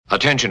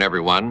Attention,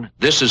 everyone.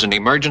 This is an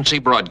emergency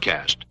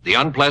broadcast. The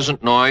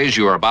unpleasant noise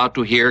you are about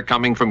to hear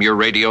coming from your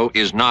radio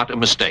is not a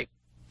mistake.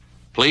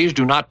 Please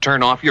do not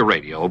turn off your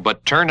radio,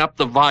 but turn up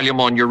the volume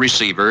on your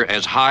receiver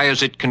as high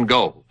as it can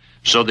go,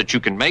 so that you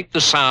can make the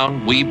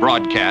sound we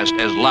broadcast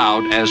as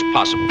loud as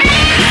possible.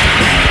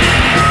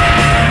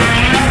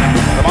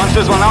 The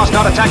monsters will now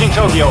start attacking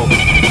Tokyo.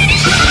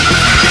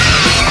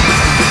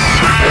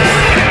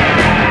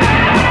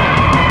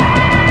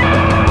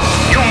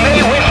 You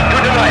may wish to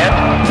deny it,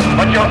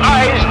 but your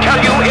eyes tell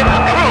you it's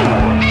true.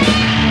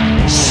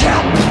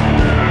 Shout.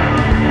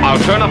 I'll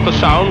turn up the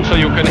sound so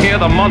you can hear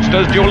the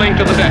monsters dueling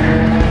to the death.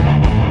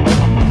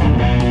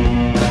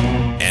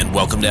 And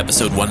welcome to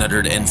episode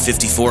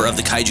 154 of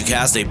the Kaiju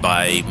Cast, a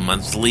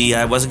bi-monthly,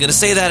 I wasn't going to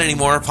say that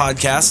anymore,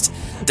 podcast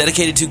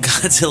dedicated to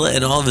Godzilla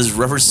and all of his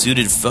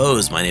rubber-suited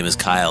foes. My name is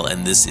Kyle,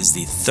 and this is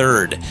the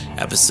third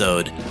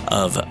episode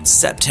of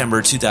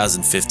September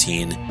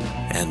 2015.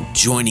 And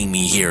joining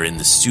me here in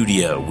the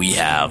studio, we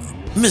have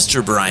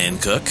Mr. Brian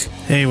Cook.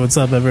 Hey, what's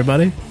up,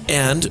 everybody?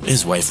 And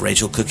his wife,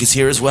 Rachel Cook, is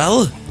here as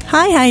well.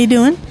 Hi, how you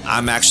doing?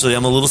 I'm a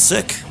little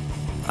sick.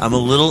 I'm a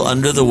little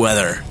under the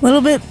weather. A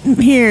little bit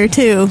here,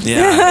 too.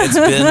 Yeah,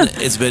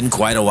 it's been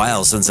quite a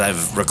while since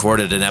I've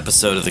recorded an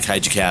episode of the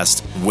Kaiju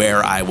Cast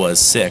where I was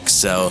sick,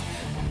 so...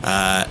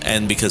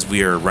 and because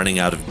we are running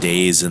out of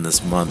days in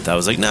this month, I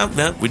was like, no,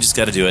 we just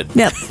got to do it.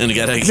 Yep. And we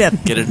got to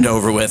get it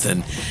over with.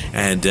 And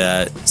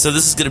so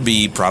this is going to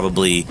be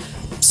probably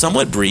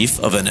somewhat brief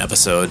of an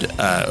episode,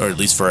 or at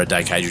least for a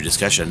Daikaiju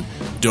discussion.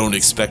 Don't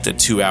expect a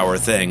 2-hour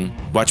thing.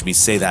 Watch me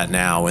say that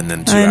now, and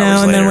then 2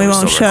 hours later, and then we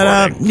won't shut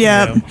up.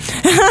 Yep.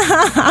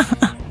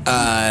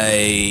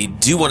 I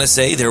do want to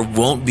say there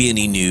won't be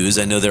any news.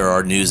 I know there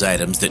are news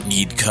items that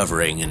need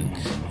covering,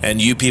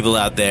 and you people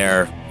out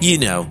there, you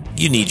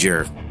need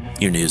your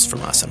news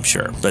from us, I'm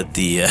sure. But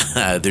we're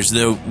not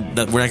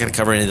going to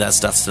cover any of that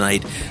stuff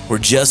tonight. We're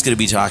just going to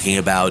be talking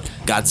about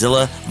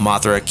Godzilla,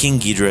 Mothra, King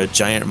Ghidorah,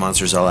 Giant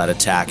Monsters All Out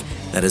Attack.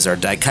 That is our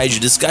Daikaiju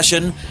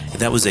discussion. And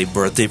that was a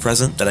birthday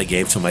present that I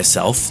gave to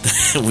myself.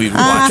 We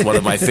watched one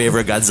of my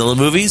favorite Godzilla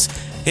movies.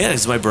 Yeah,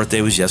 because my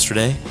birthday was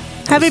yesterday.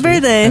 Happy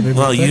birthday.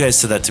 Well, you guys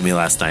said that to me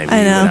last night. We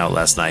went out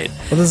last night.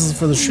 Well, this is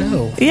for the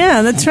show.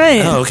 Yeah, that's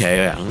right. Oh, okay.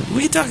 Yeah.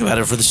 We can talk about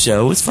it for the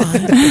show. It's fine.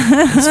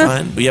 It's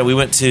fine. But yeah, we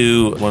went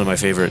to one of my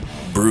favorite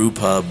brew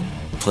pub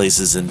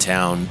places in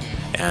town,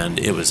 and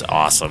it was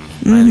awesome.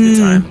 I had a good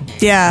time.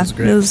 Yeah,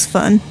 it was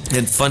fun.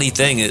 And funny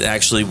thing, it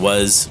actually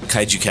was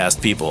Kaiju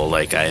Cast people.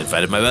 Like, I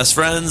invited my best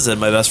friends, and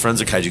my best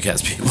friends are Kaiju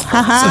Cast people.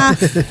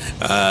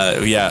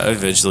 So, yeah,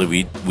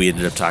 eventually we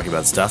ended up talking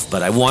about stuff.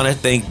 But I want to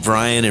thank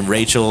Brian and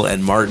Rachel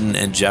and Martin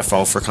and Jeff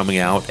all for coming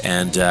out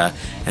and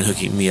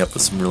hooking me up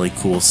with some really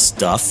cool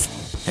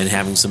stuff and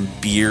having some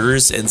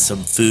beers and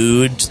some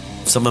food.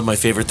 Some of my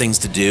favorite things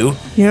to do.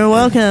 You're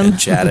welcome. And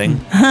chatting.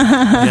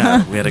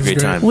 Yeah, we had a great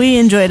time. We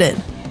enjoyed it.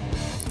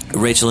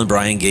 Rachel and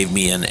Brian gave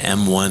me an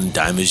M1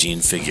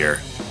 Daimajin figure,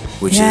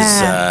 which is,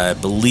 I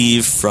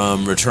believe,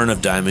 from Return of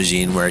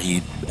Daimajin, where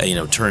he,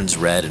 turns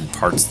red and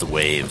parts the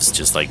waves,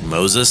 just like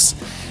Moses.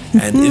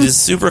 And it is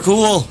super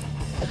cool.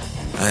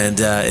 And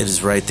it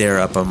is right there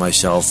up on my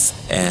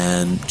shelf.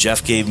 And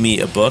Jeff gave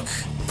me a book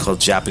called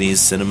Japanese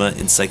Cinema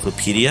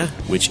Encyclopedia,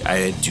 which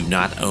I do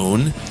not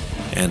own,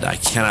 and I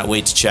cannot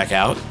wait to check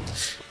out.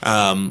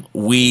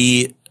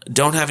 We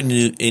don't have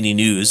any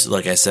news,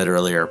 like I said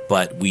earlier,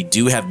 but we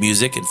do have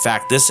music. In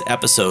fact, this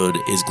episode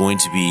is going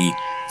to be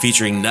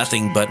featuring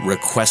nothing but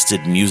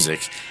requested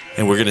music.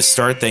 And we're going to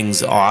start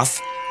things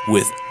off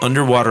with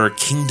Underwater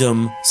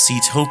Kingdom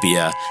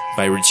Seatopia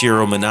by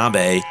Richiro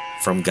Manabe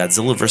from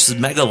Godzilla vs.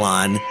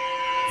 Megalon.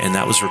 And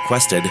that was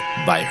requested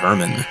by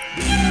Herman.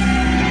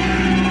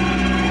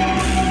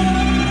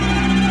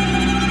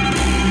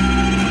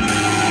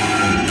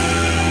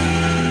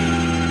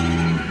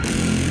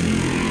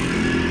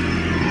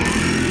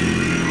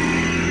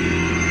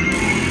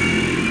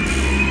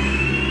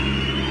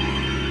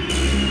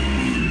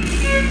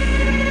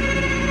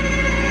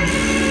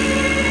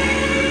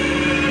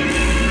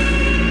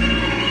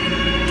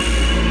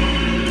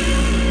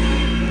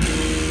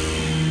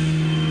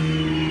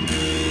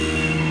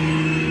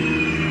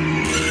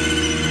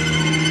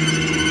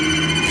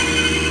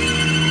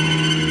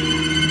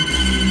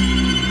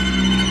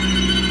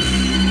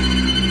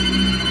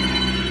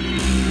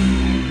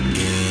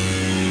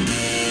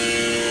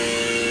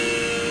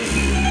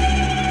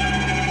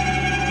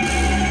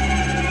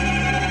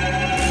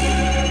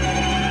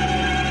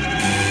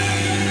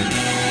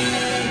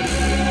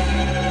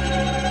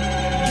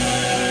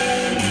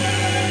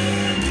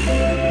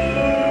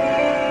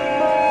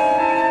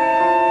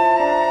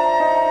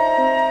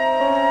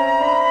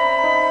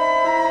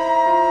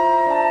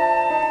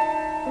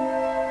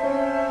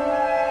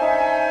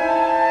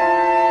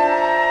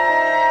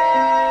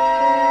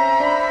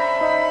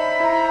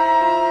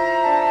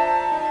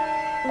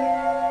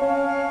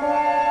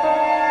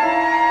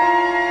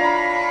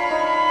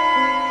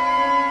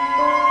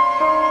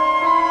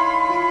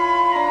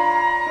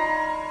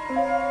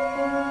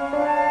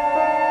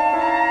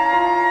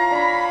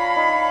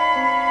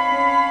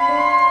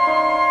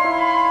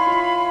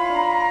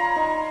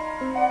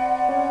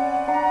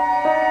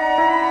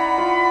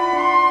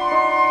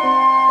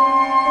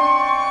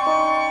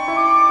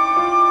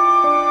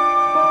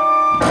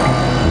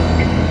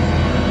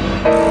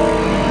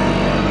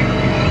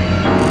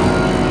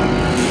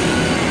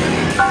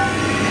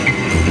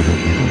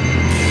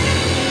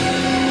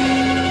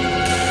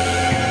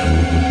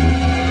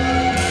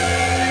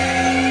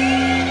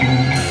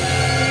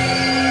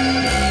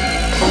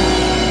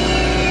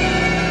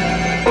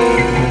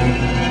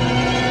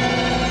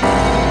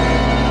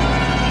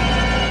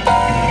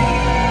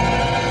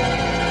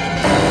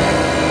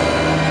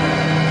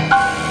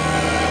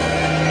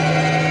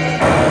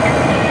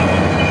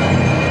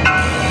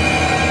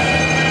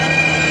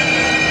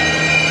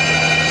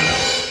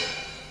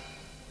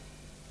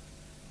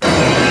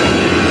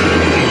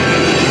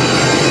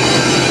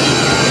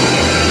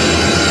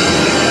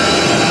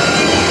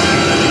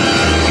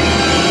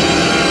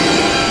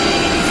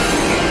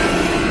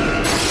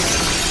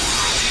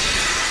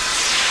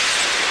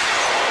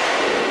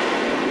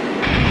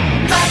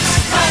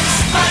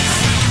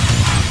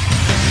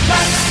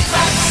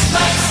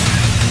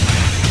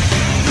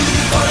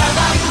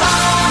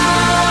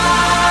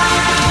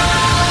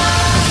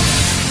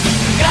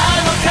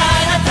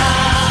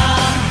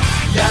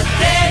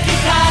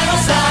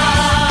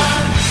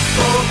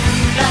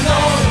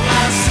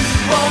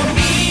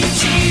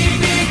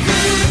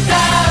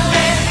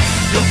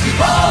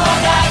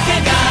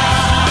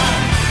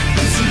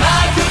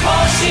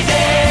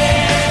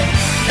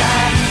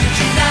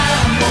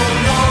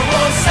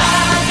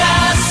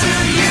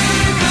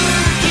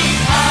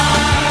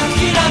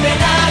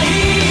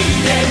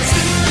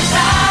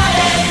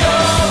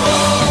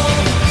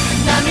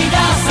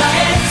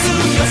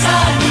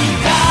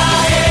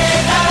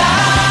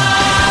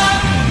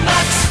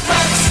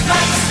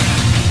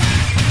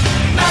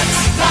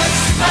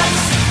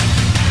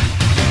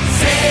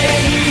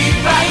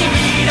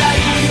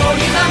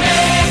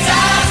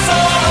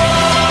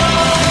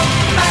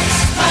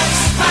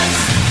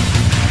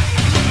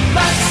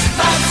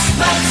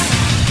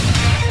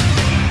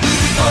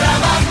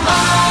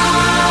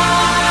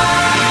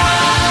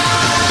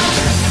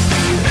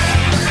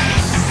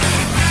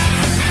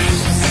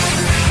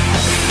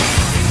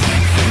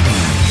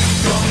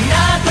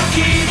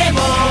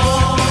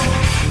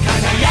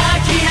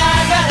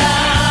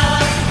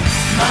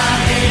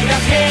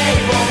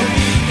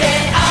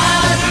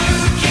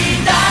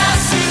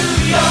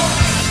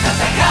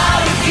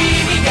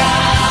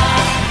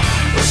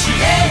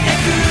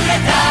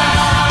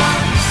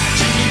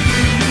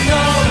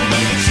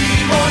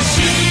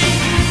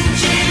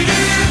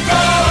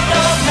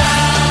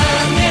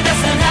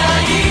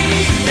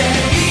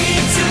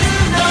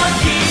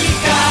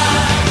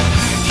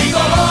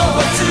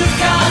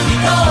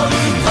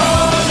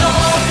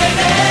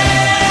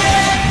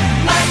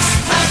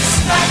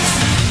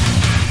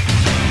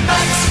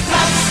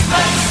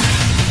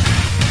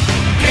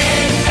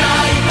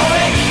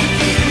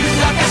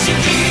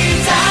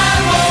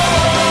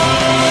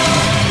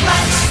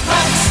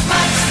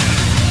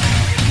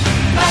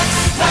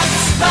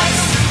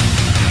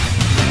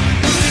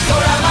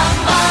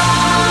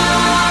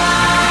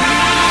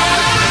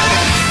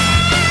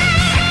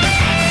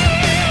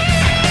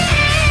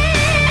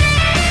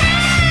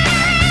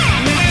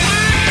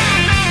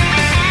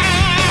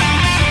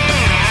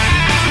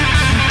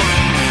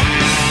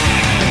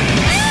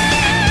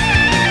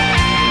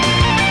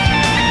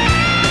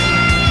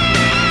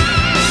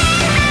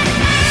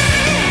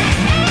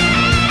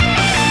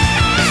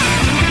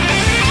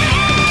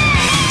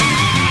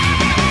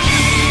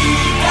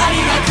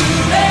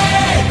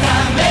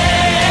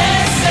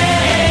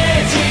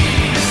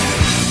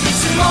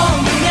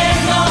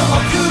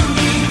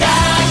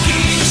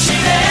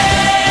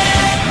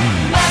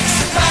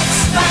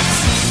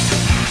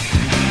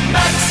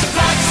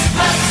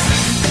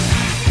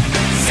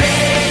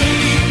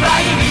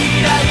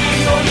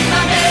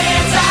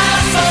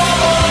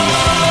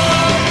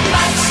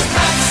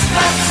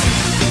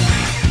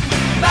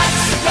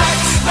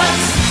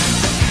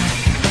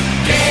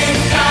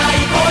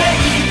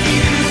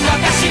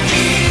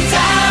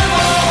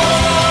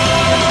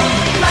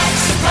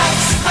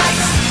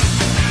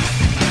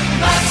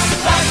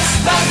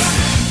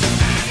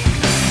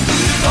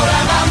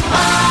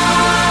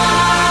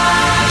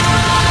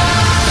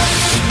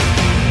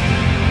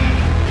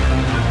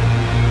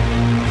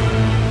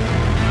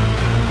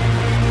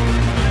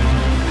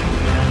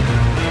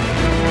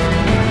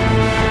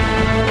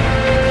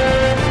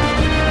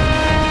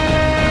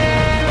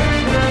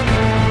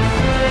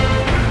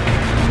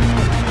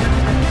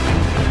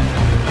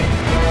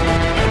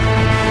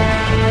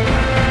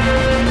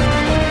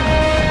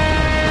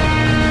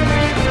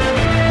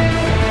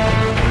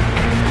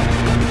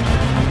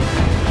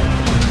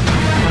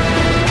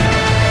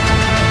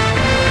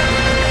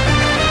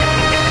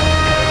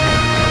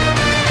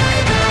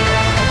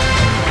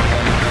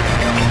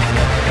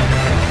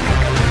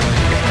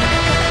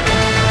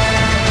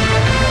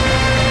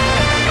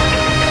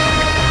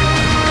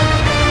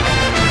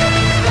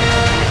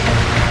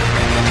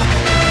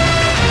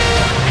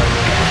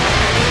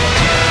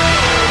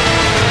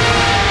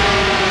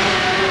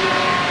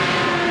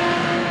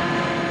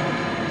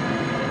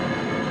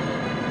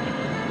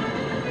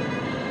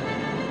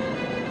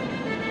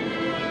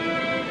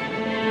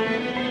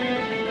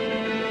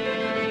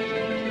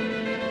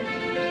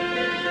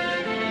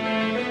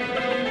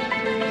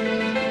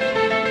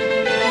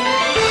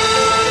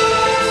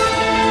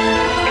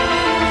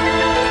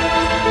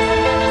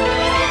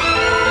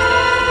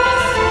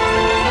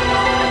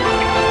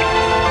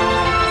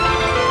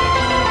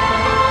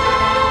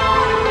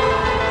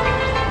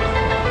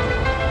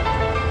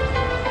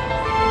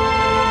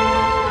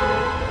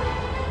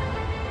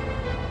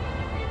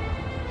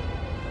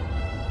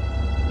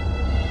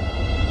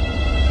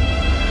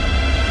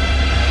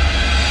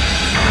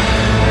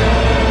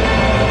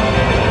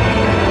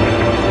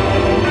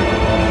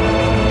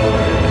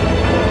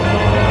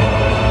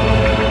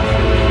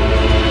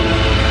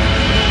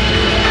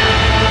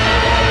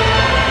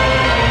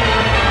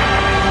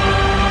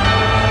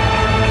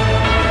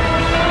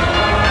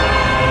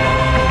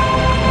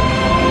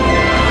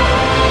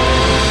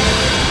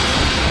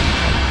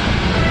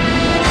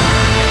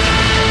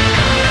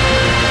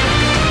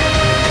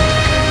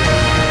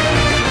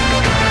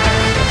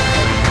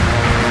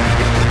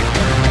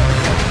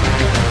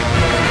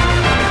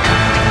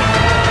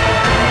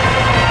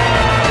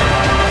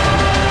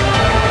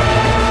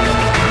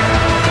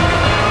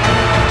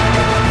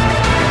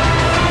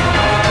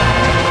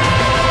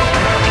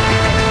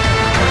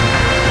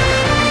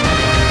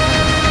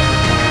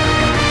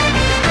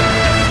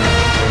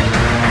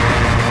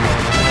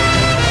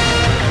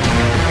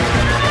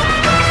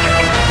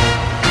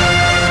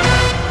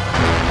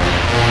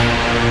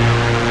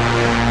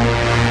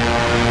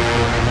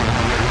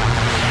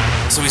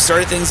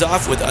 started things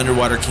off with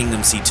Underwater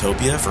Kingdom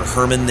Seatopia for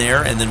Herman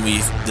there, and then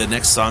the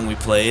next song we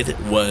played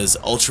was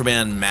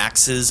Ultraman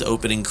Max's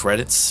opening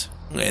credits,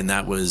 and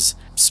that was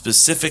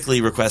specifically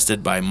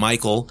requested by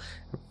Michael,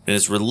 and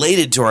it's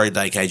related to our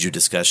Daikaiju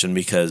discussion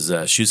because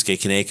Shusuke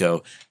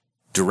Kaneko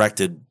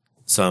directed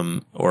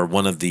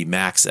one of the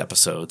Max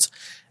episodes.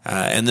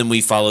 And then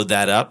we followed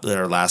that up.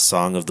 Our last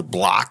song of the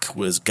block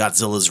was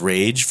Godzilla's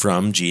Rage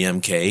from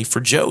GMK for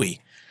Joey.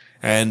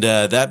 And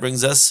that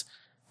brings us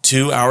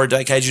to our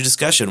Daikaiju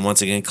discussion.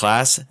 Once again,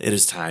 class, it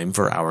is time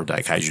for our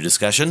Daikaiju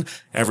discussion.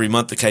 Every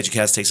month, the Kaiju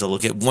Cast takes a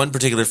look at one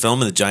particular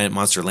film in the giant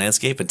monster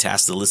landscape and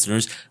tasks the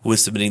listeners with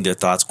submitting their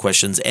thoughts,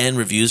 questions, and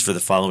reviews for the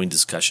following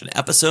discussion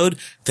episode.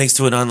 Thanks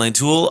to an online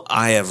tool,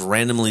 I have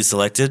randomly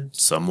selected,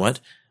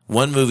 somewhat,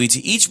 one movie to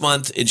each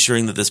month,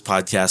 ensuring that this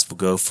podcast will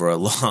go for a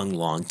long,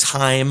 long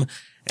time.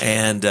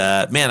 And,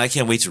 man, I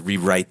can't wait to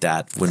rewrite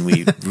that when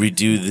we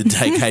redo the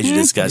Daikaiju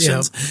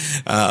discussions.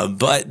 Yep.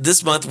 But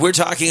this month we're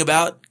talking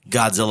about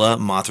Godzilla,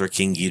 Mothra,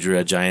 King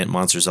Ghidorah, Giant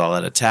Monsters All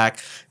Out Attack.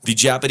 The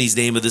Japanese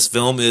name of this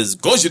film is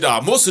Gojira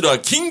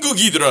Mothra King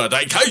Ghidorah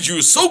Daikaiju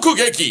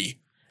Sokugeki.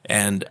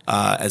 And,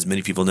 as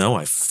many people know,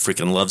 I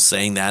freaking love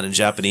saying that in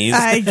Japanese.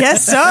 I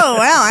guess so.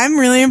 Wow, I'm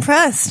really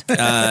impressed.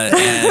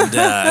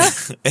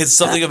 It's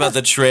something about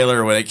the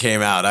trailer when it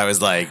came out. I was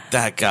like,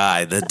 that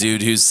guy, the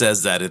dude who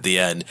says that at the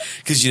end.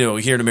 Cause, you know,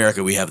 here in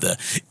America, we have the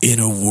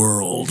inner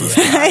world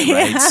guy,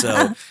 right?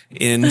 So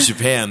in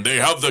Japan, they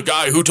have the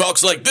guy who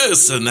talks like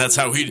this, and that's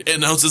how he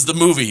announces the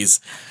movies.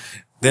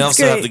 They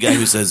also have the guy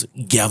who says,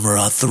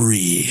 Gamera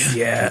 3.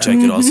 Yeah. Which I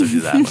could also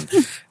do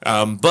that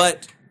one.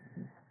 But,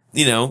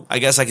 you know, I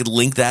guess I could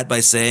link that by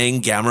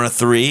saying Gamera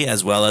 3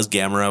 as well as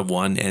Gamera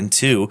 1 and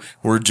 2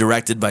 were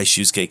directed by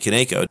Shusuke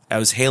Kaneko. I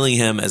was hailing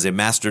him as a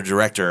master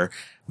director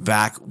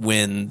back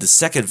when the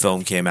second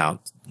film came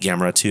out,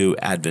 Gamera 2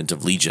 Advent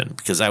of Legion,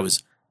 because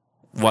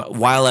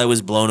while I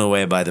was blown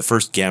away by the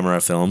first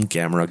Gamera film,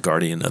 Gamera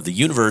Guardian of the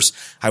Universe,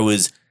 I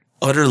was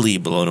utterly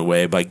blown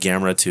away by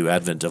Gamera 2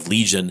 Advent of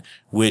Legion,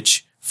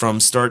 which from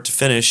start to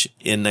finish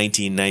in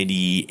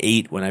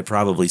 1998 when I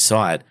probably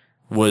saw it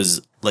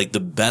was like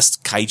the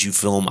best kaiju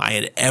film I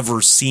had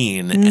ever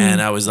seen.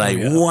 And I was like,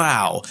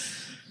 wow.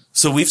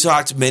 So we've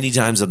talked many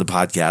times on the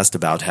podcast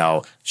about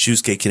how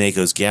Shusuke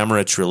Kaneko's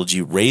Gamera trilogy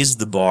raised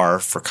the bar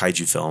for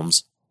kaiju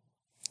films.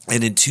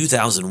 And in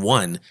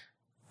 2001,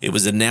 it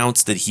was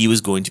announced that he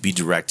was going to be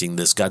directing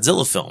this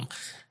Godzilla film.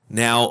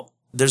 Now,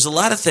 there's a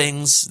lot of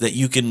things that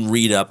you can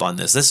read up on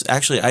this.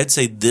 Actually, I'd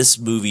say this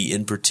movie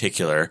in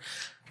particular,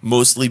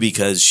 mostly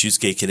because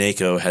Shusuke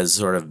Kaneko has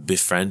sort of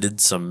befriended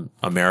some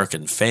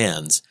American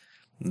fans.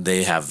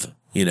 They have,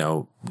 you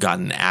know,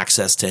 gotten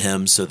access to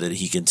him so that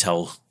he can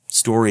tell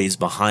stories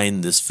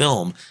behind this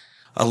film.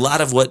 A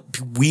lot of what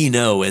we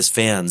know as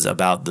fans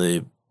about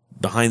the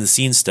behind the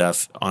scenes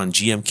stuff on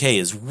GMK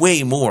is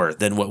way more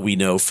than what we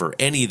know for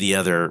any of the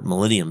other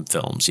Millennium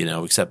films, you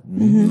know, except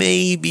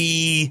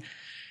maybe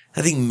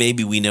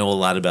we know a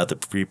lot about the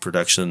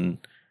pre-production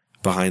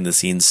behind the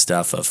scenes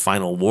stuff of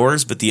Final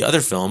Wars, but the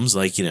other films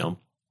like, you know,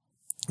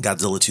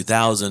 Godzilla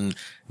 2000,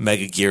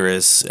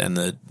 Megaguirus, and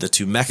the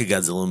two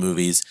Mechagodzilla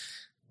movies,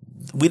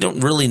 we don't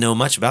really know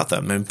much about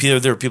them. I mean,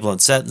 there are people on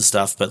set and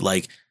stuff, but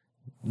like,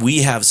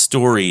 we have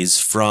stories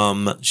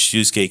from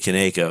Shusuke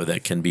Kaneko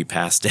that can be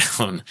passed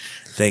down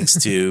thanks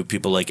to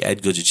people like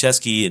Ed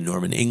Godziszewski and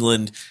Norman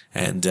England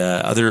and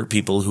other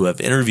people who have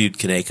interviewed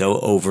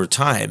Kaneko over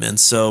time. And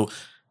so,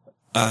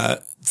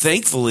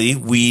 thankfully,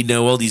 we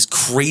know all these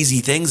crazy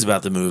things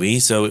about the movie.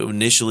 So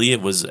initially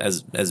it was,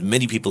 as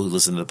many people who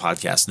listen to the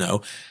podcast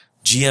know,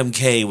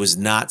 GMK was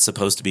not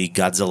supposed to be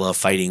Godzilla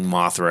fighting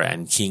Mothra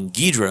and King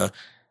Ghidorah.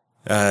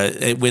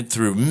 It went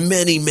through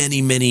many,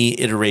 many, many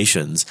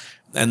iterations.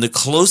 And the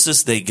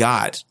closest they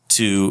got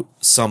to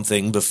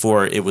something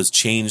before it was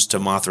changed to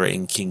Mothra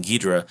and King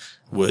Ghidorah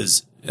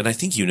was, and I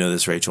think you know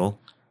this, Rachel,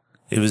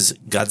 it was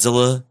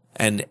Godzilla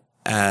and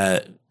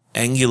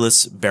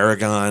Angulus,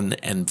 Baragon,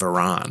 and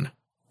Varan.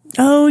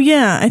 Oh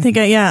yeah, I think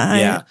I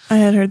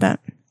had heard that.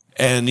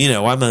 And you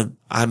know,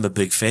 I'm a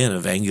big fan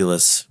of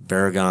Angulus,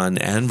 Baragon,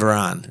 and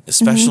Varan,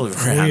 especially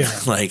Varan. Oh, yeah.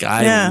 Like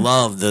I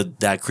love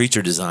that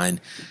creature design.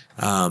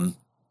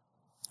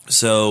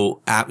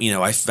 So, you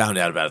know, I found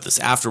out about this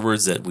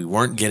afterwards that we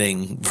weren't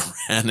getting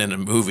Varan in a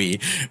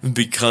movie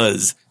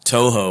because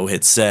Toho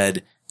had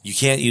said, you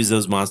can't use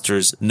those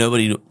monsters.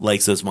 Nobody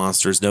likes those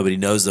monsters. Nobody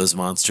knows those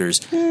monsters.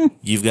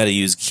 You've got to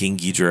use King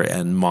Ghidorah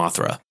and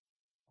Mothra.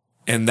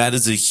 And that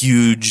is a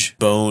huge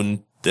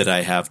bone that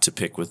I have to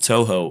pick with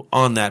Toho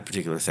on that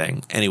particular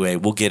thing. Anyway,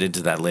 we'll get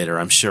into that later,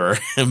 I'm sure.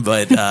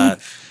 But,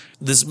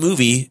 this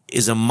movie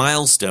is a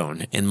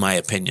milestone, in my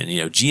opinion.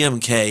 You know,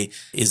 GMK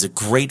is a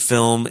great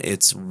film.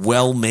 It's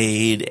well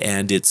made,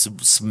 and it's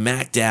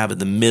smack dab in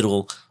the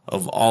middle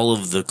of all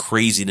of the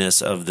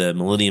craziness of the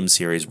Millennium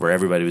series, where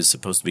everybody was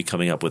supposed to be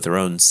coming up with their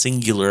own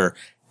singular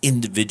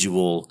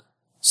individual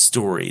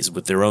stories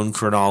with their own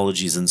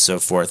chronologies and so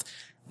forth.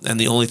 And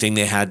the only thing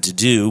they had to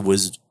do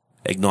was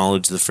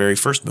acknowledge the very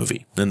first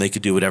movie. Then they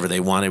could do whatever they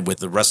wanted with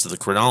the rest of the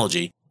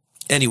chronology.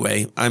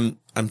 Anyway, I'm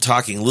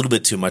talking a little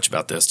bit too much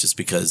about this just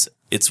because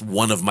it's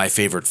one of my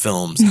favorite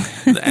films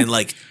and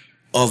like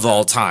of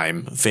all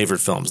time favorite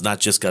films, not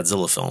just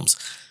Godzilla films.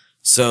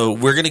 So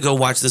we're going to go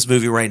watch this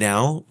movie right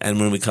now. And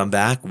when we come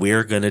back,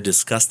 we're going to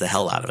discuss the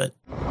hell out of it.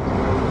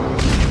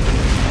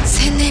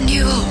 千年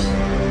竜王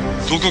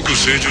東国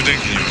聖樹電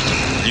機によると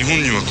日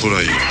本には古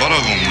来バラ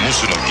ゴン、モ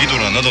スラ、ギド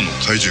ラなどの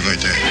怪獣がい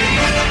て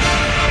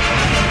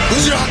ゴ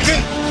ジラ発見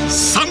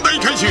三大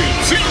怪獣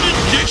ついに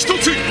激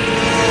突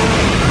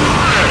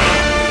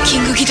キ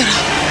ングギドラ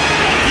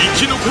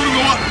生き残るの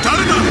は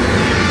誰だ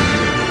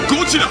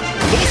ゴジラ、モ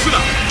スラ、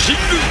キン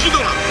グギド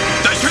ラ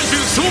大怪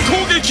獣総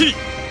攻撃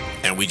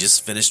And we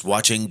just finished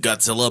watching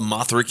Godzilla,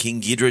 Mothra,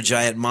 King Ghidorah,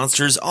 Giant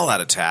Monsters, All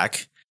Out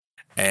Attack.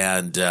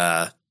 And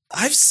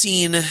I've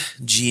seen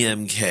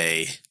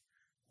GMK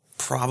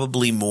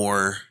probably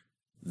more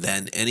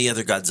than any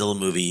other Godzilla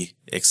movie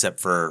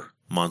except for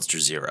Monster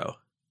Zero.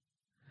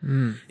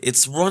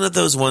 It's one of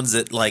those ones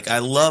that, like, I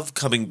love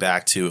coming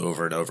back to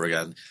over and over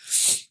again.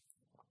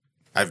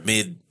 I've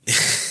made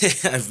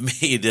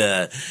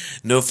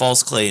no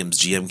false claims.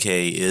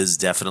 GMK is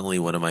definitely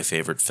one of my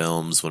favorite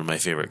films, one of my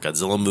favorite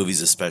Godzilla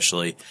movies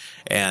especially.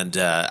 And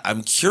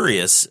I'm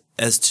curious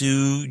as to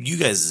you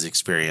guys'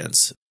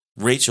 experience.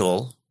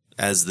 Rachel,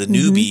 as the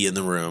newbie in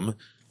the room,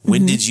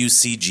 when did you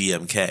see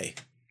GMK?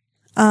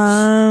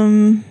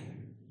 When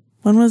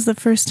was the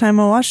first time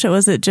I watched it?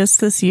 Was it just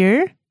this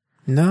year?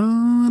 No,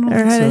 I don't Or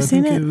think had so. I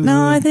seen it?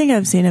 No, I think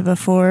I've seen it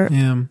before.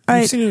 Yeah.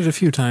 I've seen it a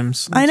few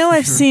times. I know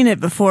I've seen it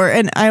before,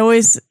 and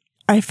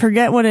I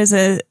forget what it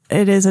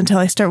is until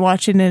I start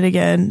watching it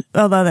again.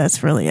 Although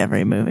that's really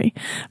every movie.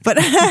 But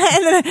and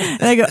then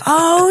I go,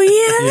 oh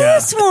yeah,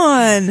 this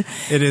one.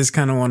 It is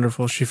kind of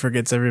wonderful. She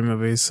forgets every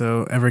movie,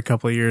 so every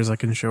couple of years I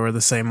can show her the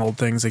same old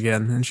things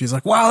again, and she's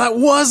like, "Wow, that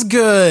was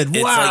good!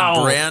 It's wow,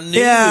 like brand new."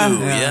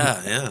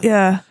 Yeah.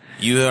 Yeah.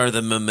 You are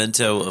the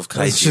Memento of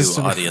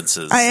kaiju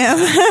audiences. I am.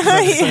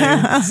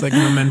 Yeah. It's like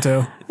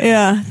Memento.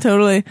 Yeah,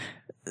 totally.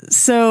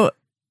 So,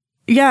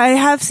 yeah, I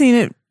have seen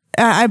it,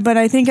 but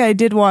I think I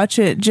did watch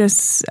it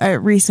just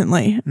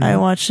recently. I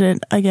watched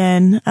it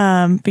again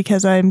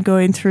because I'm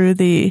going through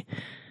the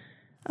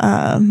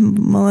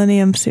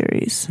Millennium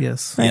series.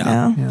 Yes. Right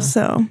now. Yeah.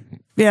 So,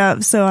 yeah.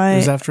 So It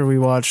was after we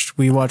watched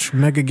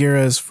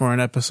Megaguirus for an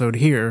episode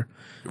here.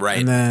 Right.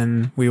 And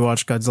then we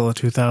watched Godzilla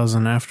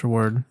 2000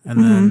 afterward.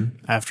 And then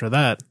after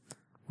that,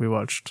 we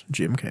watched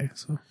GMK.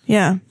 So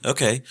yeah.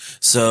 Okay.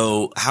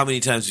 So how many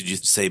times would you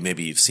say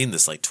maybe you've seen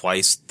this? Like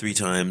twice, 3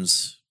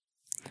 times?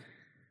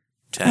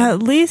 10?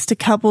 At least a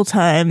couple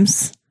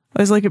times.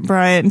 I always look at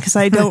Brian because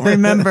I don't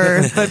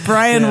remember, but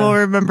Brian will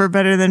remember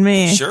better than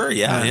me. Sure.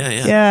 Yeah.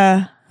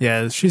 Yeah.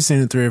 yeah, she's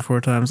seen it 3 or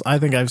 4 times. I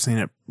think I've seen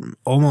it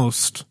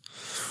almost.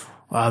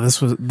 Wow,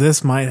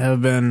 this might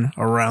have been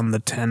around the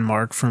 10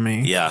 mark for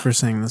me for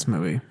seeing this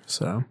movie.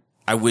 So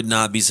I would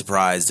not be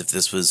surprised if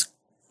this was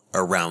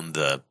around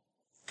the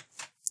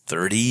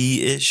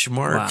 30-ish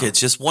mark. Wow. It's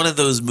just one of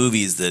those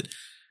movies that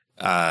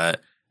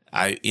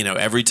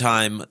every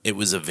time it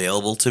was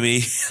available to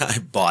me, I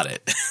bought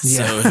it.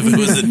 So if it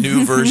was a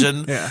new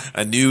version,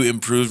 a new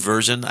improved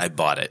version, I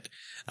bought it.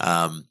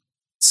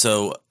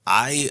 So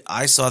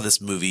I saw this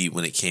movie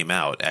when it came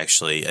out,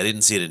 actually. I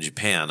didn't see it in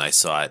Japan. I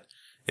saw it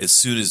as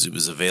soon as it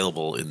was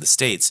available in the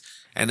States.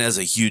 And as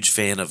a huge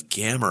fan of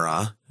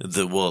Gamera, at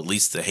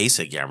least the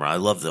Heisei Gamera, I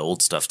love the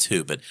old stuff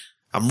too, but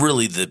I'm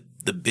really the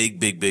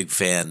big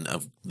fan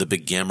of the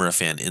big Gamera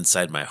fan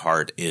inside my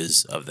heart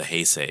is of the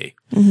Heisei,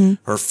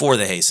 or for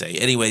the Heisei.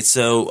 Anyway,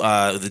 so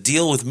the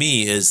deal with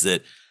me is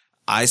that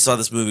I saw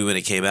this movie when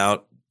it came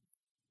out,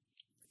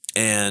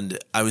 and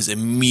I was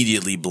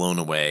immediately blown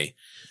away.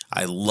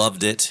 I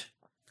loved it.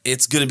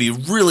 It's going to be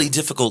really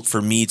difficult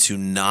for me to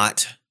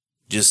not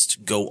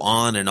just go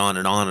on and on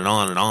and on and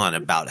on and on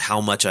about how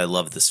much I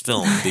love this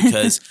film,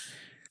 because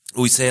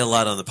we say a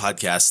lot on the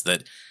podcast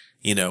that,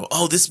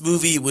 this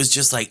movie was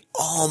just like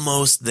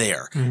almost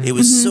there. It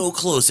was so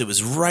close. It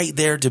was right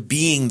there to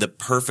being the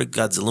perfect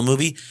Godzilla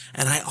movie.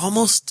 And I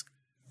almost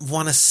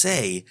want to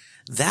say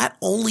that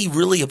only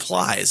really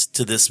applies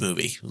to this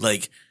movie.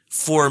 Like,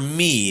 for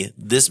me,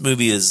 this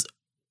movie is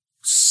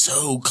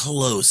so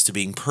close to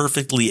being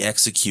perfectly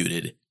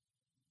executed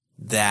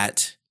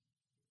that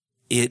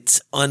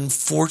it's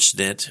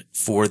unfortunate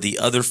for the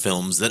other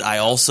films that I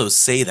also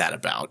say that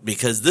about,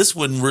 because this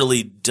one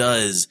really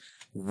does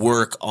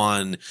work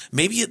on,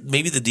 maybe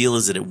the deal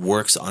is that it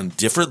works on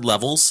different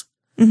levels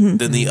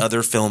than the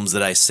other films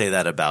that I say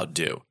that about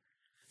do.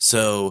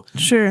 So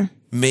Sure.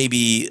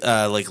 maybe,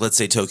 let's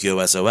say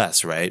Tokyo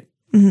SOS, right?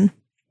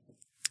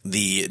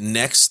 The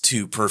next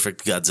to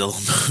perfect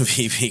Godzilla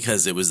movie,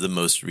 because it was the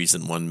most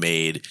recent one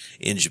made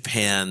in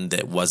Japan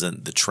that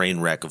wasn't the train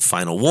wreck of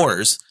Final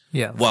Wars.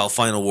 Yeah. While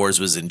Final Wars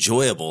was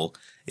enjoyable,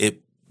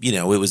 it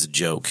was a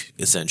joke,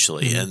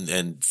 essentially.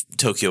 And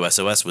Tokyo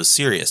SOS was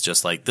serious,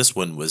 just like this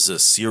one was a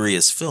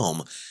serious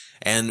film.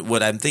 And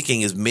what I'm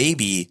thinking is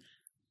maybe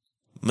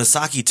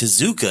Masaki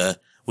Tezuka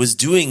was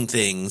doing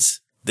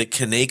things that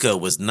Kaneko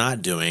was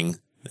not doing,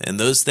 and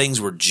those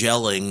things were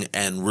gelling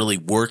and really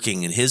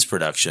working in his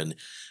production.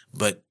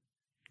 but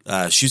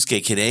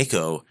Shusuke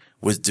Kaneko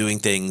was doing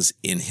things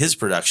in his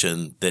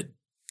production that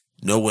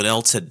no one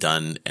else had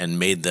done and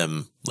made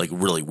them like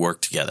really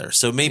work together.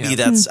 So maybe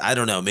that's, I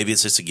don't know, maybe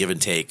it's just a give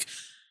and take.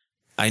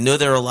 I know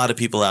there are a lot of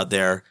people out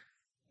there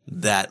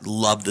that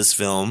love this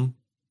film.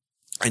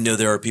 I know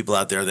there are people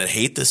out there that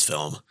hate this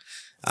film.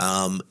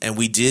 And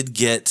we did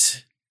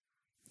get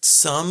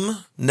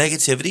some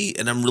negativity,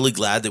 and I'm really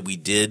glad that we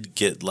did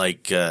get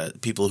like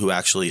people who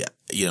actually,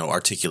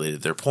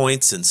 articulated their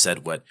points and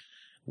said what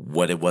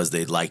it was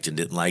they liked and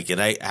didn't like.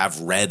 And I have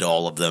read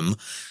all of them,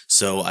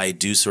 so I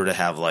do sort of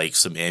have like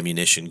some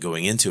ammunition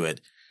going into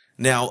it.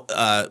 Now,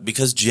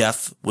 because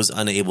Jeff was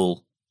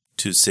unable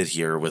to sit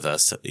here with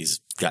us, he's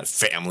got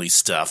family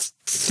stuff.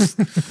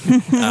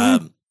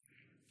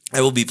 I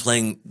will be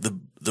playing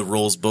the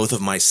roles both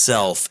of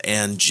myself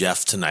and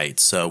Jeff tonight.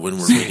 So when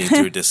we're reading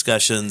through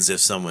discussions, if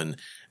someone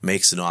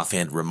makes an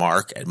offhand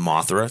remark at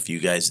Mothra, if you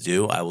guys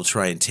do, I will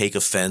try and take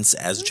offense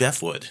as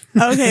Jeff would.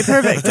 Okay,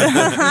 perfect.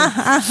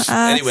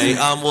 Anyway,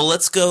 well,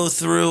 let's go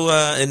through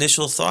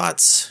initial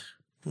thoughts.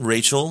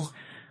 Rachel?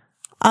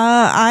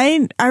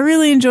 I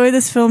really enjoy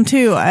this film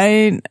too.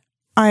 I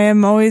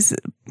am always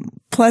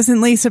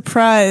pleasantly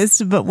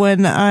surprised, but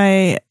when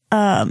I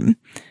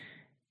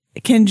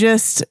can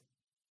just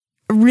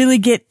really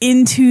get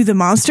into the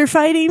monster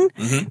fighting,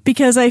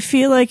 because I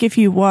feel like if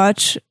you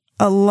watch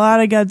a lot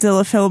of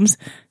Godzilla films,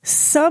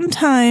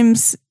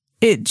 sometimes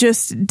it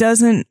just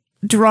doesn't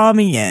draw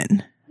me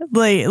in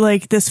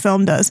like this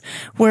film does.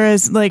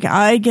 Whereas like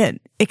I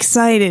get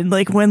excited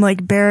like when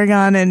like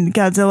Baragon and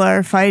Godzilla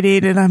are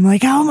fighting, and I'm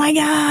like, oh my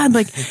god,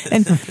 like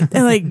and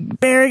like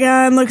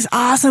Baragon looks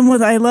awesome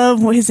with, I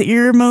love his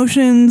ear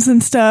motions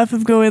and stuff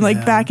of going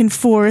like back and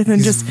forth, and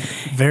he's just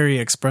very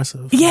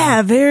expressive.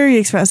 Yeah, very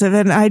expressive.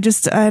 And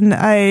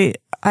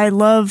I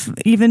love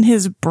even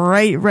his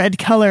bright red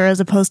color as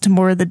opposed to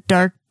more of the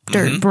dark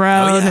dirt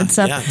brown and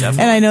stuff. Yeah,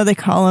 and I know they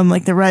call him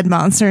like the red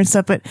monster and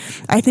stuff, but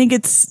I think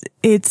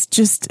it's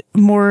just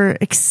more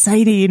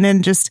exciting,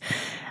 and just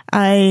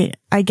I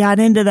got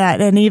into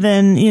that. And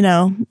even,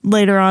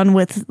 later on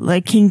with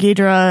like King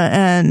Ghidorah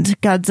and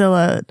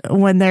Godzilla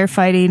when they're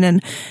fighting,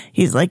 and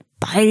he's like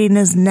biting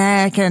his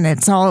neck and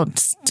it's all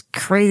just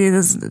crazy.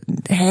 His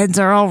heads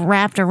are all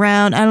wrapped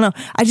around. I don't know.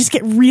 I just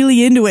get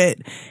really into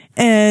it.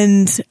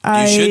 And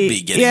you should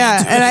be getting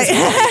into and it.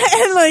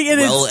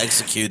 and well it's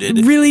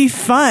executed, really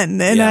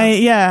fun. And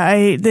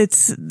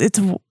it's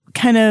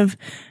kind of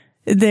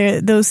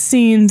those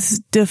scenes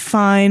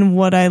define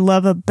what I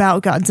love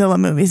about Godzilla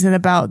movies and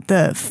about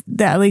the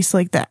at least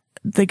like the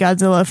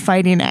Godzilla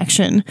fighting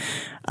action.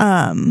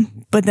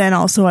 But then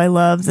also I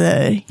love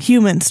the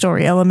human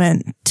story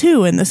element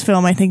too in this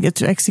film. I think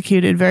it's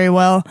executed very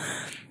well.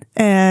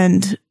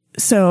 And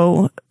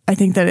so I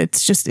think that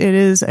it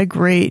is a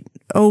great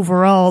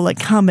overall like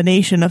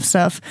combination of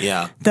stuff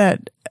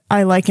that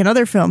I like in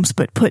other films,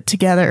 but put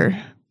together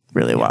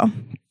really well.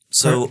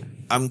 So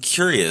I'm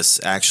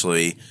curious,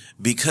 actually,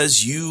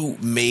 because you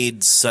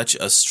made such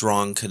a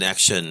strong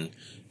connection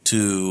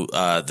to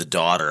the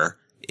daughter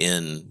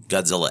in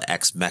Godzilla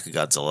X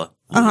Mechagodzilla,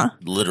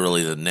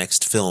 literally the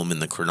next film in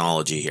the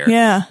chronology here.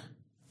 Yeah.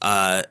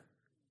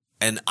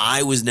 And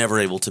I was never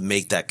able to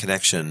make that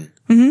connection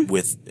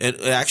with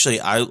it. Actually,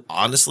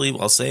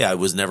 I'll say I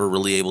was never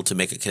really able to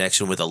make a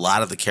connection with a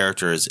lot of the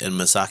characters in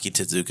Masaki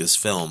Tezuka's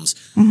films.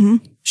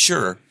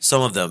 Sure,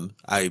 some of them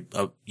I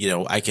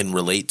can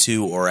relate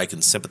to or I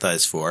can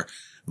sympathize for,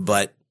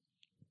 but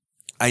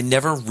I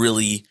never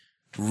really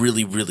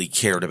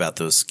cared about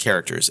those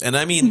characters. And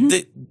I mean,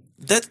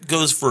 that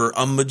goes for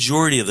a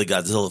majority of the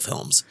Godzilla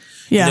films.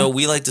 Yeah.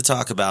 We like to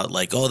talk about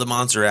like, the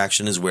monster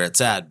action is where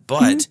it's at,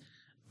 but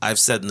I've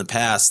said in the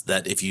past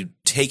that if you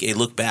take a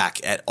look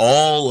back at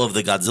all of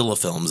the Godzilla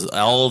films,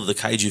 all of the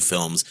kaiju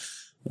films,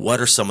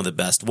 what are some of the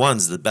best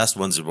ones? The best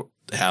ones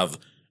have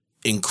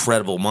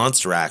incredible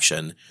monster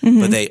action,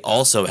 but they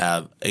also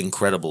have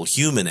incredible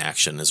human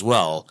action as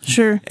well.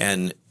 Sure.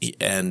 And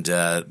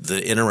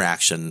the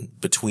interaction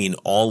between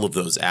all of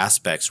those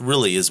aspects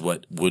really is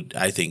what would,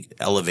 I think,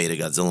 elevate a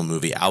Godzilla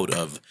movie out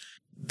of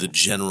the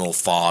general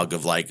fog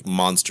of like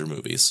monster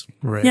movies.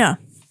 Right. Yeah.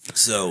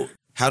 So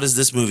how does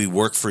this movie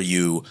work for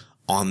you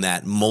on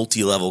that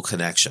multi-level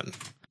connection?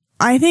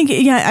 I think,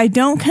 I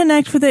don't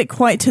connect with it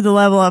quite to the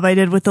level of I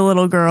did with the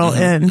little girl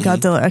in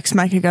Godzilla X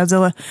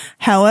Mechagodzilla.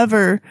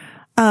 However,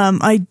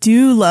 I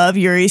do love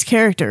Yuri's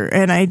character,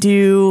 and I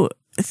do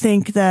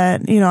think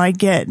that, I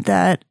get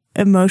that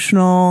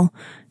emotional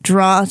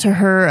draw to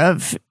her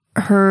of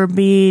her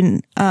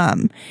being,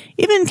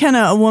 even kind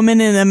of a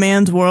woman in a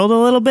man's world a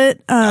little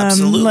bit.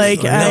 Absolutely.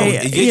 Like,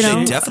 you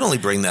should definitely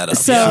bring that up.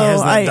 So she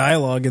has that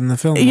dialogue in the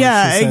film.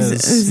 Yeah, she says,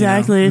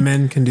 exactly.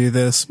 Men can do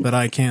this, but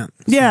I can't.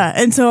 So. Yeah.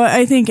 And so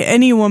I think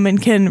any woman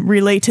can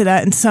relate to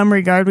that in some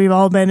regard. We've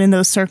all been in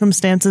those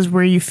circumstances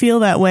where you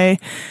feel that way.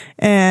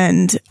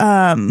 And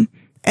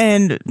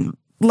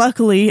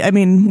luckily, I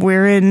mean,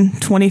 we're in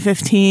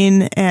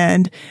 2015,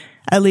 and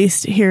at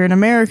least here in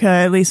America,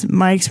 at least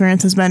my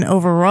experience has been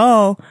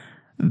overall,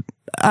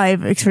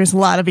 I've experienced a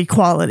lot of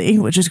equality,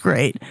 which is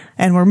great.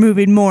 And we're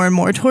moving more and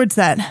more towards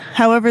that.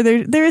 However,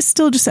 there is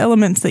still just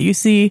elements that you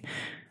see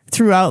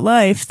throughout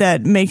life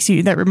that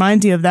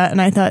reminds you of that.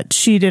 And I thought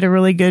she did a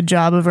really good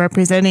job of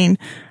representing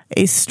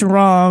a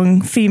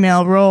strong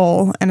female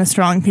role and a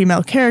strong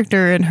female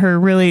character, and her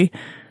really,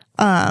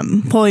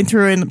 pulling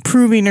through and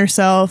proving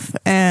herself.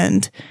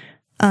 And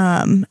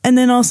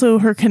then also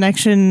her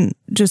connection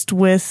just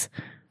with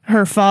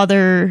her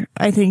father,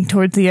 I think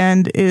towards the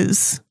end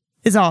is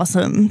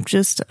awesome.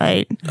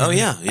 I thought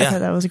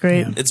that was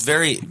great. It's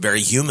very,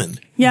 very human.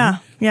 Yeah.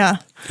 Yeah.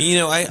 You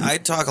know, I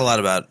talk a lot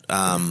about,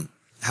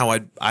 how I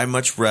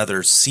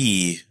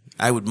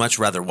would much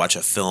rather watch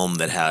a film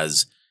that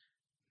has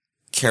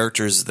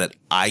characters that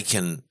I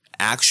can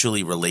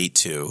actually relate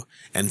to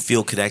and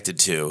feel connected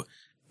to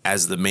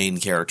as the main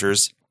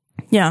characters.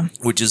 Yeah.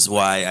 Which is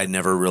why I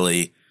never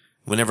really,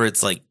 whenever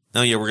it's like,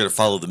 oh yeah, we're going to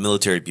follow the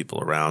military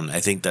people around, I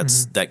think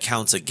that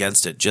counts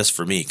against it just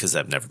for me, because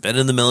I've never been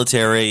in the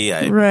military.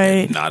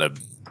 I'm not a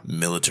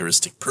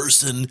militaristic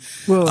person.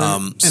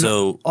 Well,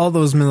 so all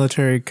those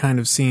military kind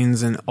of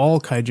scenes in all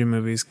kaiju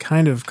movies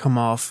kind of come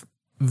off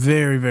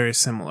very, very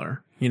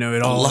similar. You know,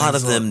 a lot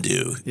of them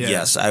do. Yeah.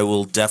 Yes, I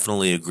will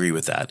definitely agree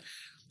with that.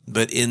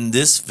 But in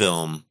this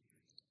film,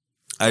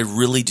 I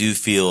really do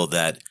feel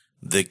that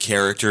the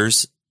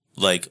characters,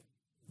 like,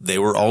 they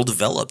were all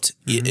developed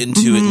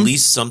into at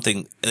least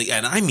something,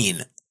 and I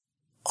mean,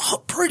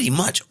 pretty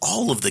much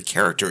all of the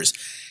characters.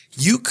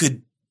 You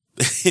could,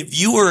 if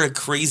you were a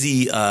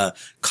crazy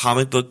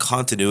comic book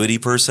continuity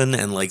person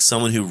and like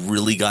someone who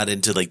really got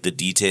into like the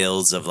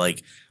details of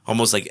like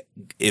almost like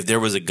if there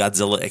was a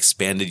Godzilla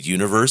expanded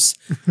universe,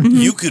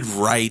 you could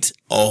write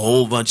a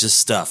whole bunch of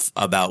stuff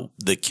about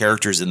the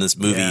characters in this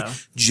movie. Yeah.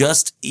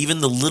 Just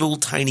even the little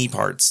tiny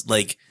parts,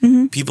 like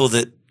people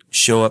that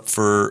show up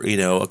for, you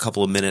know, a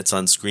couple of minutes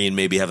on screen,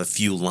 maybe have a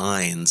few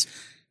lines.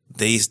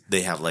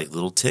 They have like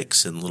little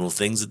ticks and little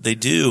things that they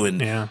do.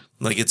 And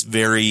like, it's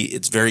very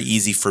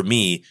easy for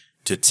me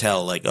to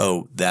tell like,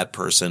 oh, that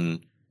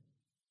person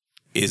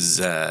is,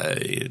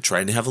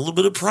 trying to have a little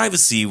bit of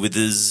privacy with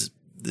his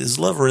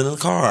lover in the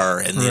car.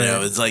 And, you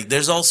know, it's like,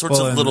 there's all sorts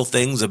of little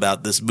things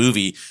about this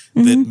movie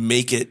that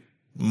make it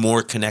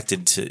more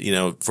connected to, you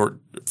know,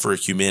 for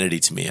humanity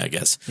to me, I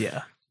guess.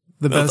 Yeah.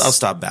 I'll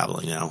stop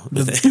babbling now.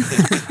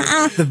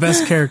 The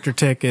best character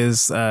tick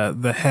is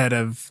the head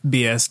of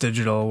BS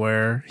Digital,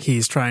 where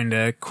he's trying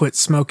to quit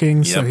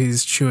smoking, so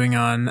he's chewing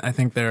on, I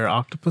think they're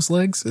octopus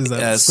legs. Is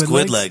that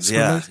squid legs?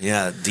 Yeah,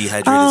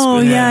 dehydrated. Oh,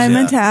 squid legs. I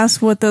meant to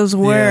ask what those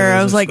were.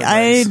 I was like,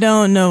 I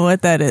don't know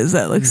what that is.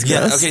 That looks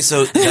gross. Yeah. Okay,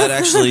 so that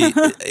actually,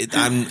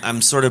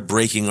 I'm sort of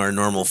breaking our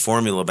normal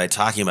formula by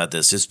talking about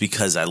this, just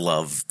because I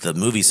love the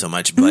movie so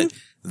much, but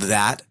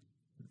that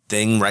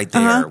thing right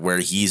there where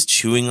he's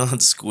chewing on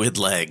squid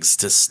legs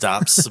to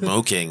stop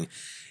smoking,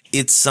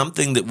 it's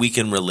something that we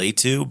can relate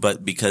to,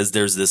 but because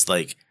there's this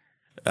like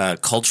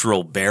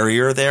cultural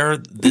barrier there,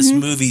 this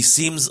movie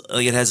seems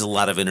like it has a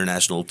lot of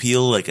international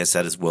appeal. Like I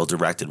said, it's well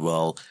directed,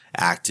 well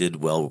acted,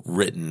 well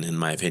written, in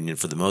my opinion,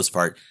 for the most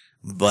part.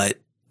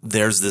 But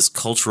there's this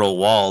cultural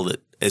wall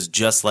that is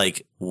just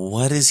like,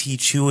 what is he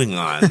chewing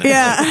on?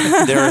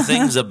 Yeah. There are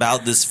things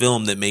about this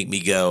film that make me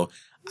go,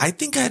 I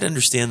think I'd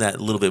understand that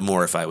a little bit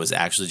more if I was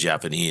actually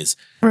Japanese.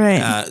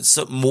 Right.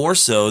 So more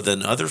so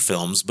than other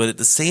films, but at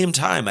the same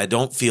time, I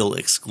don't feel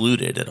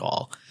excluded at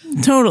all.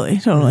 Totally.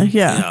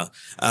 Yeah.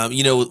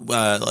 You know,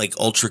 like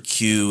Ultra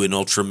Q and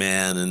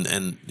Ultraman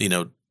and, you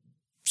know,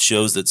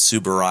 shows that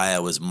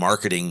Tsuburaya was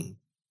marketing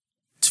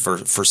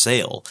for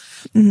sale.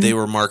 They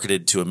were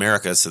marketed to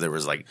America. So there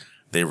was like,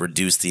 they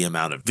reduced the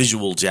amount of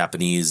visual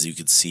Japanese you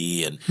could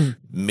see and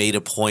made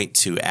a point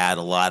to add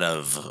a lot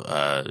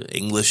of,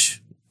 English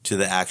to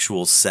the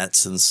actual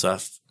sets and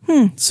stuff.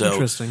 So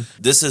interesting.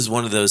 This is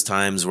one of those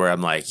times where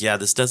I'm like, yeah,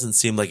 this doesn't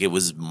seem like it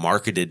was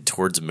marketed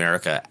towards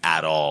America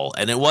at all.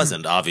 And it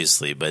wasn't,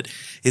 obviously, but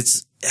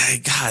it's,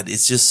 God,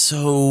 it's just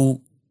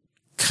so,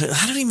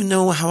 I don't even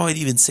know how I'd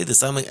even say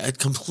this. I'm like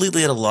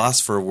completely at a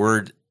loss for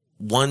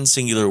one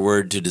singular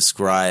word to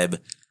describe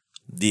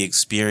the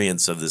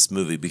experience of this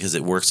movie, because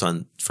it works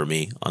for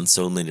me on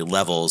so many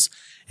levels.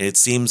 And it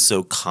seems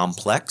so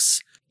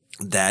complex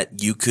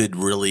that you could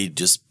really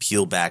just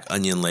peel back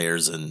onion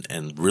layers and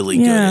really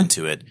get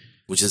into it,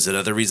 which is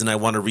another reason I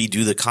want to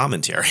redo the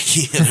commentary,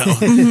 you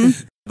know.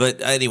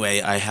 But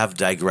anyway, I have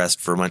digressed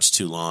for much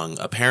too long.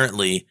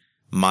 Apparently,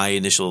 my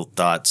initial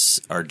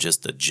thoughts are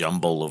just a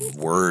jumble of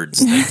words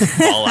that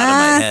fall out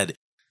of my head.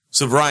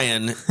 So,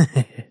 Brian,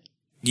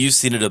 you've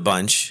seen it a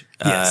bunch.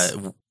 Yes.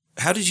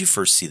 How did you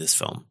first see this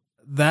film?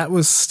 That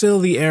was still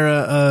the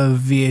era of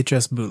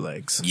VHS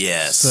bootlegs.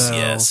 Yes,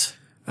 yes.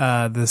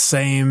 The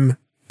same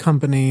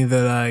company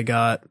that I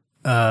got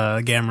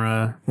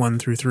Gamera 1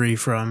 through 3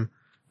 from,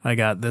 I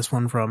got this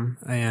one from,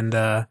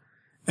 and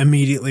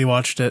immediately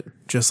watched it,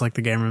 just like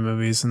the Gamera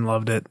movies, and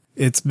loved it.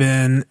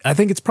 I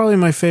think it's probably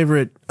my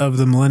favorite of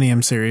the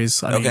Millennium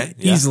series. I mean,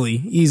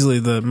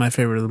 easily my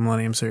favorite of the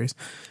Millennium series.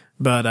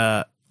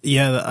 But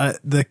Yeah,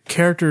 the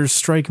characters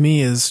strike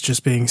me as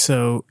just being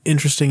so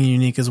interesting and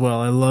unique as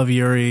well. I love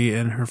Yuri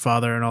and her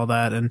father and all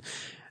that, and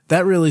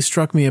that really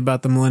struck me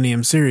about the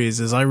Millennium series.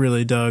 Is I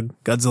really dug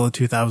Godzilla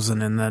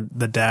 2000 and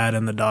the dad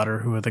and the daughter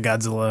who are the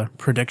Godzilla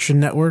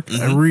Prediction Network.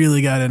 Mm-hmm. I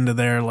really got into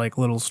their like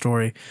little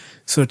story.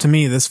 So to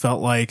me, this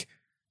felt like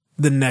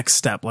the next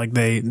step. Like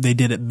they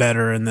did it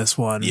better in this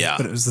one. Yeah,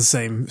 but it was the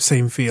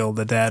same feel,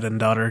 the dad and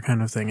daughter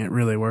kind of thing. It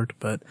really worked,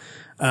 but.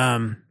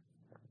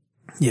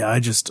 Yeah,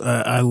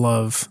 I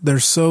love,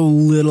 there's so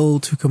little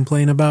to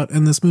complain about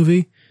in this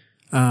movie.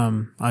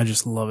 I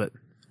just love it.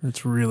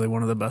 It's really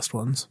one of the best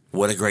ones.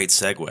 What a great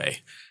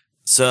segue.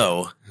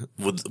 So,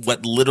 with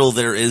what little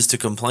there is to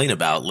complain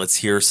about, let's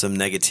hear some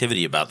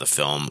negativity about the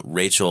film.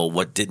 Rachel,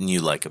 what didn't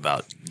you like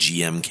about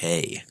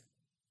GMK?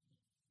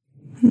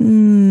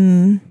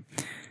 And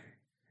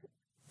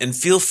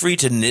feel free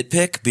to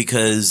nitpick,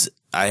 because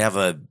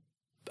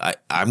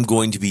I'm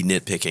going to be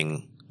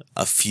nitpicking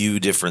a few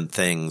different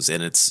things,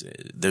 and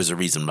there's a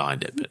reason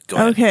behind it. But go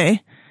ahead.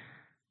 Okay.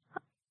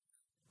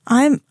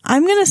 I'm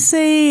gonna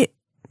say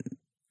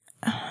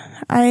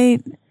I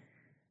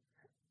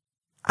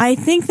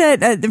think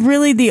that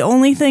really the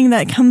only thing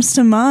that comes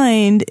to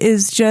mind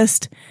is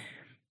just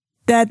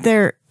that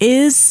there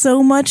is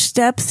so much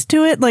depth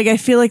to it. Like, I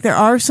feel like there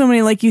are so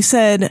many, like you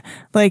said,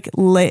 like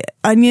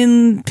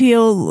onion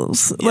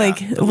peels, like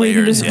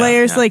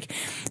layers, like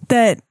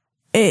that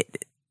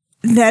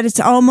it's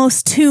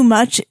almost too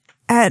much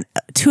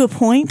to a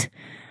point,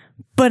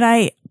 but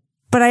I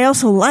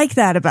also like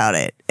that about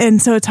it.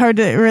 And so it's hard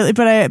to really,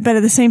 but at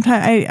the same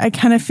time, I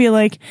kind of feel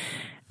like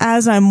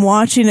as I'm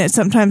watching it,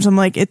 sometimes I'm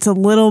like, it's a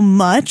little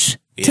much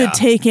to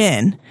take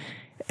in.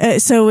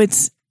 So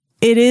it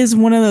is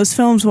one of those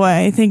films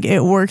why I think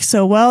it works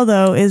so well,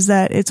 though, is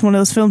that it's one of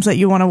those films that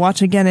you want to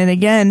watch again and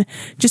again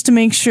just to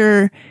make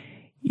sure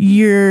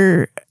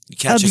you're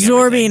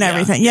absorbing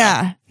everything.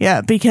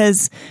 Yeah.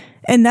 Because,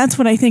 and that's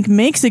what I think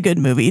makes a good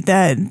movie,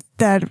 I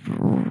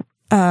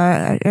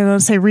don't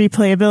say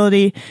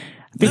replayability,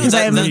 because I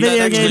have a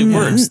video game,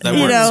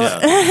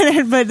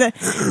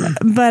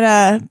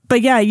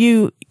 but yeah,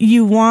 you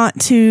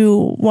want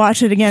to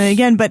watch it again and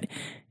again, but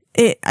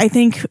I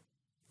think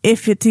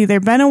if it's either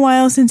been a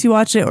while since you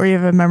watched it or you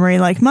have a memory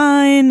like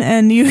mine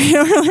and you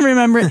don't really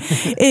remember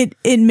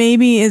it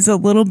maybe is a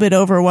little bit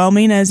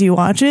overwhelming as you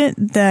watch it,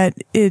 that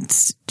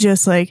it's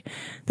just like,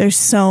 there's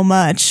so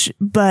much,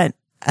 but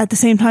at the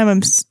same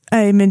time,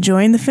 I'm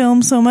enjoying the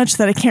film so much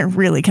that I can't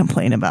really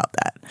complain about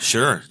that.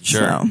 Sure.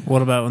 So.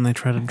 What about when they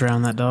try to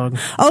drown that dog?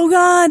 Oh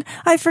God,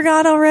 I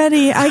forgot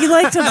already. I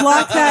like to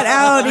block that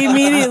out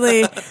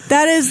immediately.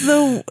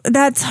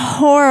 That's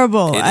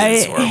horrible. I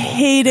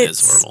hate it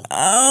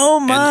so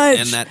much.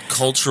 And that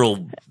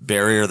cultural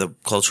barrier, the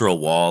cultural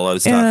wall I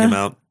was talking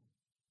about.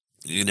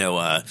 You know,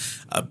 a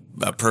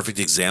perfect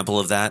example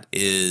of that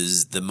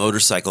is the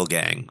motorcycle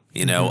gang.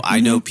 You know, I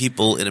know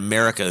people in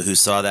America who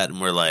saw that and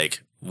were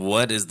like,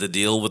 what is the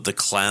deal with the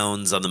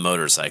clowns on the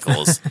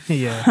motorcycles?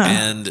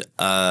 And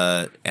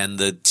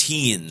the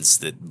teens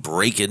that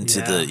break into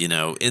the, you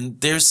know,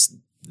 and there's,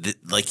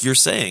 like you're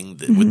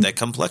saying, with that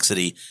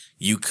complexity,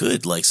 you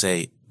could like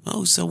say,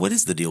 oh, so what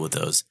is the deal with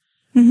those?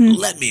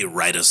 Let me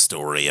write a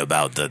story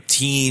about the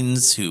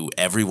teens who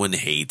everyone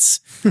hates.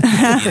 You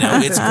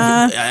know, it's,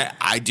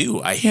 I do.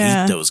 I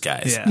hate those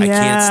guys. I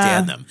can't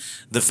stand them.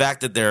 The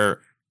fact that they're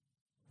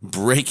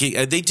breaking,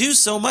 they do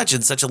so much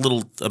in such a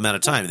little amount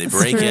of time. They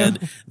break in,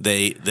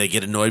 they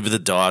get annoyed with the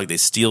dog, they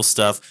steal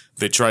stuff,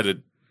 they try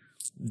to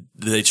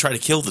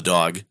kill the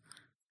dog.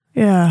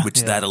 Yeah.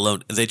 Which that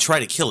alone, they try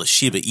to kill a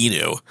Shiba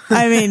Inu.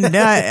 I mean,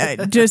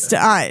 Hachi's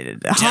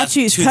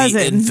cousin.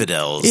 The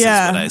infidels is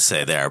what I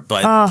say there.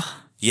 But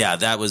yeah,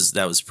 that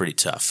was pretty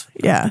tough.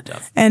 Yeah.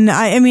 And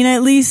I mean,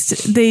 at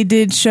least they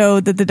did show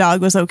that the dog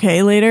was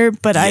okay later,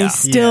 but I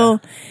still,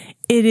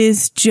 it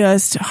is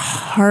just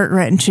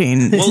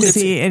heart-wrenching to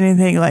see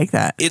anything like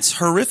that. It's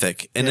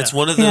horrific. And it's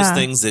one of those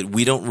things that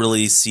we don't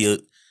really see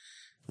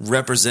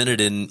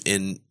represented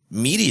in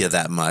media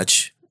that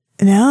much.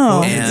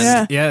 No.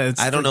 And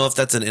I don't know if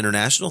that's an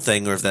international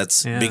thing or if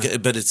that's,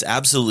 but it's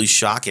absolutely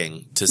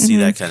shocking to see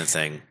that kind of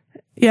thing.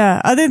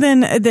 Yeah. Other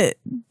than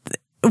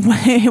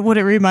what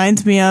it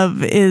reminds me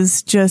of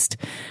is just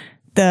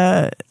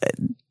the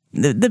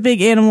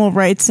big animal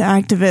rights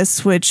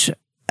activists, which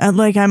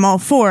like I'm all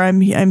for.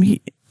 I'm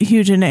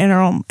huge into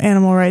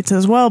animal rights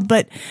as well.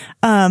 But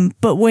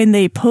when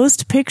they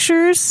post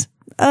pictures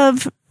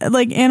of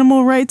like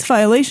animal rights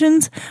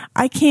violations,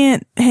 I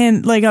can't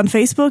like on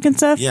Facebook and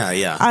stuff.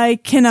 Yeah. I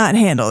cannot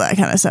handle that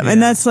kind of stuff.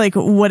 And that's like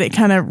what it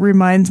kind of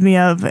reminds me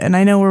of. And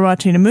I know we're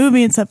watching a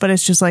movie and stuff, but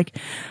it's just like,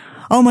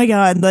 oh my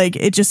God, like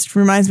it just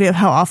reminds me of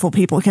how awful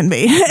people can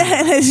be.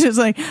 And it's just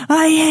like,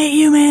 I hate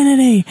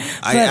humanity.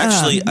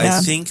 I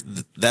think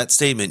that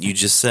statement you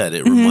just said,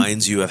 it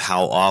reminds you of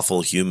how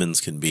awful humans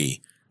can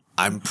be.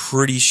 I'm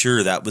pretty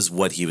sure that was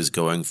what he was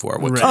going for.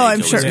 What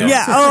I'm sure.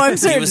 Yeah. Oh, I'm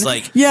certain. He was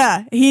like,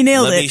 he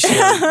nailed it.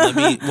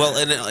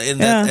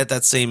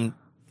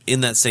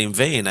 In that same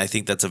vein, I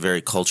think that's a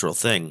very cultural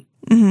thing.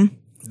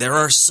 there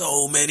are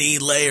so many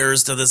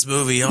layers to this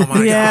movie. Oh my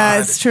God. Yeah,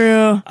 it's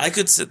true. I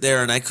could sit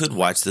there and I could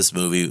watch this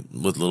movie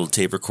with a little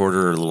tape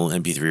recorder or a little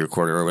MP3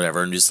 recorder or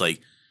whatever and just like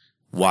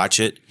watch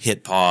it,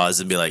 hit pause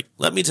and be like,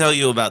 let me tell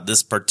you about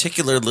this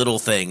particular little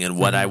thing and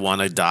what I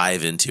want to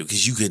dive into.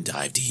 Cause you can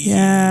dive deep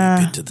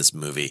into this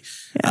movie.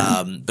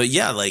 Yeah. But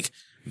yeah, like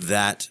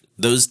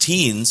those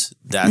teens,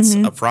 that's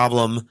a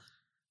problem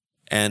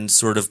and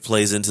sort of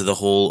plays into the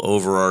whole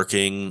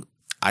overarching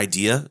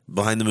idea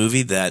behind the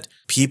movie that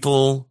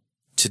people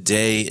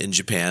today in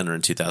Japan or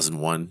in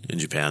 2001 in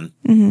Japan,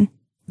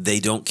 they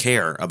don't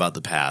care about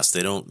the past.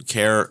 They don't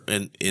care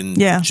in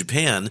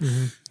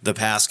Japan. The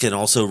past can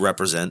also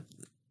represent,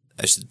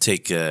 I should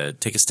take a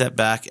step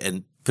back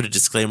and put a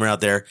disclaimer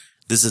out there.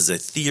 This is a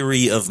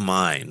theory of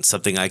mine,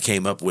 something I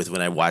came up with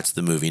when I watched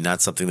the movie,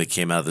 not something that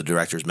came out of the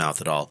director's mouth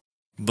at all.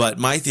 But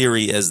my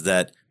theory is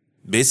that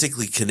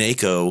basically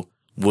Kaneko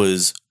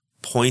was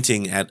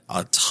pointing at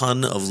a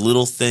ton of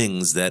little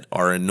things that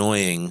are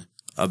annoying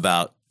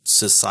about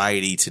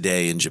society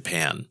today in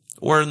Japan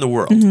or in the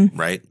world,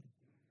 right?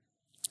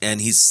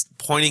 And he's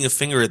pointing a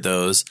finger at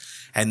those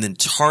and then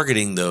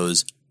targeting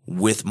those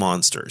with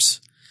monsters.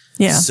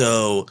 Yeah.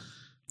 So,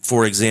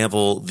 for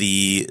example,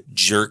 the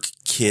jerk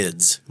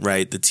kids,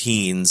 right? The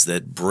teens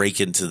that break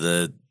into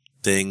the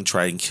thing,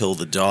 try and kill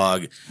the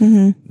dog.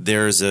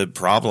 There's a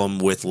problem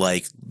with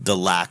like the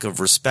lack of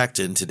respect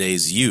in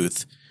today's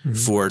youth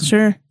for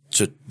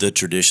the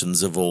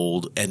traditions of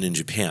old, and in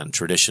Japan,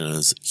 tradition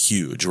is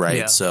huge, right?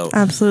 Yeah. So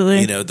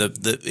absolutely, you know,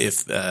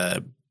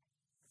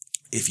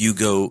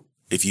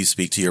 if you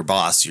speak to your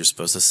boss, you're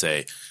supposed to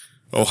say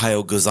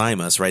 "Ohayo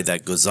gozaimasu," right?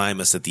 That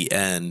gozaimasu at the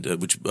end,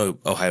 which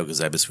Ohayo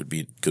gozaimasu would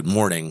be good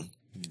morning.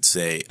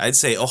 I'd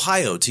say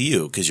Ohio to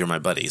you because you're my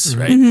buddies,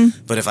 right?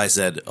 But if I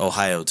said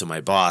Ohio to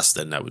my boss,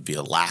 then that would be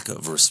a lack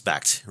of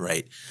respect,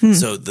 right?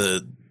 So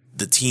the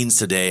teens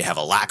today have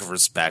a lack of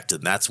respect,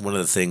 and that's one of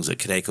the things that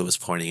Kaneko was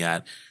pointing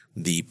at.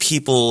 The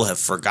people have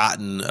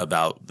forgotten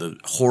about the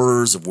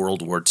horrors of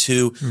World War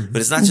II, but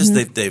it's not just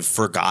that they've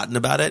forgotten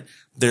about it.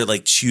 They're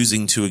like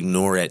choosing to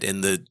ignore it.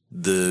 And oh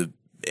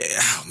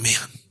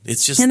man,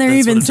 it's just, and they're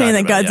even saying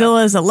that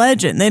Godzilla is a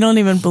legend. They don't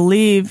even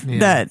believe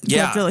that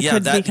Godzilla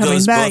could be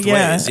coming back.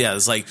 Yeah.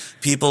 It's like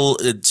people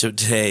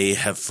today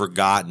have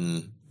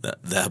forgotten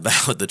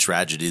about the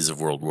tragedies of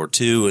World War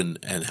II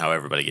and how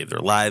everybody gave their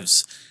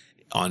lives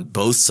on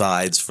both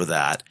sides for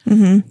that.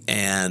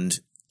 And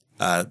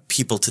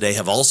people today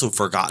have also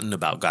forgotten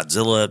about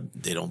Godzilla.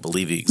 They don't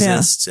believe he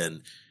exists.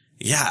 And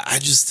yeah,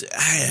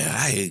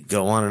 I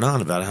go on and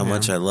on about how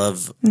much I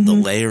love the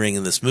layering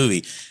in this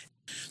movie.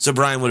 So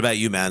Brian, what about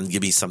you, man?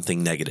 Give me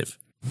something negative.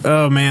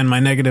 Oh man, my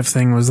negative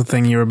thing was the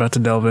thing you were about to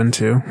delve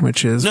into,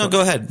 which is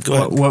go ahead.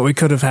 What we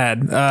could have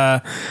had.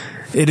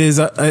 It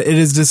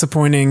is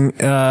disappointing.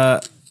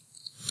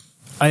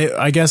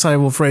 I guess I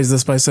will phrase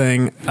this by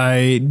saying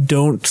I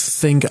don't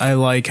think I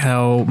like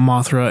how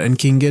Mothra and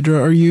King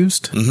Ghidorah are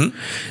used.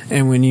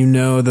 And when you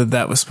know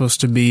that was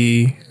supposed to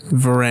be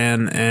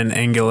Varan and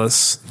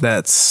Anguirus,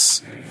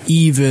 that's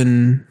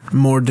even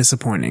more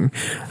disappointing.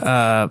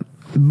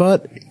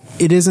 But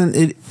it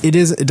isn't.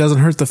 It doesn't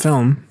hurt the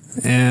film,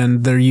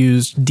 and they're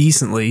used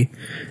decently.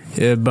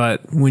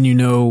 But when you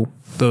know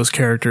those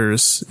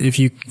characters, if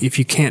you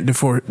can't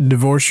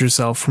divorce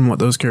yourself from what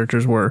those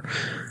characters were,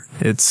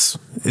 it's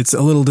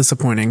a little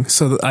disappointing.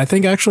 So I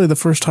think actually the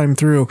first time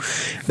through,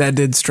 that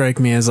did strike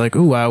me as like,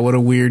 oh wow, what a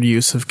weird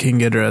use of King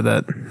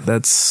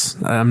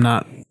Ghidorah. I'm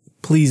not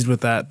pleased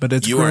with that, but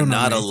it's you are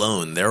not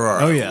alone. There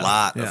are a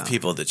lot of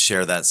people that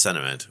share that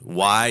sentiment.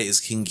 Why is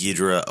King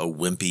Ghidorah a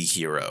wimpy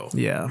hero?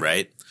 Yeah.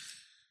 Right?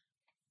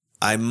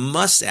 I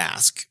must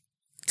ask,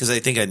 because I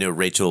think I know,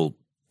 Rachel,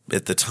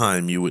 at the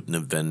time you wouldn't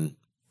have been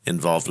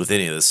involved with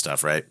any of this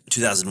stuff, right?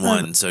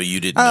 2001, so you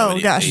didn't know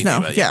anything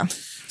about it. Yeah.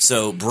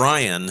 So,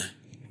 Brian,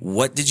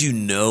 what did you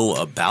know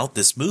about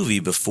this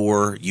movie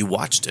before you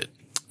watched it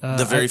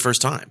the very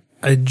first time?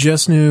 I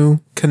just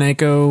knew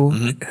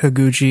Kaneko,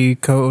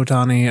 Higuchi, Ko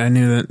Otani. I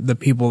knew that the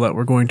people that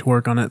were going to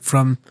work on it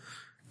from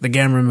the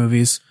Gamera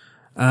movies.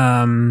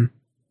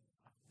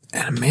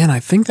 And man, I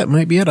think that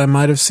might be it. I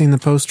might have seen the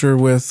poster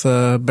with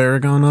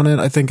Baragon on it.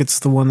 I think it's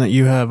the one that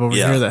you have over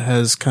here that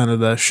has kind of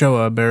the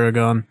Showa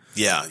Baragon.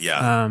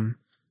 Yeah.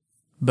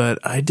 But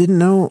I didn't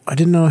know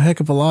a heck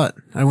of a lot.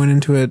 I went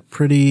into it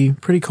pretty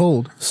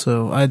cold.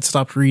 So I'd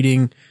stopped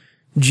reading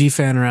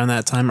G-Fan around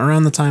that time.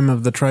 Around the time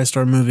of the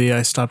TriStar movie,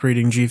 I stopped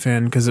reading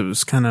G-Fan because it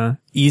was kind of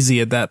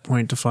easy at that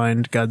point to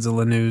find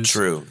Godzilla news.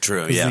 True,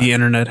 yeah. The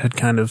internet had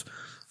kind of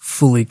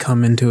fully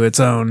come into its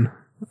own,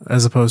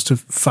 as opposed to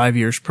 5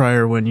 years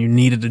prior when you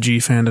needed a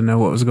G-Fan to know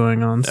what was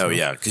going on. So. Oh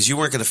yeah, because you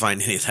weren't going to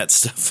find any of that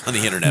stuff on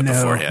the internet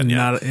beforehand.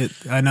 Yeah,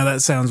 I know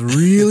that sounds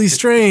really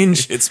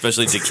strange,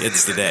 especially to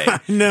kids today. I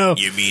know.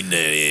 You mean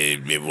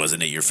it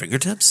wasn't at your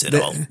fingertips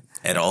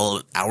at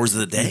all hours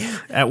of the day?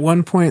 At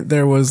one point,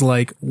 there was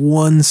like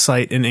one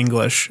site in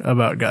English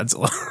about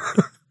Godzilla.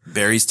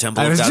 Barry's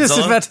Temple of Godzilla? I was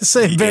just about to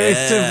say Barry's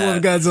Temple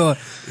of Godzilla.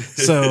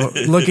 So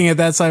looking at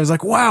that site, I was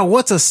like, wow,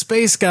 what's a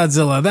space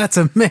Godzilla? That's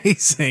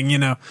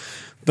amazing,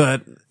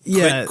 But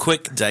Yeah.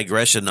 Quick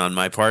digression on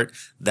my part.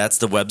 That's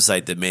the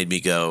website that made me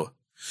go,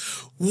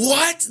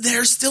 what?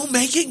 They're still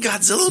making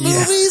Godzilla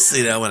movies?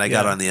 You know, when I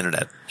got on the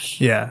internet.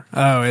 Yeah.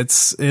 Oh,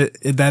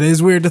 that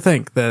is weird to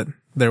think that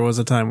there was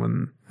a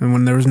time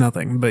when there was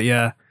nothing. But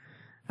yeah,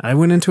 I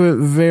went into it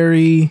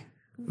very,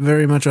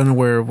 very much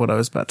unaware of what I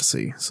was about to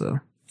see. So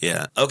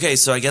yeah. Okay.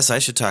 So I guess I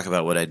should talk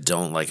about what I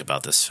don't like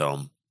about this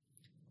film.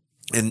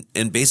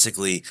 And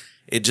basically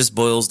it just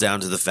boils down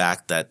to the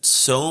fact that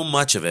so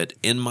much of it,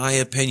 in my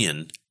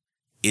opinion,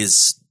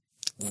 is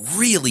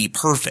really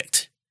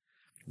perfect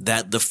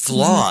that the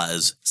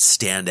flaws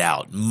stand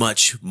out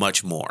much,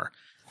 much more.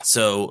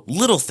 So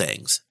little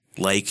things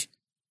like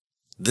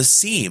the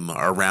seam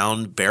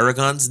around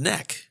Baragon's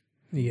neck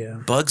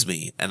bugs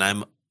me. And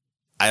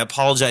I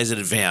apologize in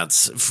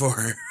advance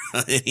for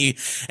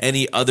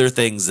any other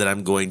things that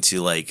I'm going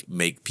to like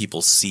make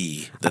people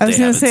see that I was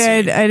going to say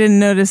I didn't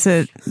notice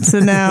it. So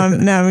now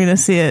I'm going to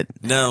see it.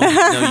 No,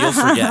 you'll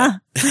forget.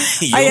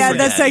 Yeah,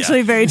 that's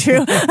actually very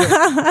true.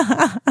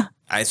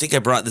 I think I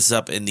brought this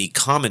up in the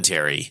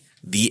commentary.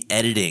 The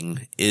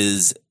editing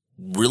is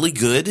really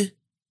good,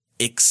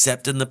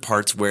 except in the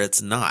parts where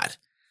it's not.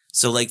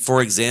 So, like,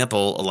 for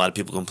example, a lot of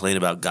people complain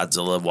about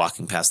Godzilla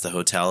walking past the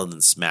hotel and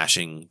then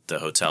smashing the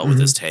hotel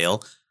with his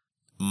tail.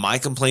 My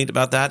complaint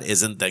about that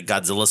isn't that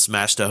Godzilla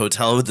smashed a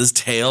hotel with his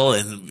tail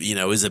and, you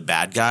know, is a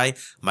bad guy.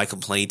 My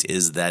complaint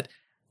is that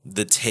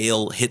the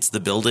tail hits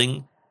the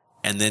building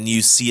and then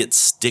you see it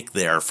stick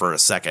there for a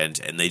second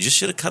and they just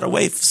should have cut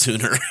away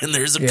sooner. And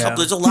there's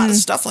a lot of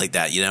stuff like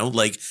that, you know,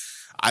 like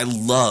I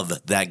love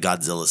that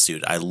Godzilla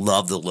suit. I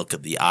love the look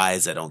of the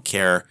eyes. I don't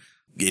care.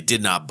 It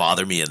did not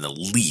bother me in the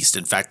least.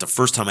 In fact, the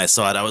first time I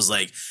saw it, I was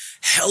like,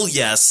 hell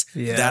yes,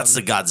 that's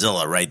the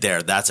Godzilla right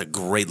there. That's a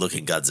great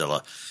looking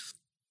Godzilla.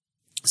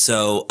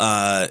 So,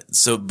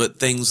 but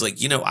things like,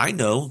 you know, I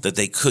know that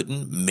they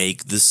couldn't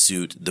make the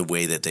suit the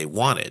way that they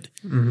wanted.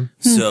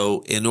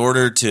 So in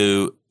order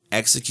to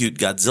execute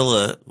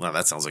Godzilla, well,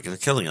 that sounds like they're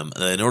killing him.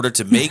 In order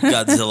to make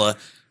Godzilla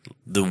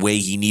the way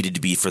he needed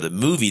to be for the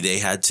movie, they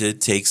had to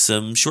take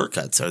some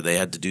shortcuts, or they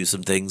had to do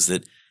some things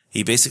that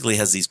he basically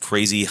has these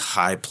crazy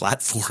high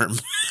platform,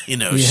 you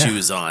know,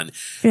 shoes on.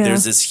 Yeah.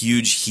 There's this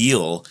huge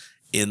heel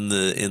in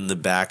the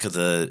back of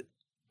the,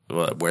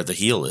 where the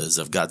heel is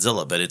of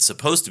Godzilla, but it's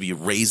supposed to be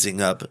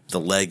raising up the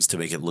legs to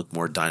make it look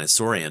more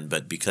dinosaurian.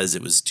 But because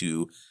it was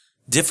too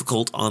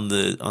difficult on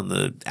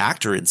the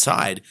actor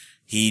inside,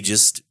 he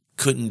just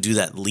couldn't do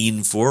that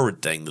lean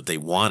forward thing that they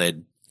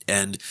wanted.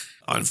 And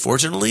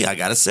unfortunately, I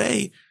gotta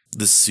say,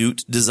 the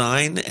suit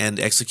design and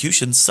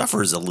execution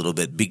suffers a little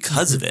bit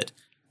because of it.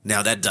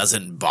 Now, that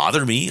doesn't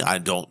bother me. I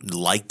don't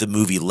like the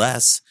movie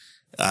less.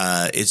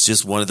 It's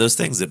just one of those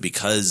things that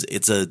because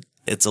it's a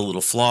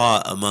little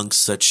flaw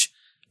amongst such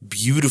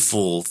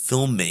beautiful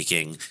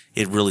filmmaking,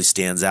 it really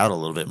stands out a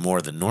little bit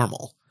more than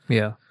normal.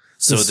 Yeah.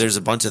 So there's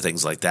a bunch of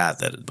things like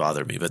that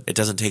bother me, but it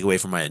doesn't take away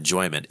from my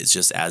enjoyment. It's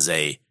just as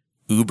a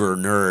uber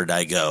nerd,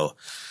 I go,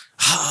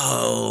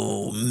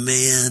 oh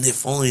man,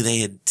 if only they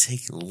had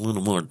taken a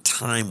little more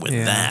time with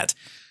that.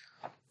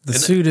 The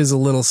suit is a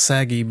little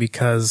saggy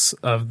because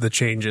of the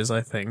changes,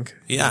 I think.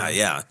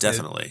 Yeah,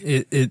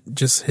 definitely. It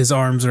just, his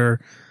arms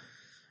are,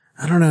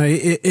 I don't know,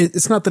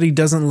 it's not that he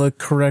doesn't look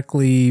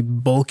correctly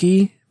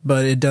bulky,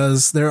 but it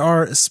does, there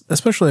are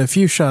especially a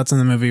few shots in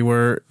the movie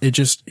where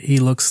he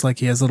looks like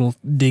he has little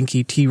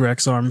dinky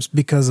T-Rex arms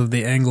because of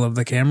the angle of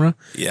the camera.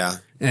 Yeah.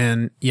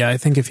 And yeah, I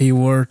think if he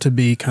were to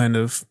be kind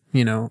of,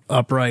 you know,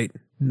 upright,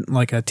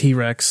 like a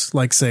T-Rex,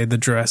 like say the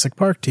Jurassic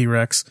Park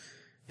T-Rex,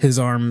 his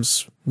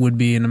arms would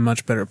be in a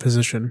much better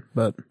position,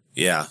 but.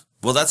 Yeah.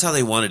 Well, that's how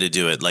they wanted to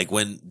do it. Like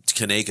when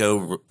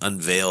Kaneko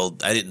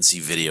unveiled, I didn't see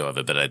video of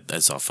it, but I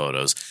saw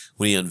photos.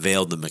 When he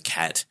unveiled the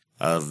maquette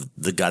of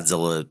the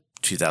Godzilla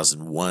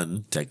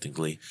 2001,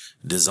 technically,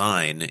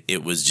 design,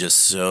 it was just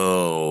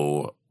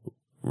so,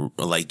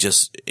 like,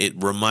 it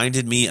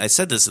reminded me, I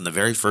said this in the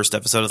very first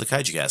episode of the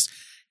Kaiju Cast,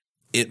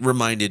 it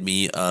reminded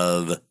me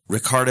of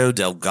Ricardo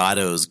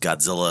Delgado's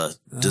Godzilla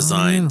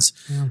designs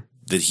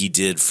that he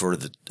did for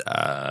the,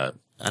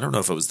 I don't know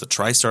if it was the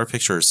TriStar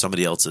picture or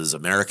somebody else's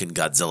American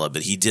Godzilla,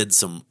 but he did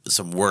some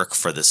work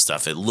for this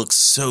stuff. It looks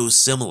so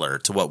similar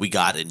to what we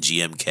got in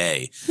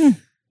GMK.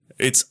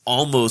 It's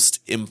almost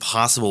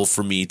impossible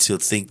for me to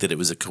think that it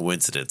was a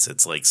coincidence.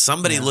 It's like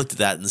somebody looked at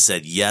that and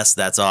said, yes,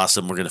 that's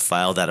awesome. We're going to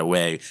file that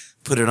away,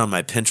 put it on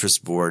my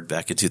Pinterest board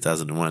back in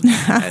 2001.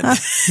 And,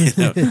 you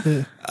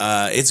know,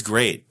 it's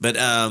great. But,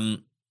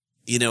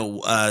 you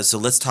know, so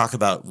let's talk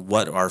about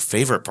what our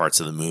favorite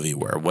parts of the movie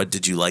were. What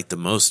did you like the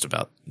most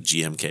about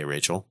GMK,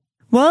 Rachel?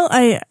 Well,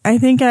 I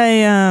think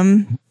I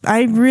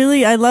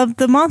love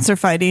the monster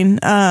fighting.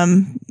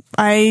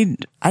 I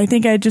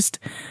think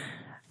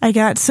I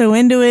got so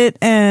into it,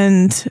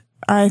 and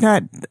I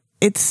thought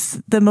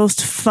it's the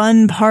most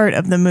fun part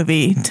of the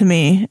movie to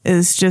me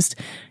is just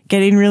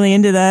getting really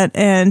into that.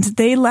 And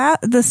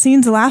the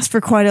scenes last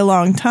for quite a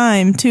long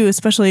time too,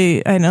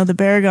 especially I know the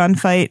Baragon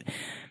fight.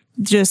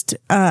 Just,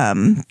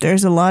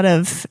 there's a lot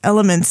of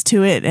elements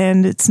to it,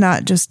 and it's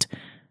not just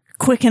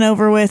quick and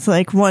over with,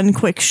 like one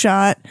quick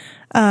shot.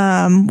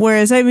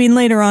 Whereas, I mean,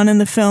 later on in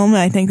the film,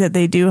 I think that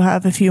they do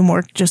have a few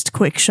more just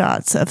quick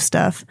shots of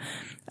stuff,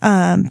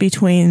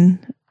 between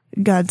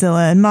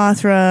Godzilla and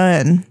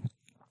Mothra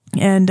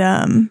and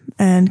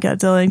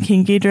Godzilla and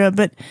King Ghidorah.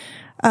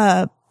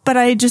 But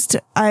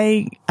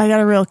I got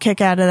a real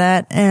kick out of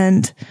that.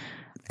 And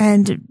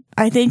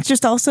I think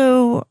just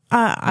also,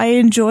 I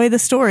enjoy the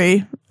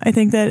story. I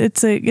think that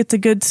it's a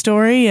good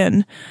story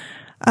and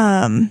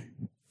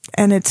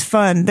it's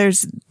fun.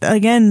 There's,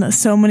 again,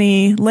 so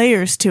many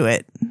layers to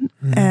it.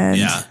 And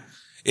yeah.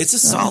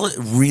 It's a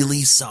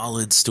really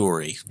solid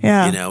story.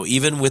 Yeah. You know,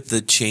 even with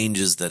the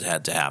changes that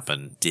had to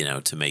happen, you know,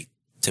 to make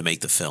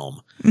the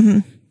film.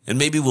 Mm-hmm. And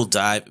maybe we'll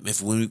dive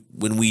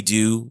when we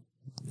do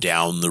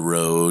down the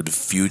road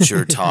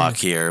future talk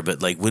here,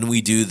 but like when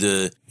we do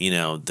the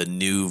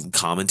new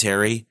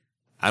commentary,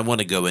 I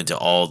want to go into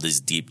all these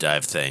deep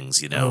dive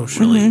things, you know,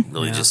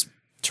 really just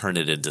turn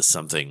it into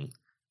something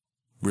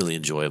really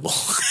enjoyable,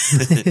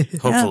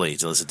 hopefully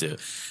to listen to.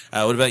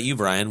 What about you,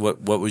 Brian?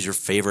 What was your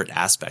favorite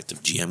aspect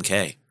of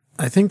GMK?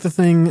 I think the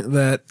thing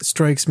that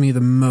strikes me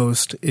the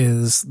most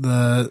is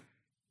the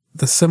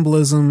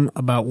symbolism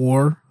about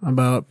war,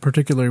 about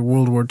particularly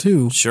World War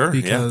II. Sure,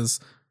 because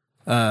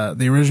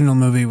the original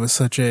movie was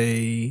such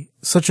an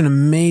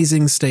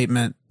amazing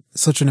statement,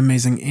 such an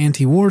amazing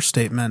anti-war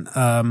statement,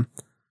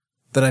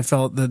 that I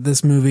felt that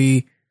this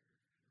movie,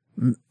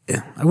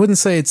 I wouldn't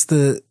say it's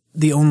the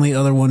only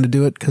other one to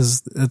do it,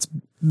 because it's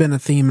been a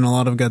theme in a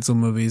lot of Godzilla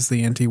movies,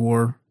 the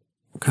anti-war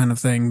kind of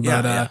thing.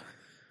 But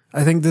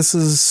I think this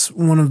is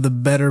one of the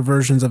better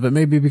versions of it,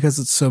 maybe because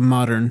it's so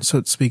modern, so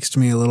it speaks to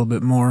me a little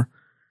bit more.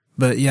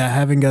 But yeah,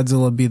 having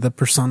Godzilla be the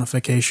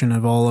personification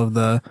of all of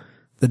the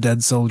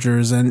dead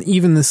soldiers, and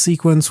even the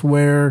sequence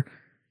where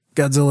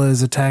Godzilla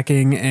is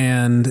attacking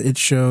and it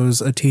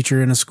shows a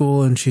teacher in a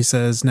school and she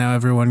says, "Now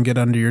everyone get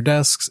under your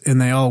desks,"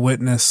 and they all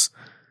witness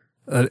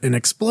an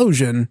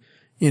explosion,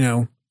 you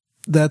know,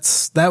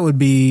 that would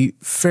be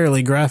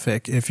fairly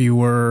graphic if you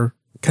were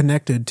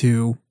connected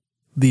to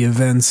the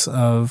events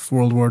of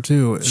World War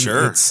II.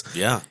 Sure.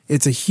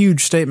 It's a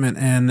huge statement,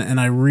 and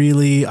I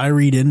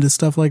read into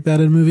stuff like that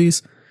in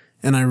movies,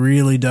 and I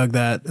really dug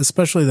that,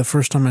 especially the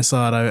first time I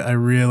saw it. I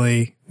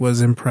really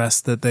was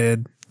impressed that they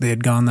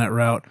had gone that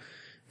route.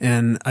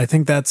 And I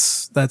think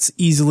that's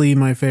easily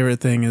my favorite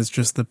thing, is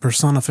just the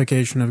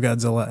personification of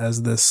Godzilla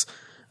as this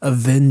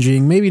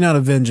avenging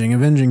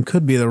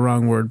could be the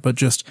wrong word, but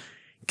just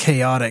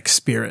chaotic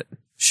spirit.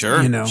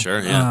 Sure. You know, sure.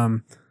 Yeah.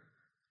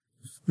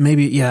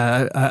 Maybe,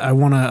 yeah, I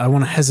want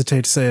to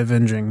hesitate to say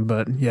avenging,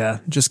 but yeah,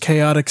 just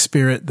chaotic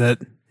spirit that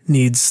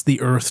needs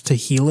the earth to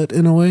heal it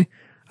in a way.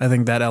 I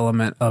think that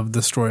element of the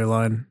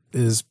storyline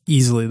is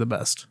easily the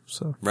best.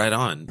 So right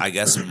on. I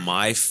guess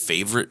my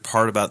favorite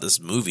part about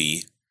this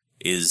movie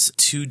is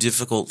too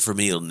difficult for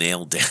me to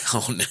nail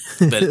down,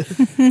 but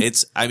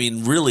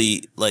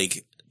really,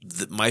 like,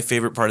 my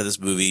favorite part of this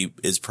movie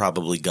is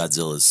probably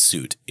Godzilla's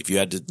suit. If you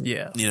had to,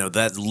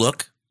 that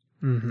look,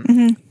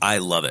 I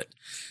love it.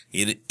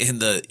 In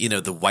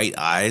the white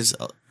eyes,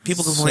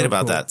 people complain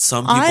about that.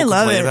 Some people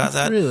complain about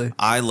that. Really?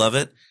 I love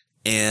it.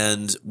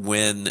 And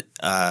when,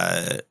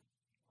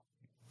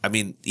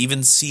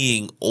 even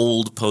seeing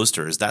old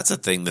posters, that's a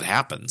thing that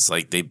happens.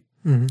 Like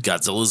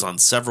Godzilla's on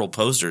several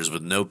posters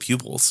with no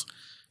pupils,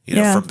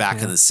 from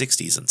back in the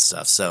 60s and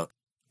stuff. So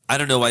I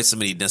don't know why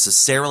somebody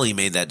necessarily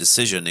made that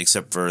decision,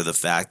 except for the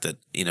fact that,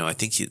 I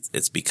think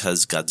it's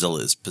because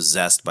Godzilla is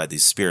possessed by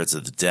these spirits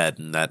of the dead,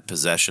 and that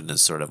possession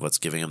is sort of what's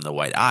giving him the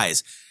white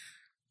eyes.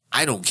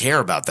 I don't care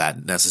about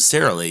that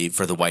necessarily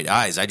for the white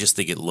eyes. I just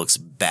think it looks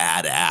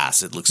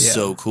badass. It looks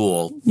so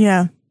cool.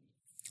 Yeah.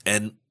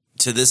 And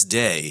to this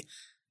day,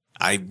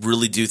 I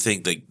really do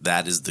think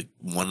that is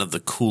one of the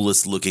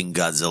coolest looking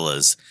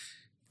Godzillas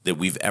that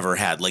we've ever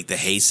had. Like the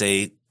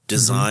Heisei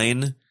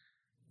design,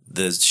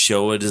 the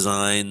Showa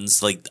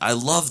designs, like I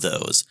love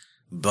those.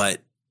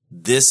 But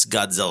this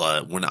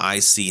Godzilla, when I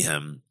see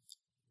him,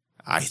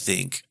 I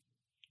think,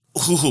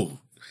 ooh,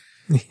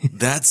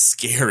 that's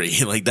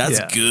scary. Like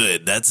that's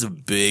good. That's a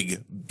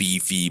big,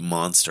 beefy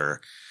monster.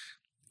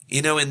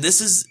 And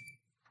this is,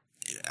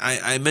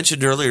 I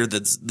mentioned earlier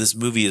that this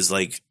movie is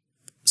like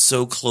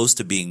so close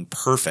to being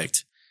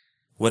perfect.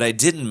 What I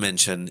didn't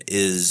mention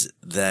is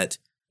that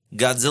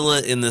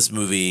Godzilla in this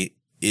movie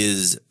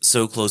is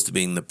so close to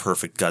being the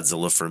perfect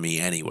Godzilla for me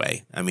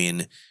anyway. I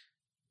mean,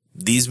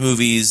 these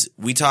movies,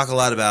 we talk a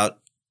lot about,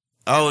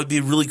 it'd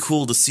be really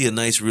cool to see a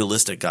nice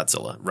realistic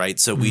Godzilla, right?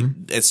 So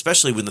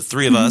especially when the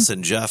three of us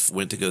and Jeff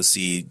went to go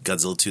see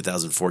Godzilla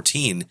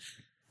 2014,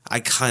 I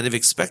kind of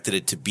expected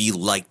it to be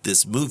like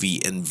this movie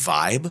in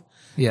vibe.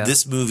 Yeah.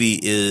 This movie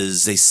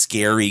is a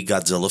scary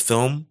Godzilla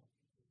film,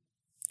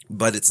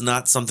 but it's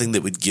not something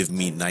that would give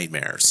me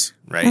nightmares,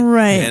 right?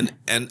 Right.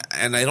 And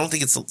I don't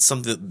think it's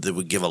something that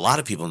would give a lot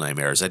of people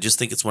nightmares. I just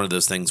think it's one of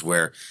those things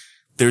where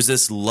there's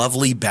this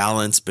lovely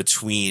balance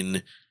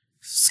between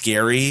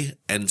scary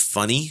and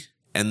funny,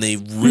 and they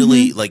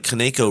really, like,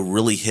 Kaneko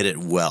really hit it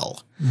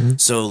well.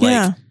 So,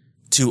 like,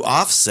 to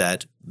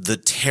offset the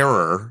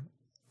terror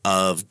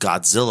of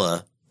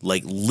Godzilla,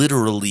 like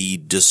literally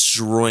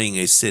destroying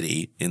a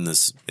city in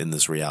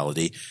this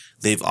reality.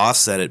 They've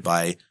offset it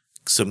by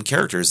some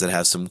characters that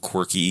have some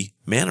quirky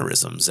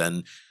mannerisms.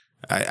 And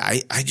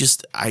I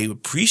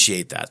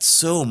appreciate that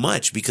so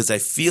much because I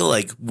feel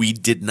like we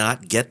did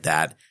not get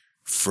that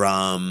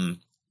from,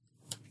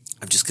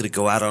 I'm just going to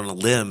go out on a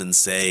limb and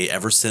say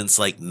ever since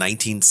like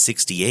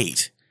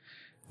 1968,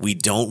 we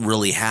don't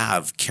really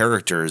have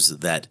characters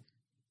that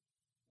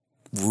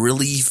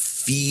really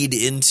feed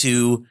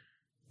into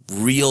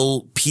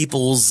real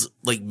people's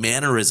like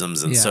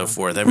mannerisms and so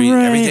forth.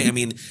 Everything, I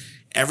mean,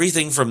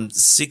 everything from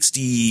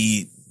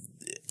 60,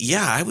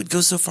 I would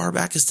go so far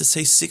back as to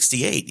say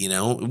 68, you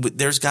know,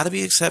 there's got to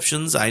be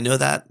exceptions. I know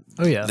that.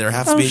 Oh yeah. There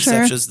have to be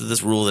exceptions to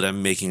this rule that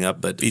I'm making up.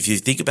 But if you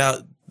think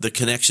about the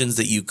connections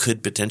that you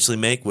could potentially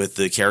make with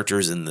the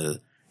characters in the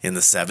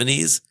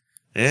 70s,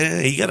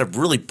 you got to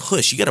really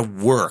push. You got to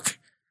work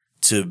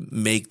to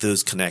make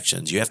those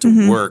connections. You have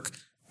to work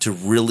to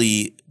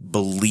really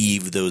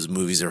believe those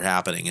movies are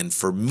happening. And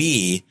for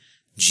me,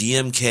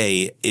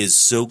 GMK is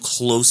so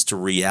close to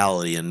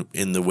reality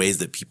in the ways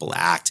that people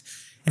act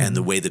and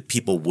the way that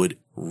people would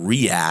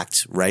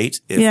react, right?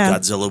 If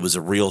Godzilla was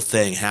a real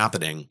thing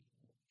happening.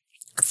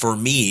 For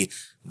me,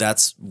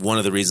 that's one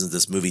of the reasons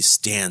this movie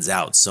stands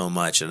out so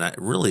much. And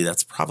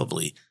that's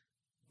probably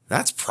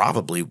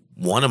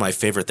one of my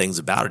favorite things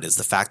about it is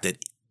the fact that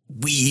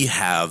we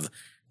have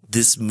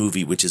this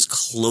movie, which is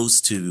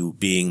close to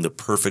being the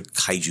perfect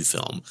kaiju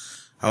film.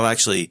 I'll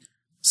actually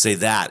say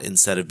that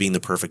instead of being the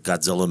perfect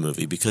Godzilla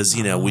movie because,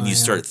 you know, when you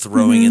start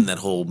throwing in that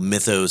whole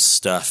mythos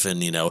stuff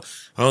and, you know,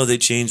 they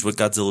changed what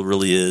Godzilla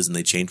really is and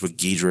they changed what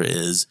Ghidorah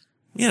is.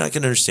 You know, I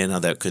can understand how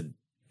that could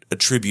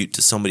attribute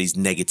to somebody's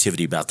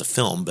negativity about the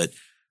film. But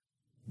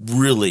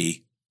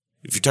really,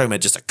 if you're talking about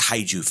just a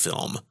kaiju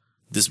film,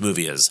 this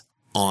movie is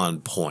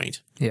on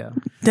point. Yeah,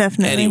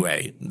 definitely.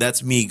 Anyway,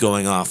 that's me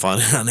going off on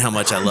how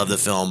much I love the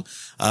film.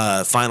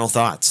 Final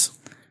thoughts.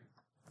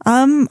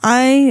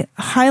 I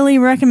highly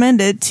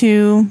recommend it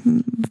to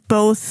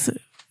both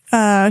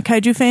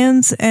kaiju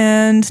fans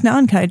and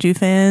non-kaiju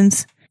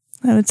fans.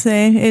 I would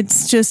say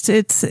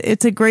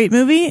it's a great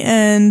movie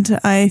and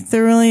I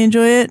thoroughly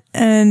enjoy it,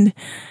 and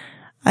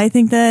I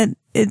think that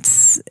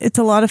it's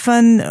a lot of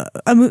fun.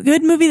 A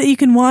good movie that you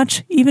can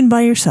watch even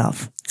by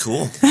yourself.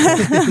 Cool.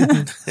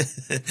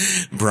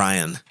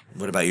 Brian,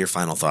 what about your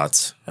final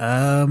thoughts?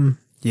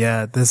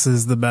 Yeah, this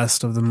is the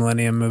best of the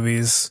Millennium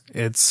movies.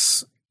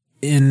 It's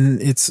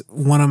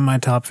one of my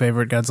top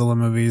favorite Godzilla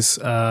movies.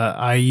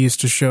 I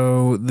used to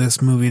show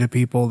this movie to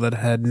people that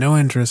had no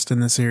interest in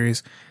the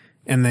series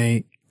and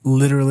they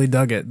literally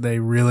dug it. They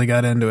really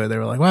got into it. They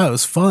were like, wow, it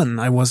was fun.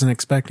 I wasn't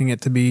expecting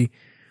it to be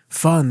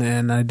fun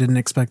and I didn't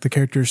expect the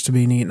characters to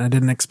be neat and I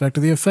didn't expect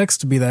the effects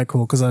to be that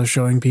cool because I was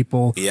showing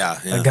people a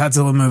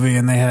Godzilla movie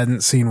and they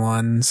hadn't seen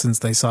one since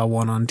they saw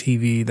one on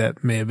TV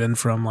that may have been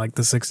from like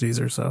the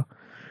 60s or so.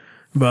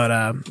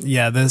 But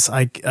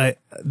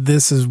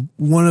this is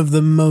one of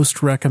the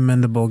most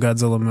recommendable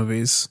Godzilla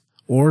movies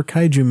or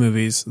kaiju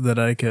movies that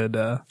I could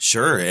ever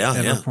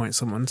point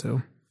someone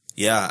to.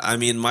 Yeah, I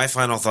mean, my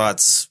final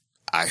thoughts,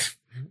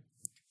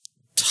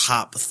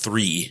 top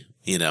 3,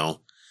 you know.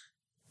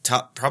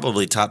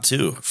 Probably top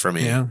 2 for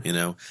me. Yeah. You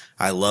know,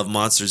 I love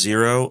Monster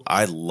Zero.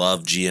 I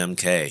love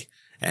GMK,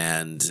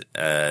 and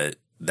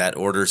that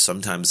order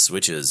sometimes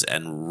switches.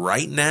 And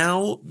right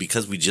now,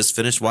 because we just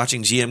finished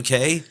watching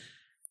GMK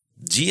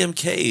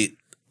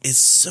is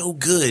so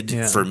good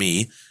for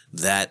me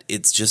that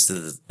it's just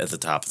at the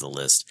top of the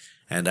list.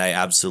 And I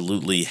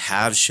absolutely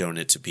have shown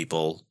it to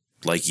people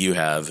like you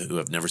have who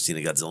have never seen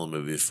a Godzilla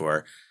movie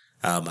before.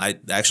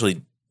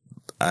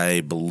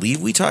 I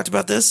believe we talked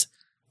about this.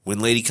 When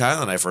Lady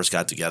Kyle and I first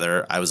got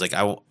together, I was like,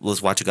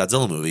 let's watch a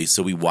Godzilla movie.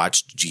 So we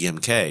watched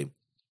GMK.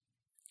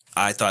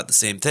 I thought the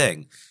same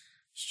thing.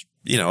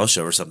 You know, I'll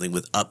show her something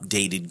with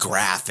updated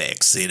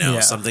graphics, you know,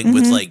 something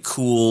with like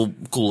cool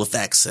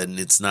effects and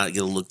it's not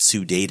going to look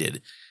too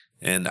dated.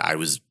 And I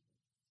was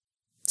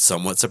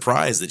somewhat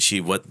surprised that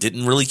she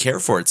didn't really care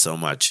for it so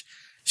much.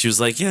 She was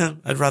like, yeah,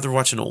 I'd rather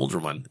watch an older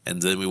one.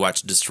 And then we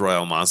watched Destroy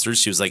All Monsters.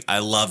 She was like, I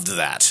loved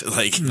that.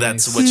 Like,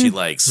 that's what she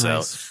likes.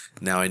 Nice. So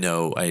now I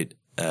know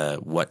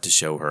what to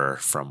show her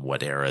from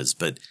what eras.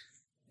 But,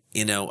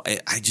 you know,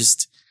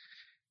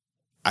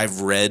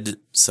 I've read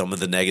some of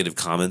the negative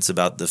comments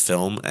about the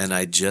film and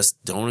I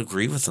just don't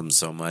agree with them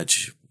so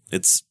much.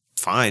 It's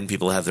fine.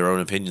 People have their own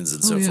opinions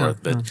and so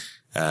forth, but,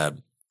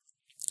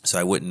 so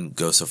I wouldn't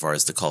go so far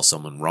as to call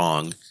someone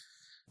wrong.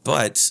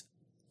 But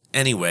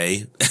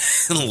anyway,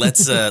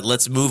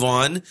 let's move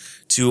on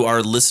to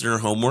our listener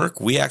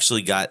homework. We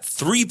actually got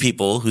 3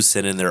 people who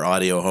sent in their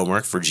audio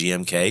homework for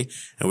GMK,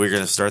 and we're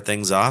going to start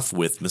things off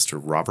with Mr.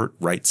 Robert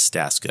Wright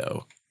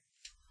Stasko.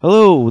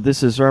 Hello,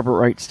 this is Robert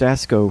Wright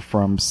Stasko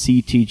from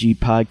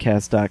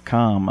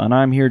CTGpodcast.com, and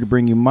I'm here to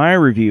bring you my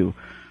review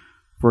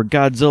for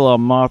Godzilla,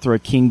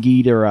 Mothra, King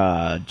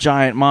Ghidorah,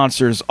 Giant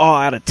Monsters All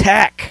Out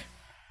Attack.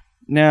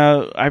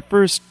 Now, I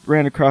first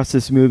ran across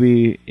this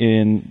movie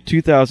in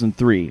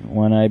 2003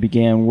 when I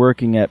began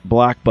working at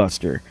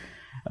Blockbuster.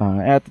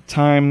 At the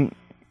time,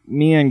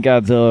 me and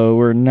Godzilla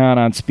were not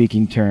on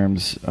speaking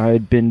terms. I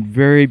had been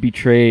very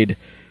betrayed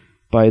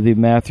by the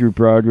Matthew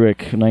Broderick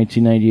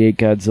 1998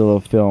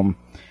 Godzilla film.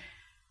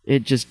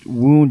 It just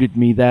wounded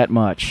me that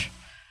much.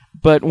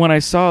 But when I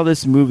saw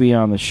this movie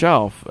on the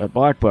shelf at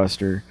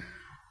Blockbuster,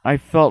 I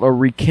felt a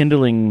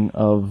rekindling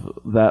of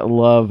that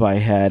love I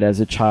had as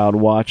a child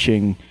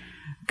watching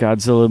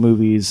Godzilla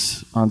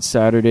movies on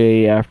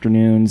Saturday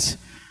afternoons.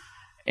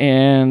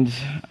 And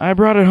I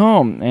brought it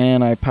home,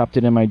 and I popped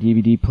it in my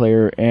DVD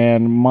player,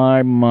 and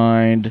my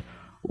mind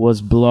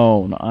was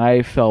blown.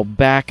 I fell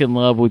back in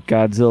love with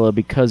Godzilla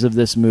because of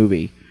this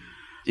movie.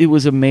 It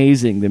was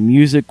amazing. The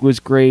music was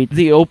great.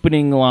 The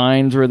opening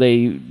lines where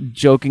they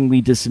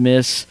jokingly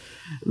dismiss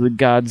the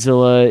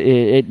Godzilla,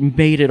 it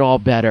made it all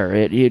better.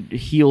 It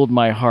healed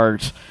my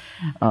heart.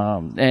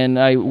 And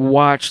I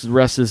watched the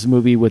rest of this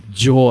movie with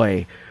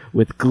joy,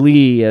 with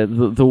glee.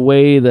 The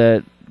way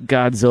that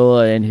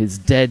Godzilla and his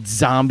dead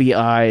zombie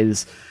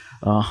eyes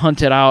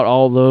hunted out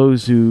all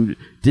those who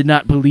did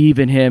not believe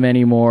in him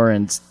anymore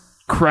and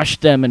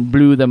crushed them and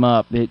blew them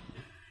up.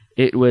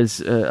 It was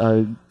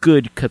a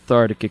good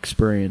cathartic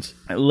experience.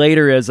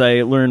 Later, as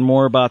I learned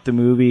more about the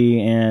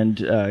movie and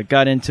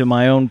got into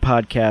my own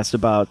podcast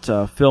about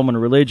film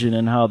and religion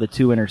and how the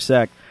two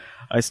intersect,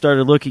 I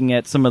started looking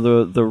at some of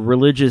the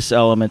religious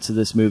elements of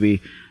this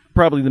movie.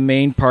 Probably the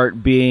main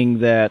part being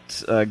that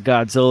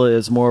Godzilla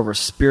is more of a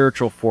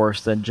spiritual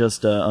force than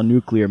just a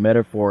nuclear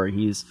metaphor.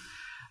 He's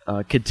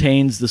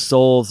contains the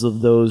souls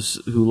of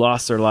those who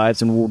lost their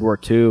lives in World War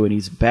II, and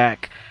he's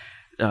back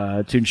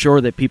to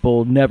ensure that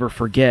people never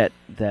forget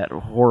that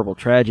horrible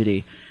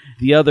tragedy.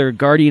 The other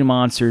guardian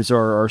monsters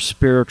are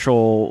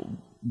spiritual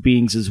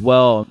beings as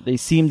well. They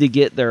seem to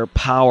get their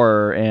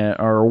power and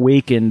are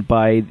awakened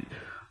by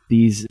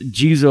these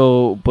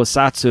Jizo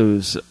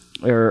Bosatsus,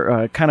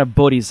 or kind of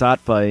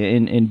bodhisattva.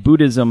 In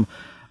Buddhism,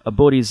 a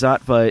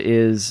bodhisattva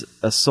is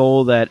a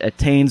soul that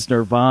attains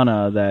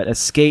nirvana, that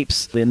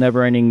escapes the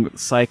never-ending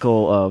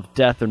cycle of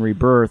death and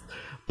rebirth,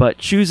 but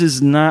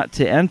chooses not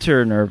to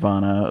enter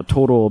nirvana,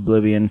 total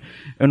oblivion,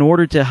 in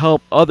order to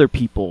help other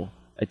people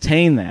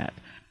attain that.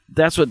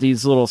 That's what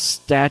these little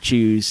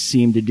statues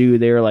seem to do.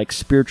 They're like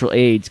spiritual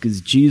aids,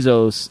 because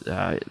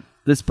Jizo,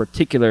 this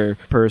particular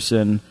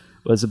person,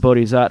 was a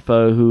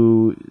bodhisattva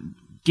who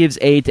gives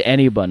aid to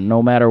anyone,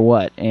 no matter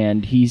what,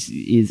 and he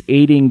is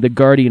aiding the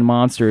guardian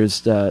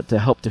monsters to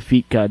help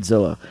defeat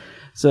Godzilla.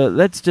 So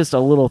that's just a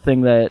little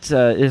thing that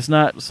is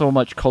not so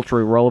much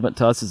culturally relevant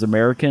to us as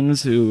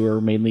Americans, who are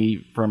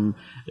mainly from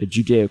a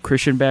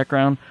Judeo-Christian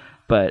background,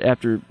 but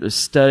after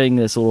studying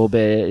this a little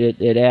bit,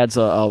 it adds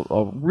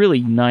a really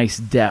nice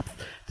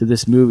depth to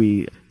this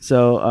movie.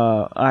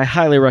 So I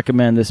highly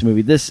recommend this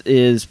movie. This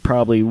is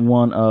probably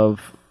one of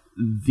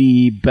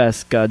the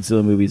best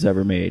Godzilla movies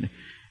ever made,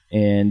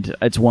 and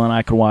it's one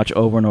I could watch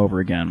over and over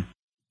again.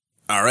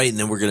 All right, and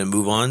then we're going to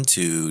move on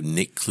to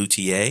Nick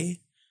Cloutier.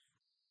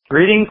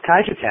 Greetings,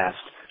 KaijuCast.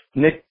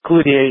 Nick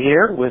Cloutier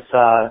here with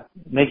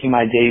making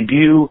my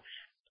debut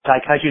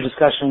Kaiju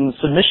discussion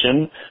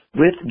submission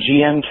with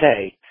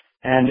GMK.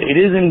 And it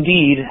is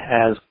indeed,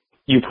 as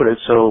you put it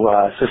so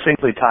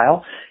succinctly,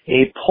 Kyle,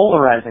 a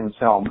polarizing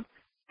film.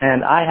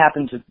 And I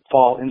happen to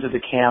fall into the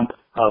camp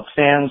of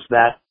fans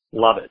that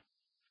love it.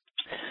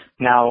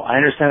 Now, I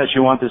understand that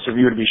you want this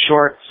review to be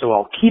short, so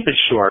I'll keep it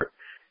short.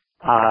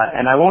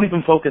 And I won't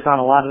even focus on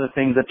a lot of the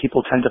things that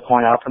people tend to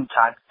point out from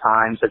time to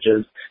time, such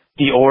as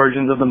the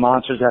origins of the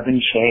monsters have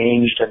been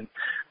changed, and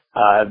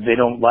they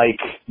don't like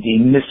the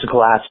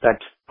mystical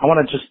aspect. I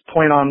want to just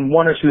point on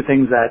one or two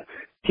things that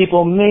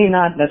people may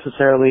not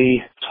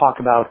necessarily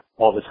talk about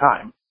all the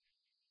time.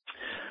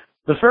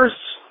 The first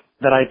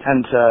that I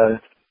tend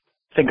to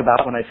think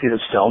about when I see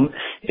this film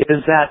is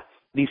that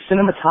the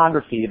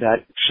cinematography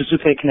that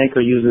Shusuke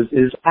Kaneko uses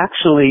is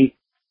actually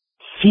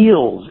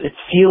feels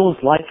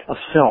like a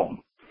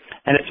film.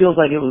 And it feels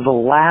like it was the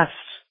last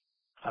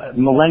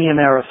Millennium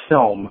era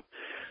film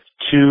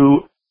to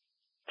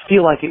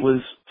feel like it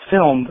was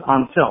filmed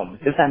on film,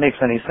 if that makes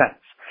any sense.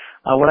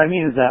 What I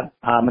mean is that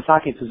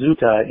Masaki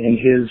Tezuka, in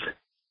his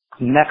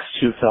next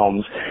two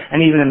films,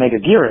 and even in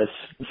Megaguirus,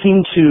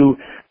 seemed to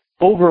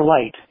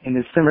overlight in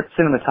his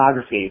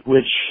cinematography,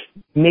 which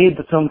made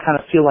the film kind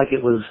of feel like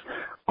it was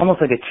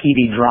almost like a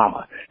TV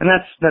drama. And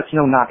that's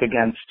no knock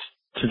against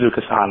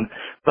Tezuka-san,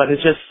 but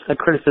it's just a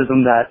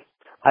criticism that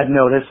I've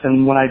noticed,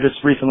 and when I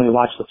just recently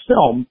watched the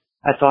film,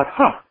 I thought,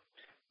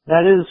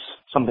 that is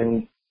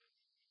something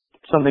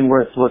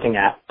worth looking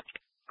at.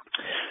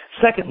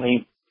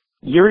 Secondly,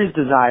 Yuri's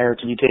desire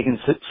to be taken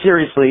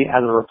seriously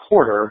as a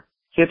reporter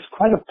hits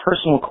quite a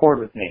personal chord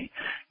with me,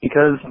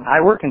 because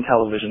I work in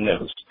television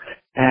news,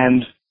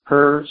 and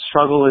her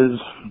struggle is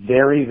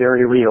very,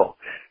 very real.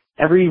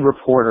 Every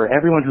reporter,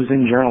 everyone who's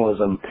in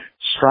journalism,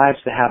 strives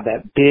to have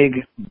that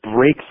big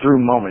breakthrough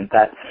moment,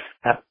 that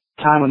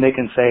time when they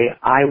can say,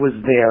 I was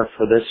there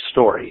for this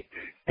story.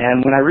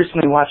 And when I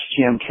recently watched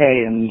GMK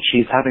and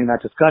she's having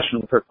that discussion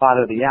with her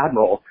father, the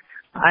Admiral,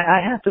 I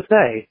have to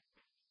say,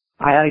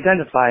 I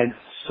identified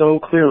so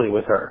clearly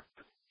with her.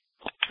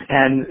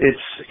 And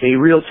it's a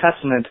real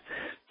testament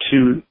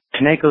to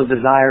Kaneko's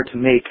desire to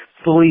make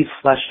fully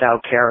fleshed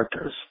out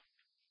characters.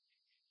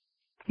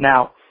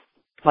 Now,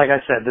 like I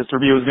said, this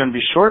review is going to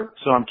be short,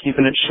 so I'm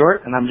keeping it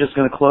short, and I'm just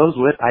going to close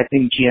with, I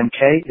think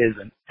GMK is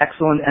an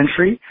excellent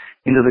entry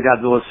into the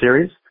Godzilla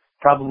series,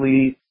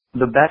 probably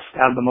the best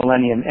out of the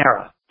Millennium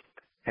era.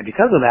 And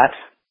because of that,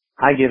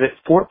 I give it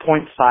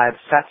 4.5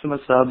 Satsuma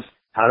subs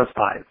out of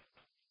 5.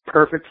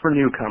 Perfect for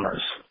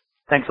newcomers.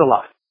 Thanks a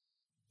lot.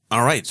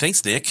 All right.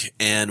 Thanks, Nick.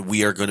 And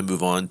we are going to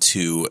move on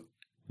to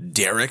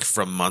Derek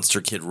from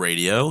Monster Kid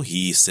Radio.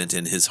 He sent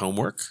in his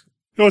homework.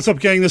 Hey, what's up,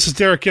 gang? This is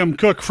Derek M.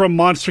 Cook from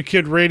Monster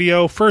Kid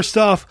Radio. First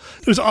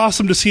off, it was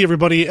awesome to see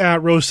everybody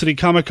at Rose City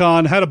Comic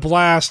Con. Had a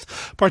blast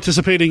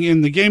participating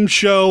in the game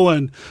show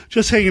and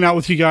just hanging out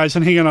with you guys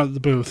and hanging out at the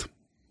booth.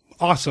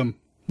 Awesome.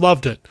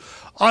 Loved it.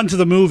 On to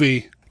the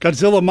movie.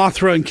 Godzilla,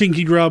 Mothra, and King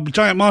Ghidorah,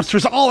 giant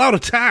monsters, all-out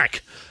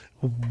attack.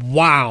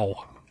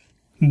 Wow.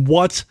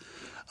 What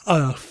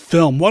a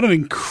film. What an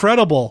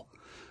incredible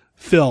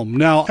film.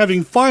 Now,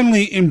 having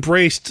finally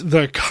embraced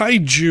the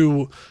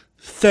kaiju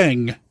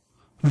thing,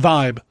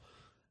 vibe-ness?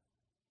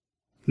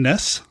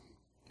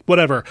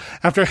 Whatever.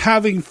 After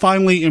having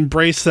finally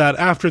embraced that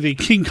after the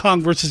King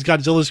Kong vs.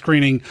 Godzilla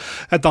screening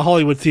at the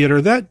Hollywood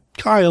Theater that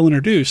Kyle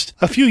introduced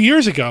a few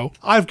years ago,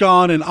 I've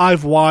gone and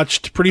I've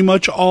watched pretty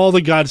much all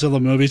the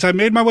Godzilla movies. I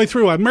made my way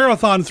through. I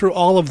marathoned through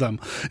all of them.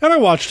 And I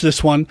watched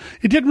this one.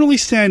 It didn't really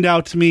stand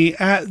out to me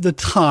at the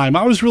time.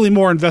 I was really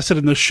more invested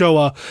in the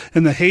Showa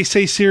and the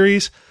Heisei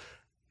series.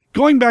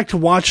 Going back to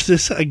watch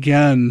this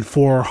again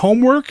for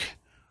homework,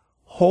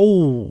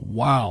 oh,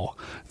 wow.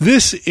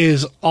 This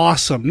is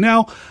awesome.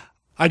 Now,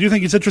 I do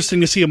think it's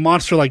interesting to see a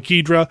monster like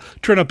Ghidorah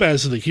turn up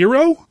as the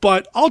hero,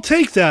 but I'll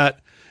take that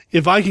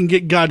if I can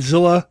get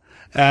Godzilla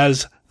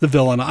as the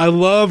villain. I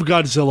love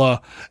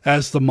Godzilla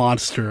as the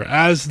monster,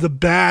 as the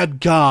bad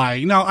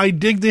guy. Now, I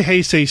dig the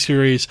Heisei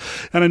series,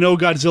 and I know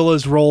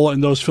Godzilla's role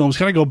in those films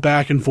kind of go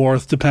back and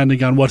forth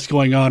depending on what's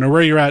going on or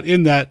where you're at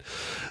in that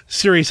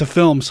series of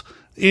films.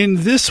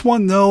 In this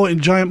one, though, in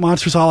Giant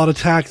Monsters All Out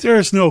Attack, there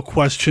is no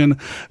question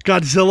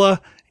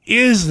Godzilla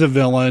is the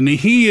villain.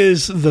 He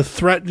is the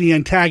threat, the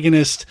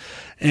antagonist,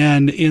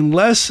 and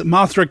unless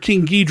Mothra,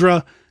 King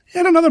Ghidorah,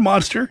 and another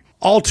monster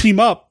all team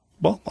up,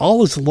 well,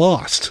 all is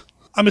lost.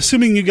 I'm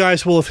assuming you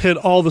guys will have hit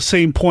all the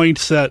same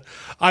points that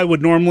I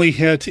would normally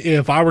hit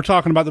if I were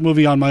talking about the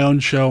movie on my own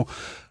show.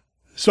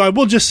 So I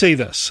will just say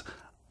this.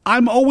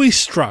 I'm always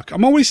struck.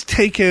 I'm always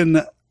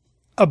taken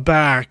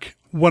aback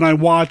when I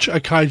watch a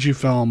kaiju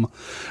film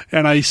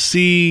and I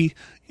see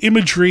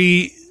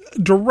imagery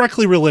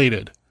directly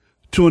related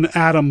to an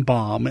atom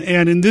bomb.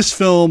 And in this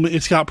film,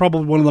 it's got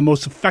probably one of the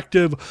most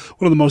effective,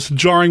 one of the most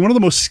jarring, one of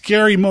the most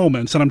scary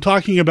moments. And I'm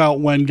talking about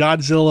when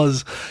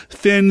Godzilla's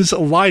fins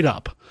light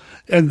up.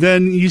 And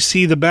then you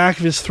see the back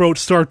of his throat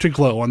start to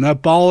glow and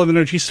that ball of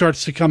energy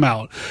starts to come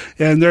out.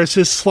 And there's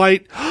this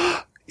slight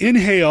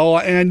inhale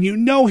and you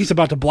know he's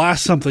about to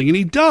blast something. And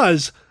he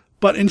does.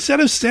 But instead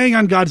of staying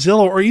on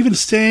Godzilla or even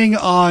staying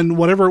on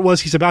whatever it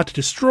was he's about to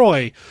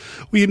destroy,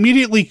 we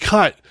immediately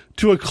cut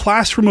to a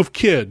classroom of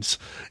kids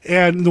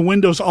and the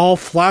windows all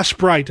flash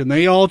bright and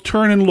they all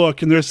turn and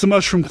look and there's the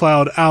mushroom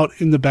cloud out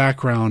in the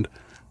background.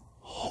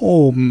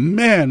 Oh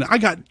man, I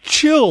got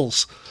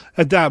chills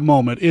at that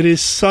moment. It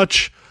is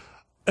such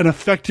an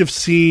effective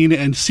scene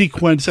and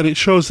sequence and it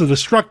shows the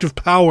destructive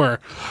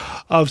power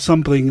of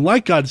something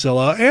like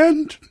Godzilla,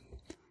 and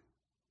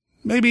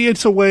maybe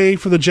it's a way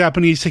for the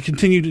Japanese to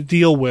continue to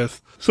deal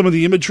with some of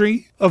the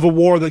imagery of a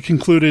war that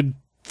concluded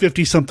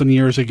 50-something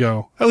years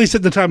ago, at least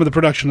at the time of the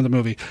production of the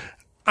movie.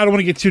 I don't want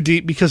to get too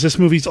deep because this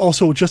movie's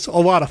also just a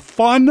lot of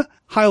fun.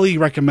 Highly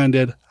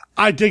recommended.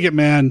 I dig it,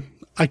 man.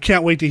 I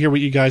can't wait to hear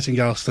what you guys and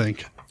gals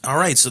think. All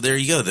right, so there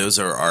you go. Those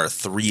are our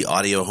 3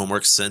 audio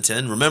homeworks sent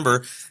in.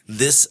 Remember,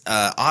 this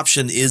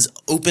option is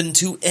open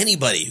to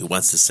anybody who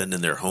wants to send in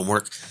their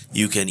homework.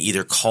 You can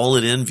either call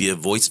it in via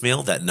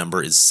voicemail. That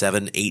number is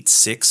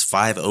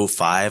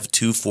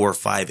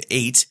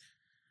 786-505-2458.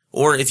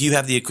 Or if you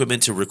have the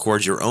equipment to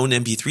record your own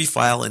MP3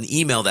 file and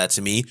email that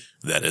to me,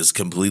 that is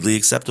completely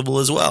acceptable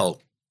as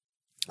well.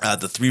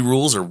 The 3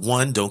 rules are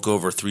 1, don't go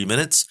over 3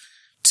 minutes.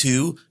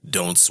 2,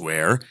 don't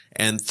swear.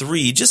 And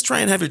 3, just try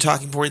and have your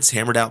talking points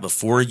hammered out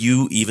before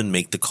you even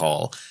make the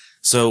call.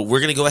 So we're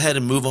going to go ahead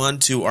and move on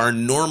to our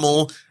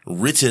normal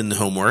written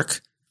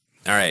homework.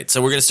 All right,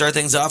 so we're going to start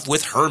things off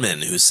with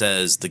Herman, who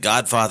says The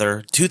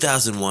Godfather,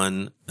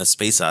 2001, A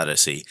Space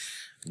Odyssey,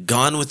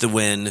 Gone with the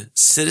Wind,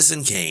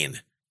 Citizen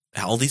Kane.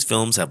 All these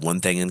films have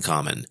one thing in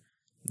common.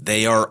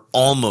 They are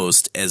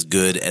almost as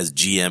good as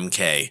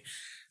GMK.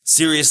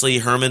 Seriously,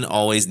 Herman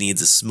always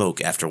needs a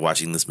smoke after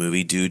watching this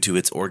movie due to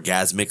its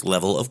orgasmic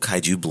level of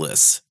kaiju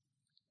bliss.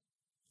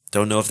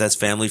 Don't know if that's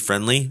family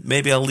friendly.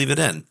 Maybe I'll leave it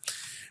in.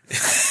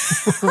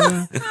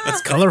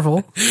 It's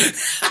colorful.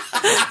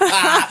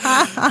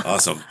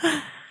 Awesome.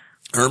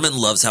 Herman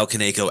loves how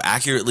Kaneko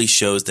accurately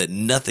shows that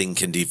nothing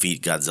can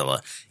defeat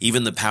Godzilla.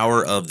 Even the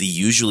power of the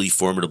usually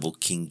formidable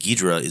King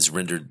Ghidorah is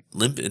rendered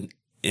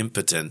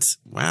impotent.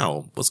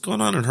 Wow, what's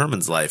going on in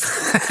Herman's life?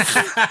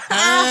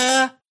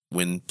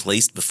 when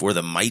placed before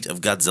the might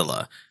of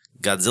Godzilla.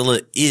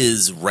 Godzilla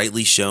is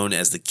rightly shown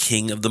as the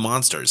king of the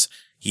monsters.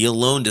 He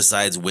alone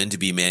decides when to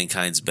be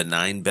mankind's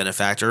benign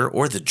benefactor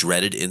or the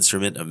dreaded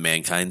instrument of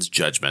mankind's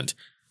judgment.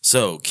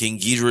 So, King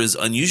Ghidorah's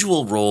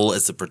unusual role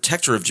as the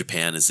protector of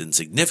Japan is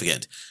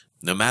insignificant.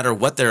 No matter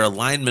what their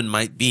alignment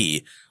might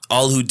be,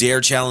 all who dare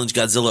challenge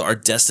Godzilla are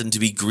destined to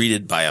be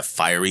greeted by a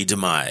fiery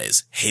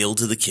demise. Hail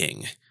to the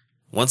king.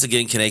 Once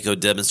again, Kaneko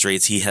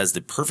demonstrates he has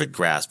the perfect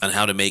grasp on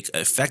how to make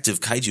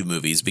effective kaiju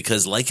movies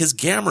because, like his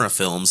Gamera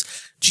films,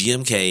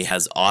 GMK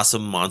has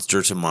awesome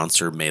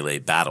monster-to-monster melee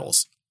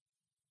battles.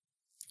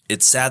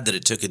 It's sad that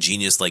it took a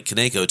genius like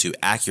Kaneko to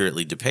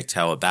accurately depict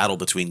how a battle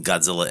between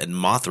Godzilla and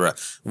Mothra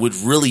would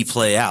really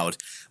play out,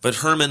 but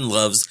Herman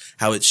loves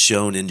how it's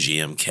shown in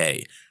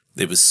GMK.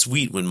 It was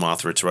sweet when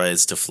Mothra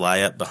tries to fly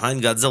up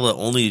behind Godzilla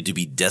only to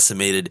be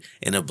decimated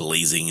in a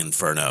blazing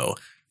inferno.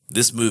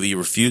 This movie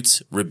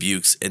refutes,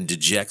 rebukes, and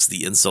dejects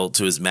the insult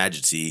to his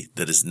majesty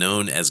that is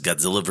known as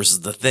Godzilla vs.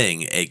 the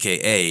Thing,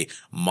 aka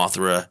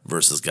Mothra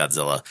vs.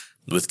 Godzilla,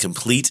 with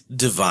complete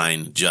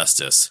divine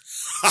justice.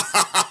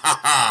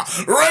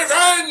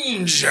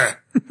 Revenge!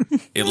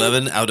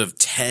 11 out of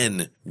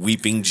 10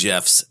 weeping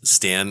Jeffs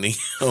standing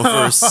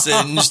over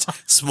singed,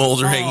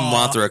 smoldering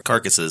Mothra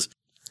carcasses.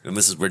 And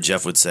this is where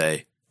Jeff would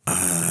say,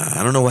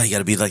 I don't know why you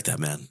gotta be like that,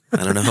 man.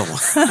 I don't know.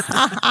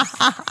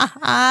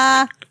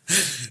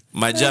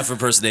 My Jeff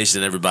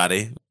impersonation,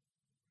 everybody.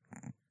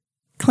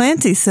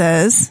 Clancy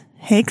says,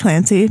 hey,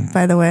 Clancy,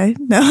 by the way.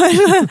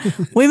 No,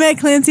 we met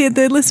Clancy at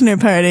the listener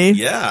party.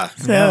 Yeah.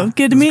 So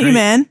good to meet you,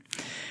 man.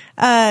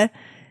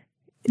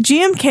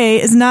 GMK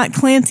is not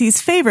Clancy's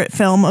favorite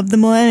film of the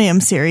Millennium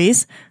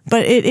series,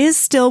 but it is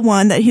still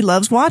one that he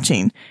loves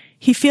watching.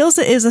 He feels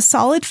it is a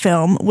solid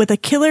film with a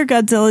killer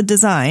Godzilla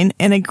design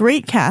and a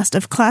great cast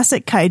of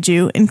classic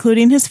kaiju,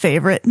 including his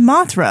favorite,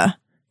 Mothra.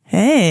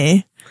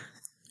 Hey.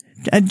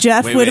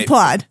 Jeff would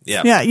applaud.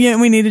 Yeah.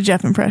 Yeah, we need a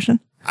Jeff impression.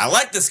 I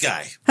like this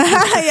guy.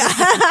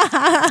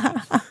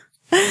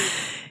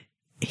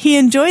 He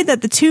enjoyed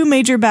that the two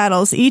major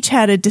battles each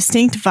had a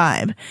distinct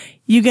vibe.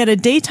 You get a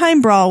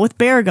daytime brawl with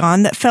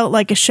Baragon that felt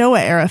like a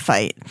Showa-era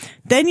fight.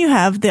 Then you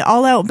have the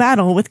all-out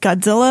battle with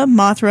Godzilla,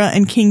 Mothra,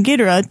 and King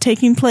Ghidorah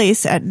taking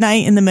place at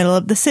night in the middle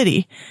of the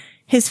city.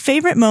 His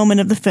favorite moment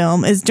of the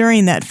film is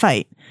during that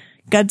fight.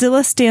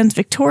 Godzilla stands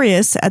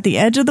victorious at the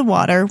edge of the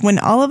water when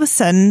all of a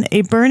sudden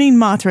a burning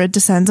Mothra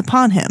descends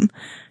upon him.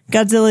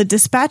 Godzilla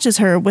dispatches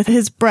her with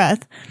his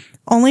breath,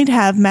 only to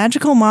have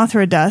magical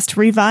Mothra dust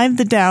revive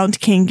the downed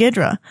King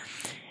Ghidorah.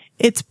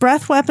 It's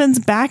breath weapons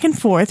back and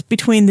forth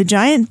between the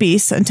giant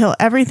beasts until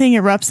everything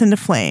erupts into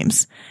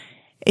flames.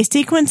 A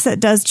sequence that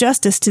does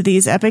justice to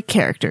these epic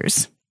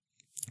characters.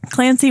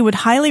 Clancy would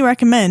highly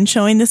recommend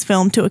showing this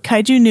film to a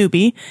kaiju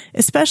newbie,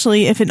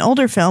 especially if an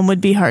older film would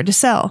be hard to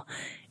sell.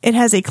 It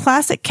has a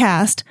classic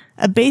cast,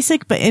 a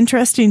basic but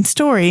interesting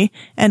story,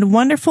 and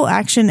wonderful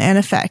action and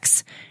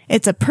effects.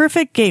 It's a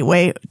perfect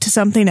gateway to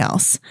something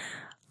else.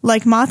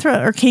 Like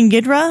Mothra or King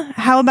Ghidorah,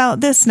 how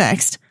about this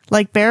next?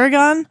 Like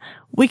Baragon,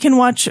 we can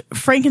watch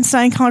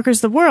Frankenstein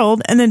Conquers the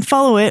World and then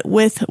follow it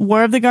with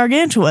War of the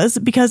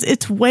Gargantuas because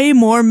it's way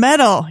more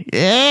metal.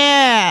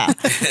 Yeah!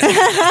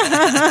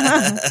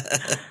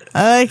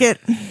 I like it.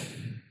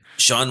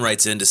 Sean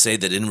writes in to say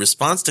that in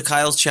response to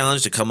Kyle's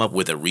challenge to come up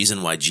with a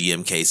reason why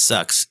GMK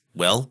sucks,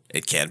 well,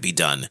 it can't be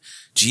done.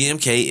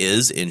 GMK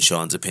is, in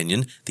Sean's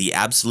opinion, the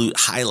absolute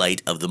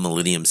highlight of the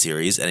Millennium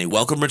series and a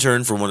welcome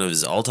return for one of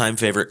his all-time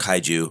favorite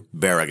kaiju,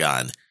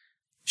 Baragon.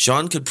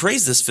 Sean could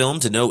praise this film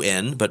to no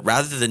end, but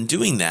rather than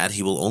doing that,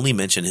 he will only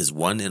mention his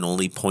one and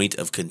only point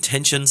of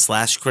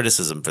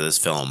contention/criticism for this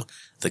film,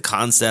 the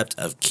concept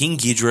of King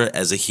Ghidorah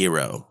as a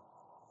hero.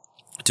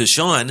 To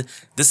Sean,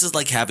 this is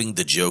like having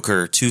the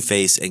Joker,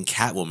 Two-Face, and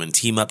Catwoman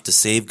team up to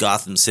save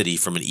Gotham City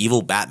from an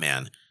evil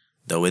Batman.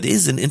 Though it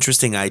is an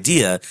interesting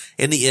idea,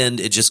 in the end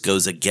it just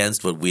goes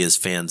against what we as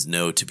fans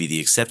know to be the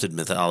accepted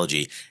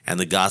mythology and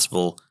the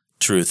gospel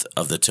truth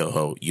of the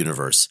Toho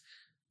universe.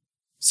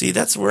 See,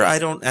 that's where I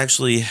don't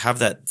actually have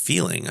that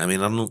feeling. I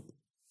mean, I'm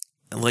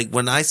like,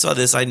 when I saw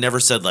this, I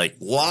never said like,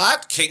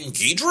 what? King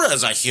Ghidorah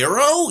as a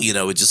hero? You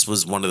know, it just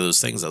was one of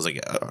those things. I was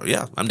like, oh,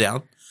 yeah, I'm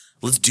down.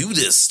 Let's do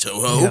this,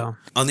 Toho. Yeah.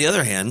 On the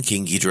other hand,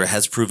 King Ghidorah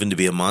has proven to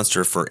be a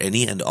monster for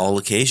any and all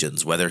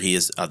occasions, whether he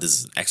is, this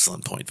is an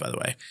excellent point, by the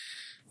way,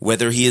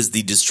 whether he is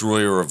the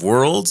destroyer of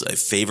worlds, a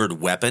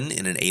favored weapon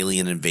in an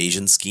alien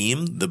invasion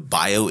scheme, the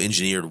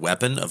bioengineered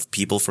weapon of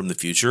people from the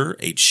future,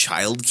 a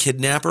child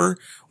kidnapper,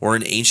 or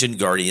an ancient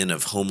guardian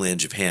of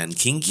homeland Japan,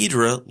 King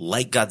Ghidorah,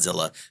 like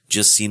Godzilla,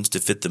 just seems to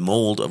fit the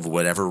mold of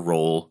whatever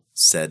role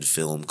said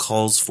film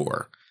calls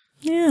for.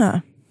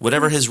 Yeah.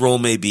 Whatever his role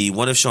may be,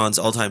 one of Sean's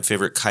all-time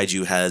favorite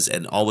kaiju has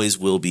and always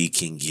will be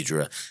King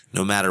Ghidorah.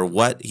 No matter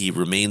what, he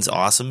remains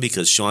awesome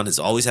because Sean has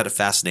always had a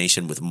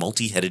fascination with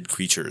multi-headed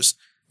creatures.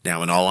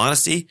 Now, in all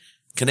honesty,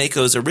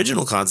 Kaneko's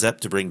original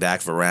concept to bring back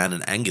Varan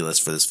and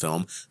Anguillus for this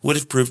film would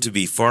have proved to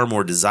be far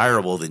more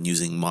desirable than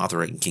using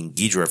Mothra and King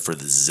Ghidorah for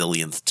the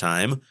zillionth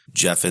time.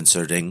 Jeff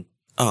inserting,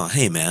 oh,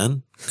 hey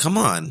man, come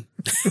on.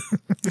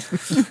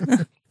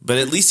 But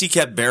at least he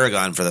kept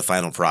Baragon for the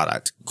final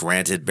product.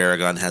 Granted,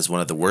 Baragon has one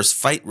of the worst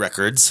fight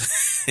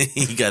records.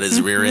 He got his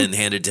rear end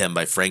handed to him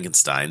by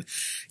Frankenstein.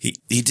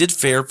 He did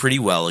fare pretty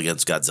well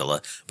against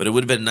Godzilla, but it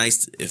would have been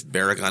nice if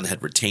Baragon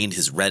had retained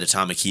his red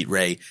atomic heat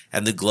ray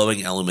and the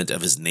glowing element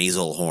of his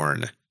nasal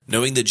horn.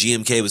 Knowing that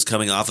GMK was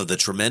coming off of the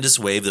tremendous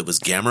wave that was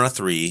Gamera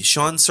 3,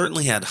 Sean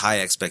certainly had high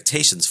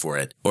expectations for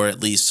it, or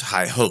at least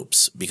high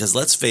hopes, because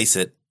let's face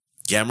it,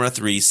 Gamera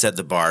 3 set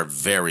the bar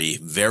very,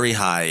 very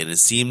high, and it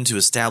seemed to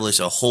establish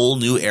a whole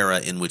new era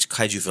in which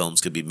kaiju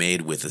films could be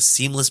made with a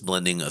seamless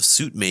blending of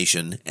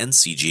suitmation and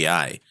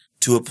CGI.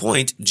 To a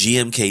point,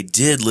 GMK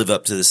did live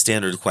up to the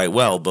standard quite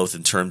well, both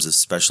in terms of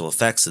special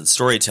effects and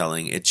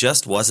storytelling. It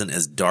just wasn't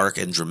as dark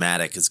and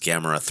dramatic as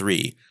Gamera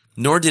 3.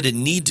 Nor did it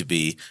need to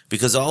be,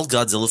 because all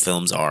Godzilla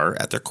films are,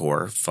 at their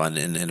core, fun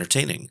and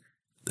entertaining.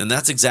 And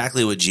that's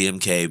exactly what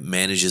GMK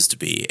manages to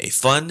be, a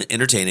fun,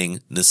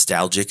 entertaining,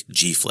 nostalgic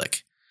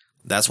G-flick.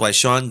 That's why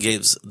Sean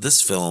gives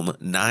this film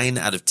 9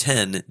 out of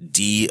 10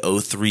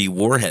 D-03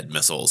 warhead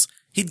missiles.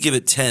 He'd give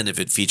it 10 if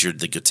it featured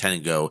the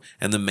Gotengo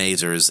and the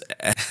Mazers,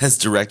 as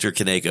director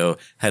Kaneko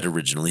had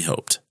originally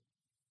hoped.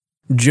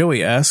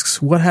 Joey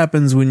asks, what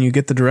happens when you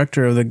get the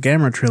director of the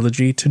Gamera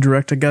trilogy to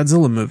direct a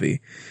Godzilla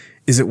movie?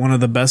 Is it one of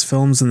the best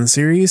films in the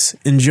series?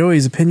 In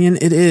Joey's opinion,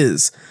 it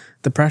is.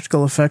 The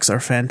practical effects are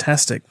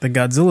fantastic, the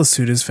Godzilla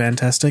suit is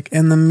fantastic,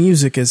 and the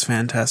music is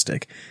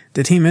fantastic.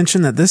 Did he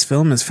mention that this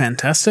film is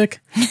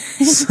fantastic?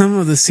 Some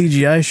of the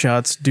CGI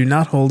shots do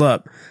not hold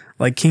up,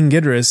 like King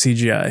Ghidorah's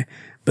CGI,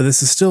 but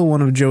this is still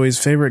one of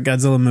Joey's favorite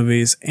Godzilla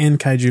movies and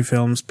kaiju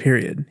films,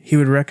 period. He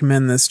would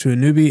recommend this to a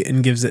newbie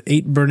and gives it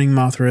 8 Burning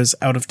Mothras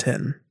out of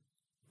 10.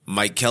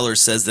 Mike Keller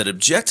says that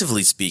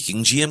objectively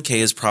speaking, GMK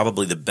is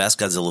probably the best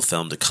Godzilla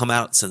film to come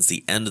out since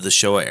the end of the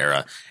Showa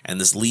era, and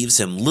this leaves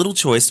him little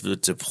choice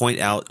but to point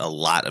out a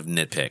lot of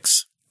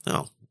nitpicks.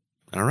 Oh,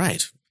 all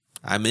right.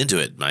 I'm into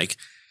it, Mike.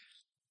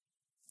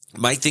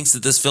 Mike thinks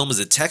that this film is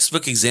a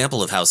textbook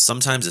example of how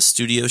sometimes a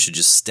studio should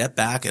just step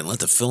back and let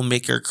the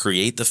filmmaker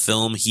create the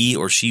film he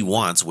or she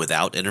wants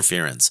without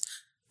interference.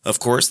 Of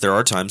course, there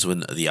are times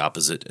when the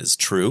opposite is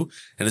true,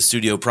 and a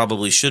studio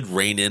probably should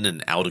rein in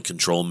an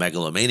out-of-control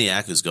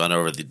megalomaniac who's gone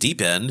over the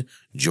deep end.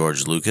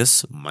 George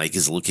Lucas, Mike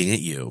is looking at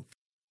you.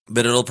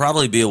 But it'll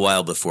probably be a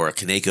while before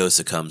Kaneko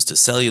succumbs to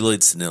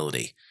celluloid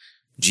senility.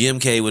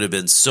 GMK would have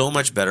been so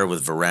much better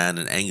with Varan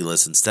and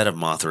Angulus instead of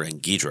Mothra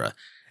and Ghidra,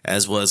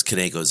 as was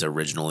Kaneko's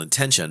original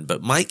intention,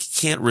 but Mike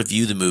can't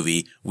review the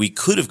movie we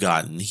could have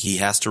gotten, he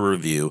has to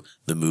review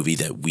the movie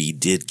that we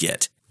did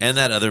get. And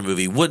that other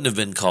movie wouldn't have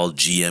been called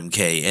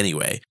GMK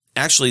anyway.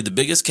 Actually, the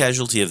biggest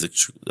casualty of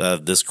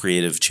this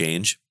creative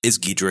change is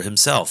Ghidra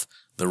himself.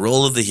 The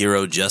role of the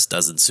hero just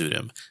doesn't suit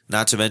him.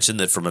 Not to mention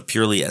that from a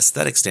purely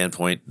aesthetic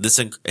standpoint, this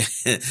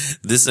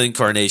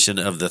incarnation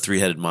of the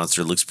three-headed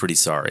monster looks pretty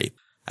sorry.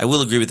 I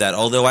will agree with that,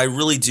 although I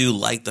really do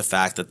like the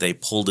fact that they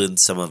pulled in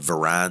some of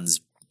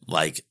Varan's,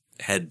 like,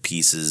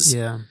 headpieces,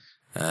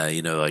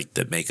 like,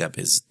 that make up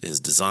his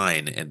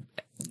design and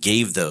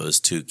gave those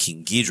to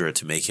King Ghidra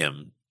to make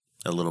him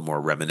a little more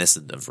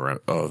reminiscent of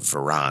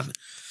Varan.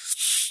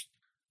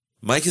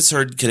 Mike has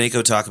heard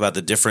Kaneko talk about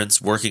the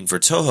difference working for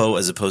Toho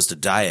as opposed to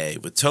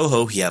Daiei. With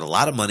Toho, he had a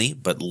lot of money,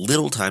 but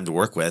little time to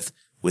work with.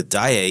 With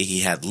Daiei, he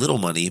had little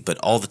money, but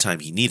all the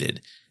time he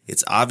needed.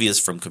 It's obvious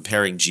from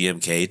comparing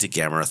GMK to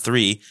Gamera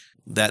 3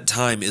 that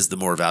time is the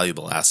more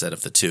valuable asset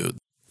of the two.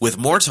 With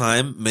more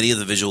time, many of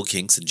the visual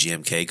kinks in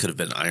GMK could have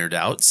been ironed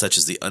out, such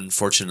as the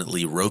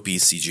unfortunately ropey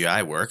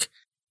CGI work.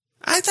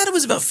 I thought it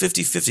was about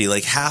 50-50.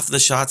 Like, half the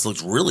shots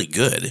looked really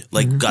good.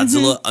 Like,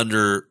 Godzilla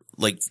under,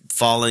 like,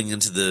 falling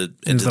into the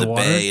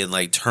bay and,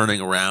 like,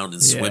 turning around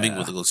and swimming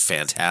with it looks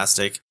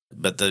fantastic.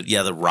 But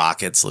the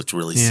rockets looked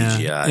really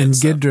CGI. And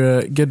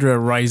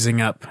Ghidra rising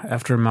up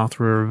after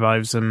Mothra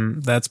revives him,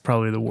 that's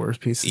probably the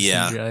worst piece of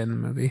CGI in the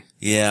movie.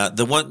 Yeah,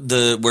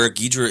 where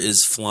Ghidra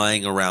is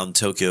flying around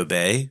Tokyo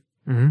Bay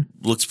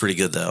looks pretty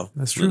good, though.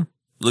 That's true.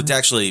 Looked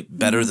actually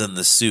better than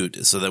the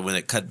suit, so that when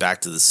it cut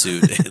back to the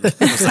suit, it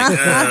was like,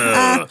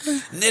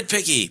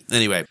 nitpicky.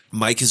 Anyway,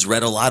 Mike has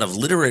read a lot of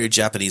literary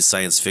Japanese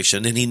science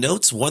fiction, and he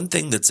notes one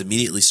thing that's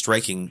immediately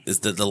striking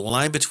is that the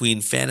line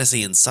between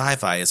fantasy and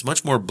sci-fi is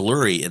much more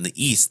blurry in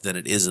the East than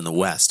it is in the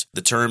West.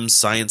 The term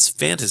science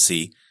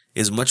fantasy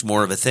is much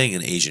more of a thing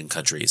in Asian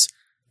countries.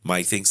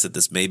 Mike thinks that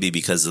this may be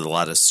because a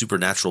lot of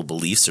supernatural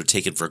beliefs are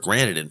taken for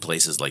granted in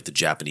places like the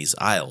Japanese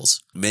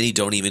Isles. Many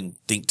don't even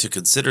think to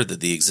consider that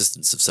the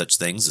existence of such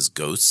things as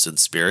ghosts and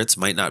spirits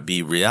might not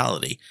be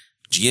reality.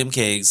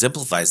 GMK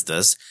exemplifies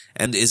this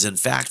and is in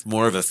fact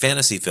more of a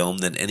fantasy film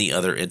than any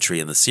other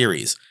entry in the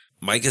series.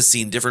 Mike has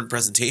seen different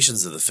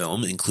presentations of the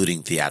film,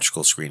 including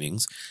theatrical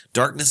screenings.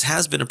 Darkness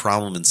has been a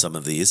problem in some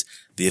of these,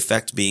 the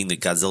effect being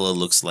that Godzilla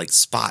looks like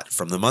Spot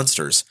from the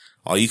Munsters.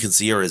 All you can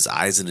see are his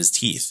eyes and his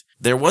teeth.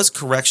 There was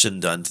correction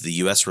done to the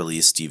US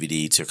release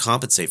DVD to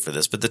compensate for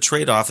this, but the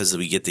trade-off is that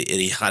we get the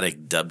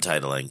idiotic dub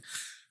titling.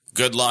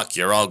 "Good luck,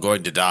 you're all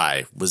going to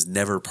die," was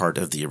never part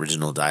of the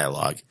original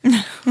dialogue.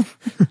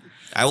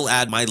 I will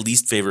add my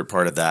least favorite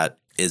part of that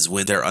is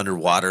when they're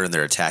underwater and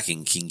they're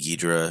attacking King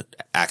Ghidorah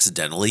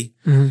accidentally.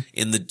 Mhm.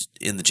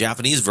 In the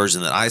Japanese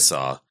version that I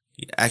saw,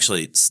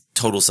 actually, it's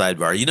total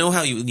sidebar. You know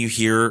how when you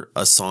hear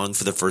a song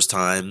for the first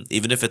time,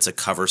 even if it's a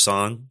cover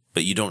song,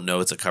 but you don't know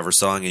it's a cover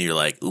song and you're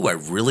like, ooh, I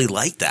really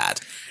like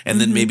that.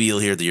 And then maybe you'll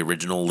hear the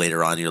original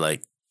later on. You're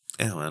like,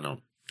 oh, I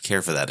don't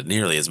care for that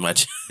nearly as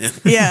much.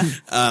 Yeah.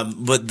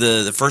 But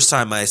the first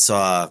time I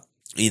saw,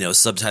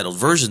 subtitled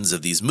versions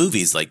of these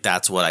movies, like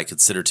that's what I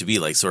consider to be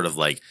like sort of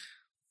like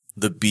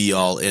the be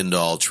all end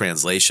all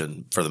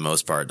translation for the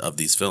most part of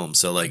these films.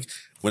 So like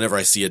whenever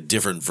I see a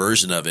different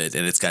version of it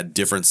and it's got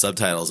different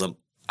subtitles, I'm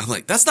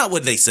like, that's not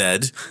what they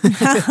said.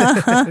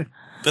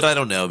 But I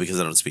don't know because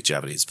I don't speak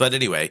Japanese. But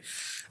anyway,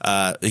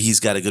 he's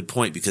got a good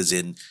point because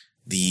in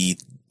the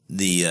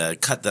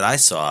cut that I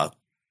saw,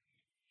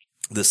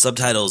 the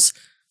subtitles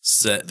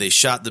said they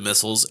shot the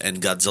missiles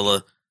and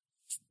Godzilla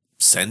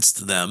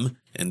sensed them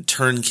and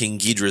turned King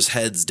Ghidorah's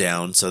heads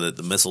down so that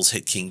the missiles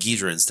hit King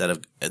Ghidorah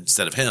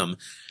instead of him.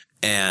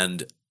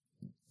 And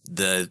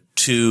the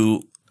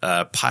two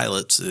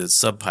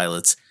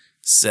sub-pilots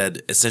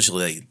said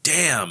essentially like,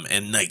 damn,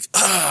 and like,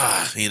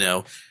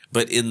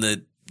 but in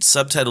the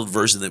subtitled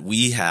version that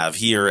we have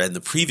here and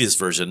the previous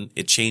version,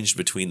 it changed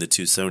between the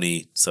two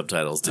Sony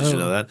subtitles. Did you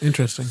know that?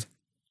 Interesting.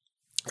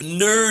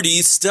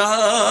 Nerdy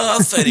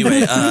stuff.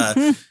 Anyway,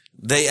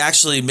 they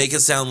actually make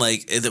it sound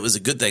like it was a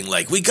good thing,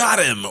 like we got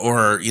him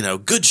or,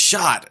 good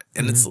shot.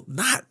 And it's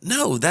not,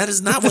 no, that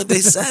is not what they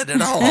said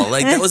at all.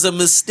 Like that was a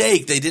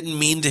mistake. They didn't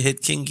mean to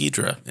hit King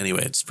Ghidorah.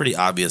 Anyway, it's pretty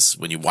obvious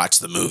when you watch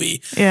the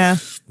movie. Yeah.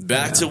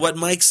 Back to what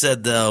Mike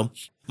said though.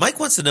 Mike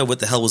wants to know what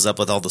the hell was up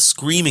with all the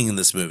screaming in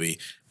this movie.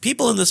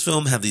 People in this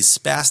film have these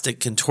spastic,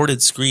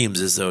 contorted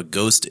screams as though a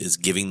ghost is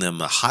giving them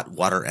a hot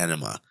water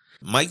enema.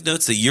 Mike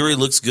notes that Yuri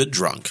looks good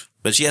drunk,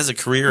 but she has a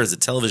career as a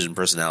television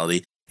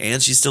personality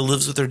and she still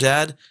lives with her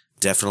dad.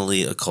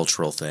 Definitely a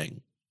cultural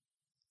thing.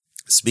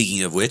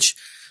 Speaking of which,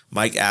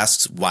 Mike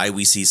asks why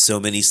we see so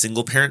many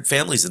single-parent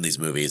families in these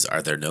movies.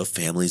 Are there no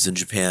families in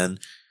Japan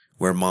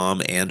where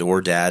mom and or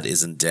dad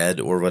isn't dead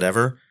or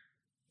whatever?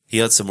 He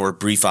had some more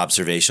brief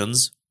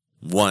observations.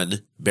 1.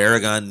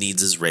 Baragon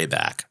needs his Ray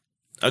back.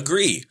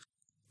 Agree.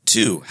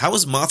 2. How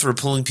is Mothra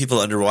pulling people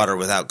underwater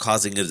without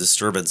causing a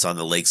disturbance on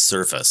the lake's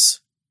surface?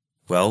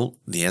 Well,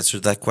 the answer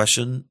to that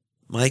question,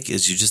 Mike,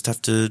 is you just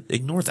have to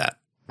ignore that.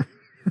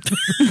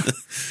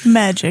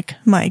 Magic,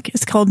 Mike.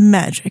 It's called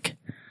Magic.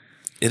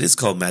 It is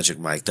called Magic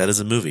Mike. That is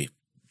a movie.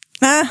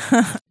 3.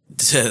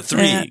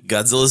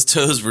 Godzilla's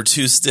toes were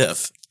too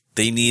stiff.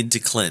 They need to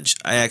clinch.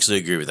 I actually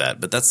agree with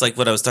that, but that's like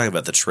what I was talking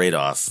about, the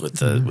trade-off with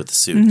the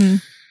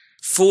suit.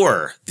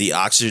 4. The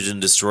oxygen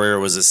destroyer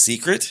was a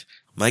secret.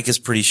 Mike is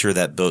pretty sure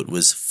that boat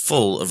was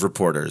full of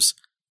reporters.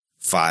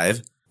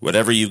 5.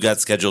 Whatever you've got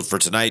scheduled for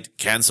tonight,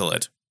 cancel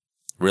it.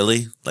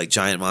 Really? Like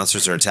giant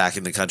monsters are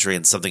attacking the country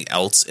and something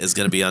else is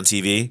going to be on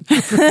TV?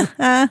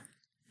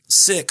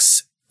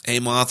 6. Hey,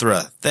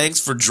 Mothra, thanks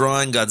for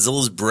drawing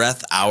Godzilla's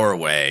breath our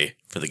way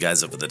for the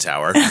guys up in the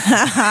tower.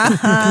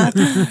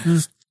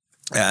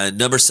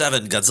 Number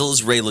 7,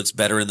 Godzilla's Ray looks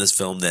better in this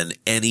film than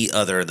any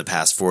other in the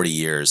past 40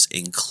 years,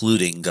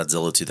 including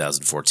Godzilla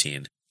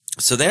 2014.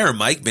 So there,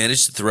 Mike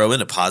managed to throw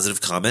in a positive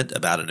comment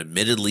about an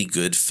admittedly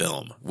good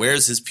film.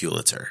 Where's his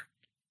Pulitzer?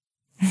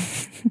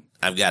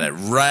 I've got it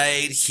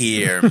right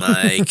here,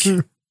 Mike.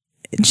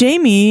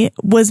 Jamie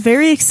was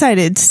very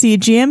excited to see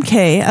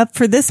GMK up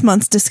for this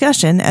month's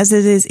discussion, as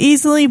it is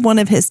easily one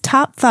of his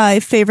top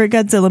 5 favorite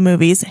Godzilla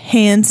movies,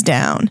 hands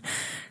down.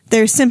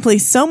 There's simply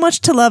so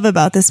much to love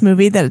about this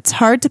movie that it's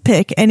hard to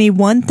pick any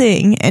one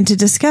thing, and to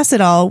discuss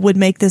it all would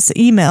make this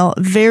email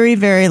very,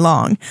 very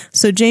long.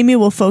 So Jamie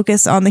will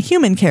focus on the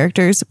human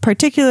characters,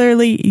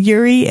 particularly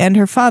Yuri and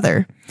her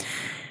father.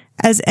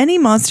 As any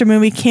monster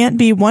movie can't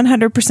be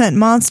 100%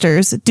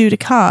 monsters due to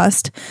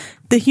cost,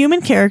 the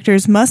human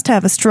characters must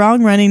have a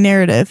strong running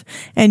narrative,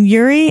 and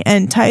Yuri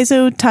and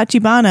Taizo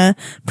Tachibana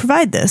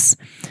provide this.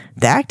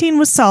 The acting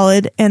was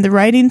solid and the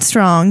writing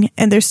strong,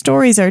 and their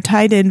stories are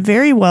tied in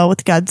very well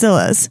with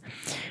Godzilla's.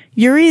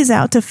 Yuri is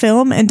out to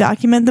film and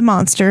document the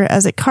monster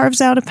as it carves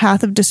out a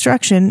path of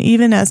destruction,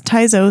 even as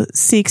Taizo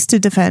seeks to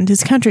defend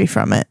his country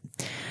from it.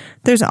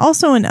 There's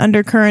also an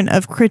undercurrent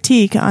of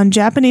critique on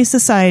Japanese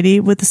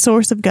society, with the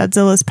source of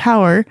Godzilla's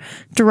power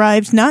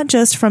derived not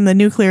just from the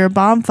nuclear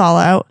bomb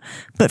fallout,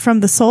 but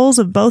from the souls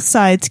of both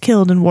sides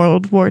killed in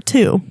World War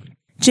II.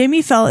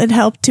 Jamie felt it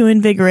helped to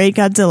invigorate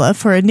Godzilla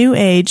for a new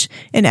age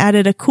and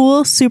added a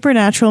cool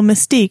supernatural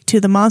mystique to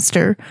the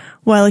monster,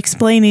 while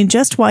explaining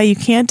just why you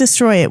can't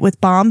destroy it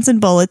with bombs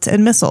and bullets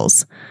and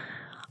missiles.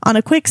 On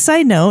a quick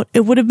side note,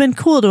 it would have been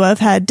cool to have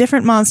had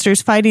different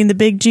monsters fighting the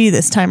Big G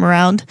this time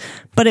around,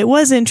 but it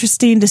was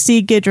interesting to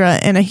see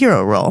Ghidorah in a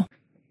hero role.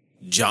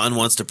 John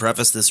wants to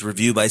preface this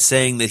review by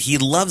saying that he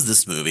loves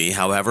this movie.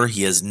 However,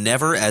 he is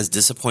never as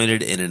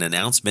disappointed in an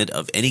announcement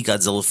of any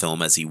Godzilla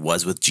film as he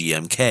was with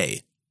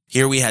GMK.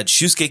 Here we had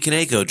Shusuke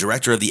Kaneko,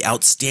 director of the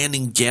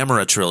outstanding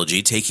Gamera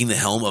trilogy, taking the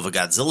helm of a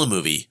Godzilla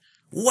movie.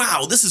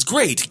 Wow, this is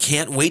great!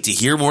 Can't wait to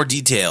hear more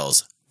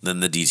details. Then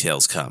the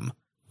details come.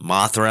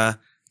 Mothra,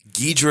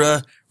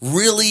 Ghidorah,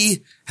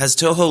 really? Has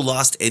Toho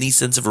lost any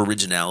sense of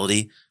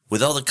originality?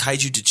 With all the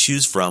kaiju to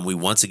choose from, we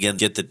once again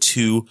get the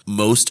two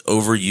most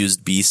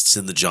overused beasts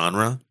in the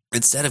genre.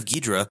 Instead of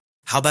Ghidorah,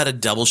 how about a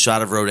double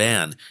shot of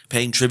Rodan,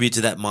 paying tribute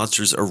to that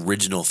monster's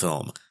original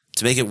film?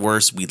 To make it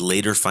worse, we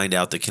later find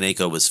out that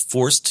Kaneko was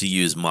forced to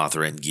use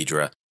Mothra and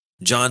Ghidorah.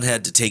 John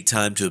had to take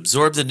time to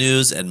absorb the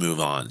news and move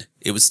on.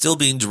 It was still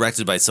being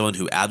directed by someone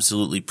who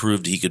absolutely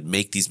proved he could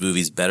make these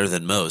movies better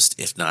than most,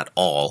 if not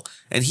all,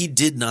 and he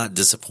did not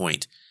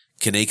disappoint.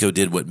 Kaneko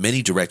did what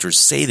many directors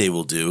say they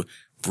will do,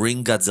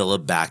 bring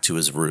Godzilla back to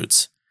his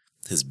roots.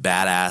 His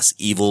badass,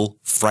 evil,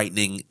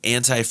 frightening,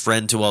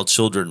 anti-friend to all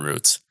children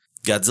roots.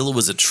 Godzilla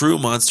was a true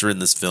monster in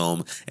this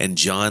film, and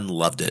John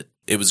loved it.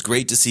 It was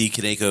great to see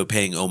Kaneko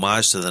paying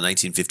homage to the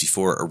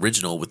 1954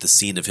 original with the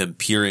scene of him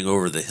peering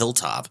over the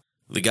hilltop.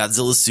 The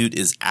Godzilla suit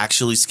is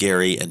actually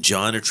scary, and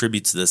John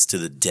attributes this to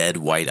the dead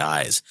white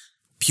eyes.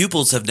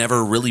 Pupils have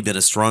never really been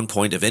a strong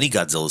point of any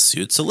Godzilla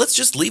suit, so let's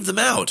just leave them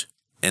out.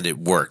 And it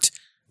worked.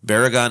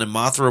 Baragon and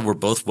Mothra were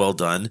both well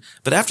done,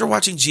 but after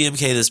watching GMK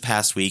this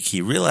past week,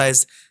 he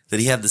realized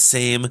that he had the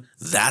same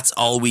 "that's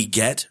all we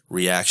get"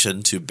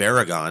 reaction to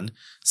Baragon,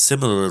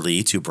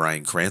 similarly to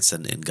Bryan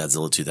Cranston in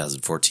Godzilla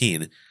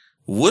 2014.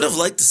 Would have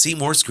liked to see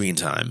more screen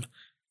time.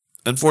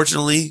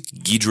 Unfortunately,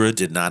 Ghidorah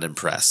did not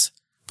impress.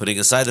 Putting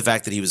aside the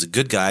fact that he was a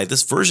good guy,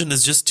 this version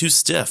is just too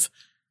stiff.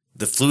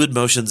 The fluid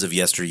motions of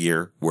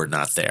yesteryear were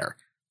not there.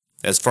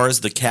 As far as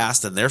the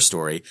cast and their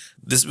story,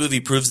 this movie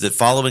proves that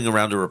following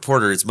around a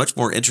reporter is much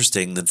more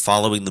interesting than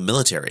following the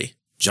military.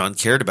 John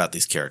cared about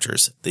these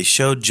characters. They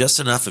showed just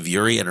enough of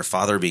Yuri and her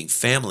father being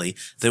family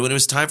that when it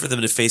was time for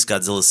them to face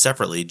Godzilla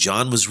separately,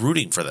 John was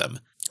rooting for them.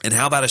 And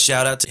how about a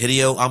shout out to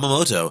Hideo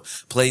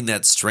Yamamoto playing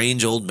that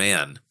strange old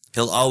man?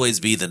 He'll always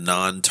be the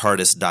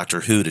non-TARDIS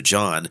Doctor Who to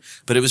John,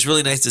 but it was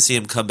really nice to see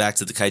him come back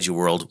to the kaiju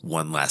world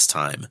one last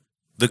time.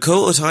 The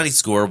Ko Otani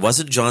score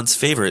wasn't John's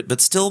favorite,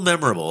 but still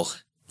memorable.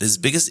 His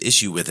biggest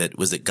issue with it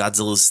was that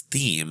Godzilla's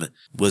theme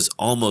was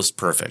almost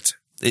perfect.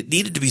 It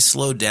needed to be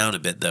slowed down a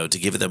bit, though, to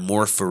give it a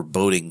more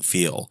foreboding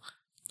feel.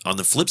 On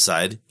the flip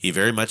side, he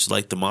very much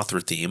liked the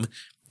Mothra theme.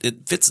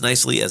 It fits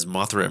nicely as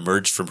Mothra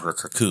emerged from her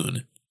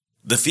cocoon.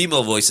 The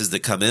female voices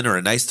that come in are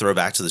a nice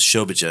throwback to the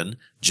Shobijin.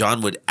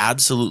 John would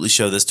absolutely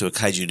show this to a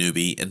kaiju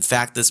newbie. In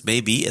fact, this may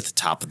be at the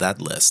top of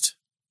that list.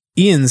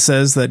 Ian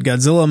says that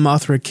Godzilla,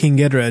 Mothra, King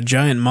Ghidorah,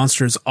 Giant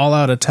Monsters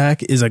All-Out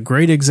Attack is a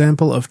great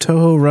example of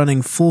Toho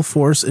running full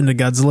force into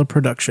Godzilla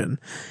production.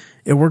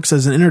 It works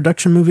as an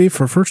introduction movie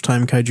for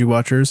first-time kaiju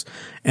watchers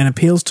and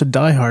appeals to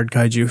die-hard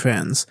kaiju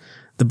fans.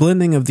 The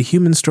blending of the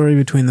human story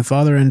between the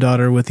father and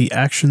daughter with the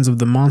actions of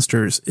the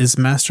monsters is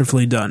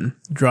masterfully done,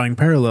 drawing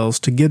parallels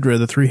to Ghidorah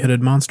the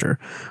three-headed monster,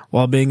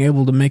 while being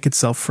able to make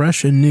itself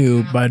fresh and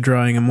new by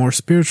drawing a more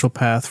spiritual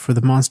path for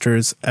the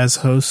monsters as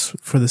hosts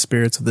for the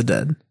spirits of the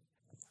dead.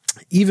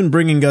 Even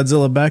bringing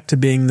Godzilla back to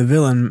being the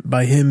villain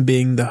by him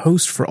being the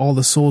host for all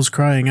the souls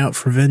crying out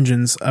for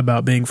vengeance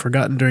about being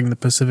forgotten during the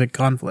Pacific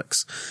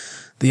conflicts.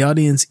 The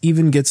audience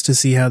even gets to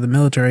see how the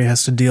military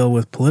has to deal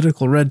with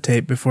political red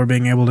tape before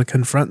being able to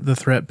confront the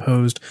threat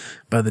posed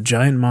by the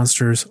Giant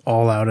Monsters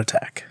All-Out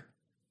Attack.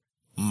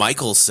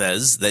 Michael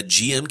says that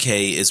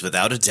GMK is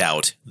without a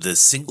doubt the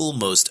single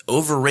most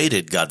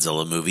overrated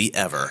Godzilla movie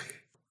ever.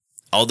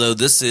 Although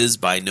this is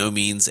by no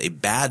means a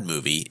bad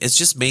movie, it's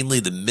just mainly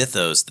the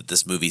mythos that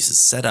this movie has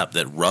set up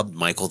that rubbed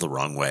Michael the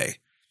wrong way.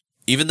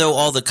 Even though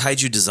all the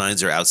kaiju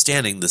designs are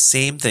outstanding, the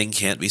same thing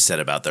can't be said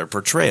about their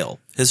portrayal.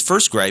 His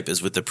first gripe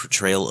is with the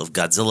portrayal of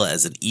Godzilla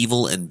as an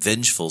evil and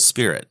vengeful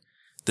spirit.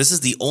 This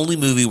is the only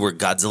movie where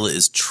Godzilla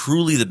is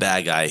truly the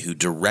bad guy who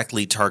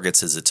directly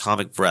targets his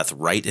atomic breath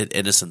right at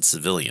innocent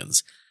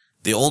civilians.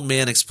 The old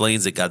man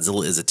explains that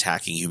Godzilla is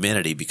attacking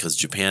humanity because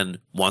Japan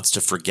wants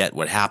to forget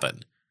what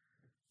happened.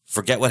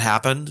 Forget what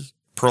happened?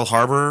 Pearl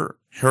Harbor?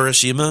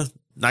 Hiroshima?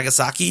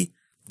 Nagasaki?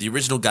 The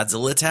original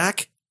Godzilla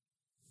attack?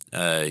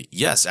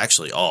 Yes,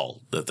 actually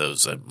all of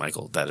those,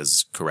 Michael. That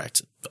is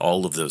correct.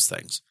 All of those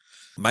things.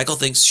 Michael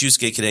thinks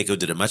Shusuke Kaneko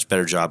did a much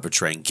better job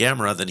portraying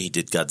Gamera than he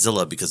did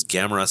Godzilla because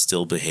Gamera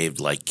still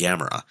behaved like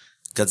Gamera.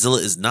 Godzilla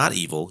is not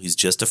evil, he's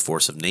just a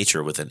force of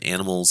nature with an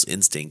animal's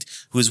instinct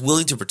who is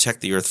willing to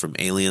protect the Earth from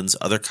aliens,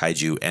 other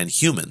kaiju, and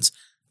humans.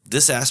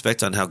 This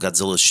aspect on how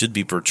Godzilla should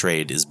be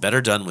portrayed is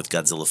better done with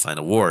Godzilla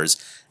Final Wars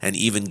and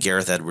even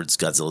Gareth Edwards'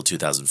 Godzilla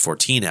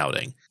 2014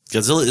 outing.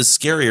 Godzilla is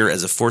scarier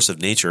as a force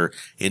of nature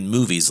in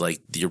movies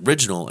like the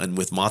original and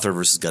with Mothra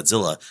vs.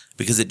 Godzilla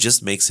because it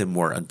just makes him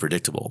more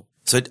unpredictable.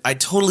 So I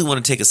totally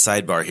want to take a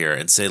sidebar here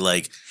and say,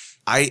 like,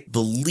 I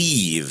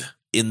believe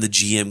in the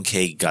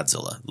GMK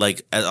Godzilla.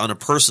 Like, on a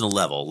personal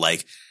level,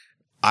 like,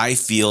 I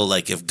feel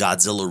like if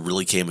Godzilla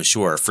really came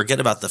ashore,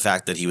 forget about the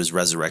fact that he was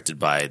resurrected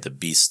by the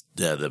beast,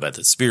 by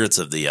the spirits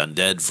of the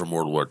undead from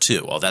World War II,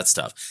 all that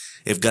stuff.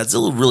 If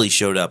Godzilla really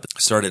showed up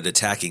and started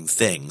attacking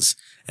things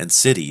and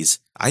cities,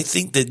 I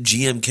think that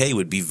GMK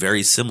would be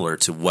very similar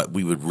to what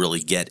we would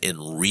really get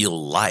in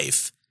real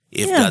life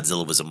if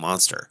Godzilla was a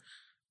monster.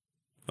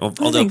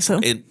 Although think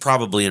so.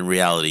 Probably in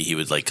reality, he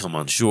would like come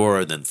on shore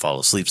and then fall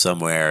asleep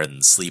somewhere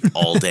and sleep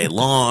all day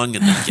long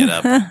and then get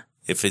up.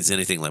 If it's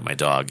anything like my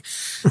dog.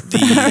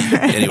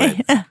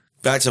 Anyway,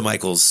 back to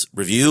Michael's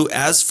review.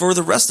 As for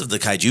the rest of the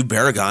kaiju,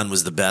 Baragon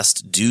was the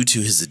best due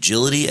to his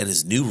agility and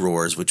his new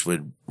roars, which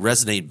would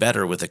resonate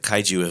better with a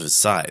kaiju of his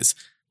size.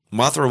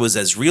 Mothra was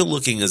as real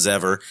looking as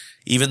ever,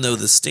 even though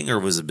the stinger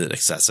was a bit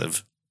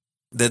excessive.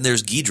 Then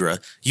there's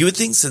Ghidra. You would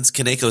think since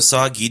Kaneko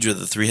saw Ghidra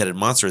the three-headed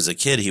monster as a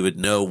kid, he would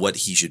know what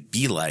he should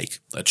be like,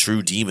 a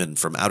true demon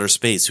from outer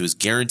space who is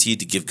guaranteed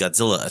to give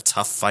Godzilla a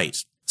tough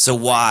fight. So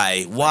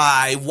why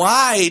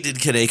did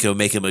Kaneko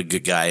make him a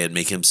good guy and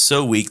make him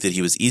so weak that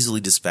he was easily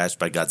dispatched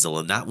by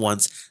Godzilla not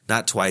once,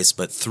 not twice,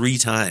 but 3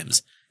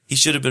 times? He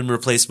should have been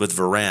replaced with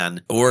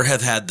Varan, or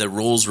have had the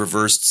roles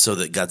reversed so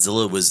that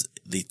Godzilla was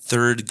the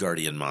third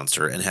guardian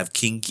monster and have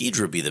King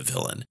Ghidra be the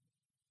villain.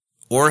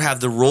 Or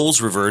have the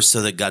roles reversed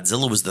so that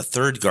Godzilla was the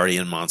third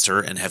guardian monster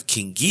and have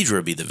King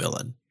Ghidra be the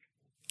villain.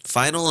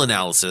 Final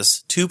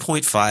analysis,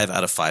 2.5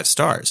 out of 5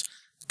 stars.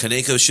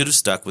 Kaneko should have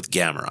stuck with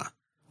Gamera.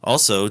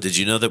 Also, did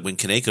you know that when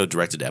Kaneko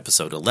directed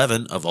episode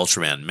 11 of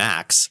Ultraman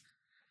Max,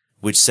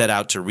 which set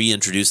out to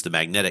reintroduce the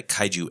magnetic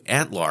kaiju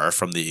Antlar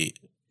from the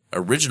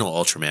original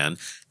Ultraman,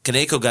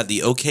 Kaneko got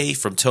the okay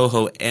from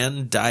Toho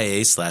and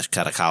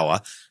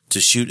Daiei/Katakawa to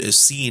shoot a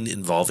scene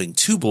involving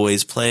 2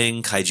 boys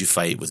playing kaiju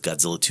fight with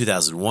Godzilla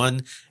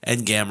 2001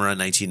 and Gamera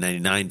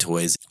 1999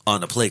 toys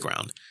on a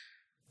playground.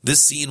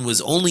 This scene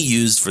was only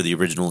used for the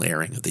original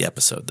airing of the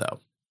episode, though.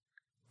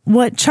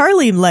 What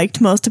Charlie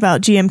liked most about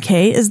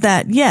GMK is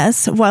that,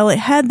 yes, while it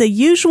had the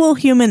usual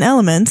human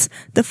elements,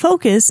 the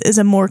focus is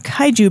a more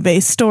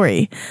kaiju-based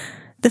story.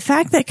 The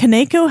fact that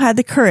Kaneko had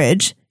the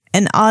courage,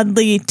 and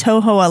oddly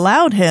Toho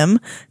allowed him,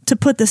 to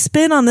put the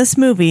spin on this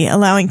movie,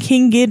 allowing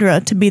King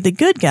Ghidra to be the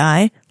good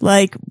guy,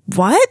 like,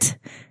 what?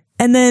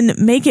 And then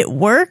make it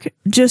work,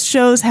 just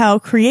shows how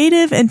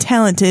creative and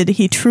talented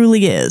he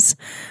truly is.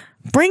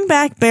 Bring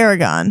back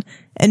Baragon,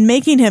 and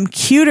making him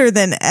cuter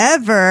than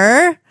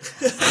ever,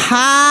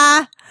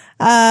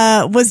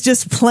 was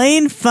just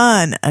plain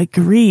fun.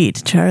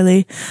 Agreed,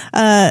 Charlie.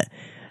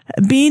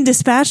 Being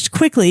dispatched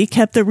quickly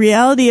kept the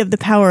reality of the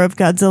power of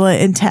Godzilla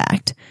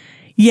intact.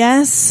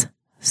 Yes,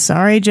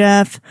 sorry,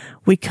 Jeff,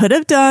 we could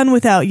have done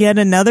without yet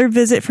another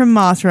visit from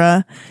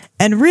Mothra,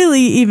 and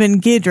really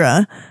even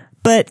Ghidra,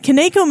 but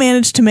Kaneko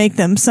managed to make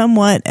them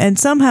somewhat and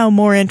somehow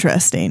more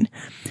interesting.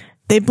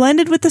 They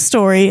blended with the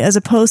story as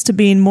opposed to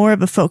being more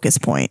of a focus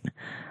point.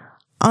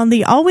 On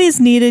the always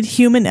needed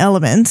human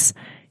elements,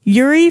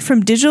 Yuri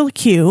from Digital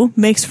Q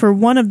makes for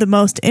one of the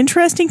most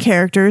interesting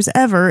characters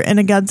ever in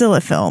a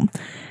Godzilla film.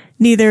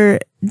 Neither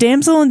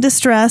damsel in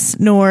distress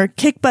nor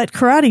kick-butt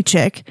karate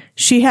chick,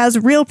 she has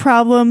real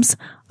problems,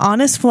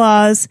 honest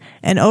flaws,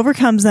 and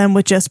overcomes them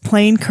with just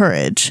plain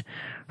courage.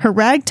 Her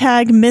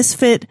ragtag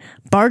misfit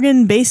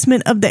bargain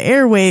basement of the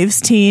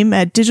airwaves team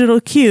at Digital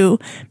Q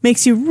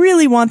makes you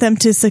really want them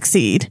to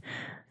succeed.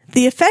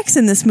 The effects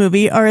in this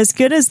movie are as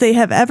good as they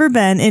have ever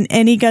been in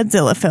any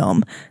Godzilla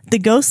film. The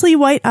ghostly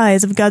white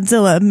eyes of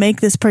Godzilla make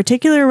this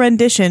particular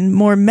rendition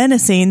more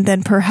menacing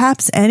than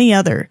perhaps any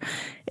other.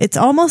 It's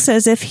almost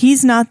as if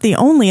he's not the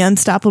only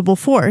unstoppable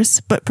force,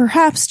 but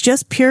perhaps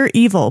just pure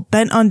evil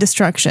bent on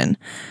destruction.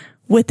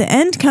 With the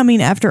end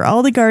coming after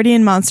all the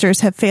guardian monsters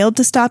have failed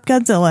to stop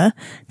Godzilla,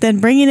 then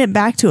bringing it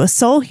back to a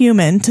sole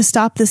human to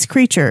stop this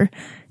creature,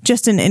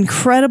 just an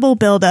incredible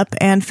build-up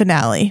and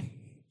finale.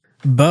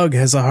 Bug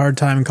has a hard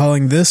time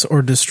calling this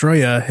or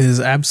Destroya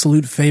his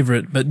absolute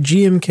favorite, but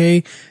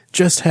GMK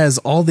just has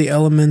all the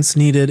elements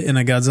needed in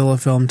a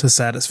Godzilla film to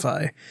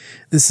satisfy.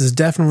 This is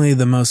definitely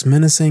the most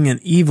menacing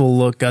and evil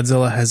look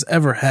Godzilla has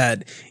ever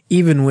had,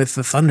 even with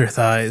the thunder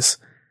thighs.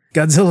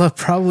 Godzilla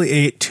probably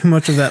ate too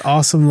much of that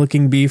awesome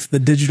looking beef the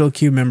Digital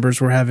Q members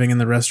were having in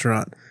the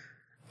restaurant.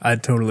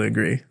 I'd totally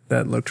agree.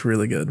 That looked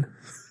really good.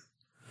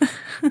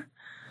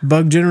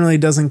 Bug generally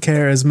doesn't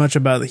care as much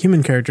about the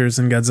human characters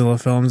in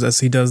Godzilla films as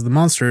he does the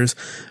monsters,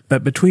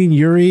 but between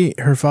Yuri,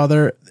 her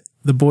father,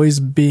 the boys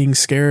being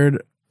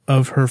scared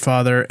of her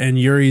father, and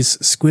Yuri's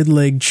squid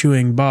leg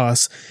chewing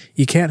boss,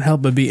 you can't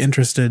help but be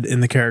interested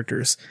in the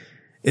characters.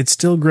 It's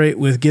still great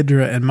with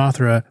Ghidra and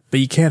Mothra, but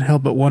you can't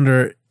help but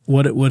wonder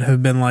what it would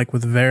have been like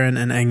with Varan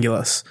and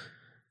Anguillus.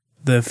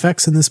 The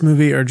effects in this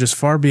movie are just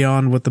far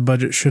beyond what the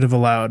budget should have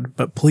allowed,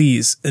 but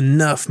please,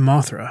 enough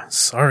Mothra.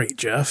 Sorry,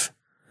 Jeff.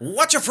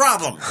 What's your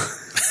problem?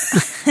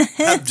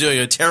 I'm doing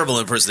a terrible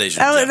impersonation.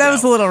 That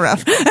was a little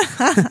rough.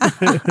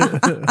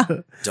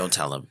 Don't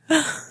tell him.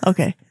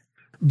 Okay.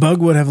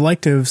 Bug would have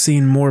liked to have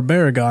seen more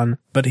Baragon,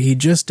 but he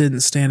just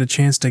didn't stand a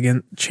chance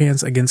against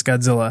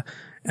Godzilla,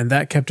 and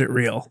that kept it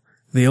real.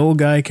 The old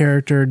guy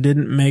character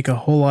didn't make a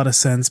whole lot of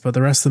sense, but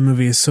the rest of the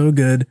movie is so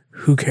good,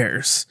 who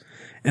cares?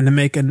 And to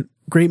make a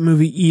great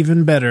movie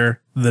even better,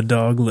 the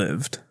dog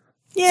lived.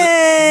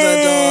 Yay!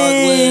 The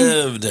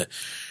dog lived!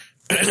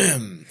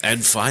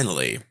 And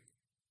finally,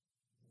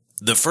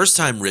 the first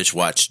time Rich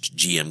watched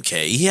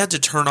GMK, he had to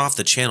turn off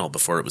the channel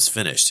before it was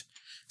finished.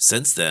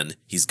 Since then,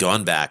 he's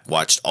gone back,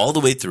 watched all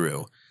the way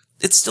through.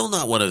 It's still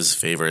not one of his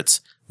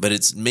favorites, but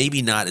it's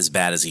maybe not as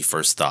bad as he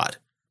first thought.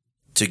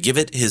 To give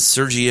it his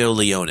Sergio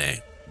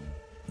Leone,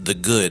 The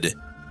Good.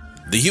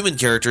 The human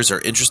characters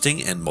are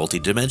interesting and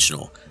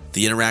multidimensional.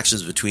 The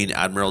interactions between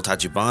Admiral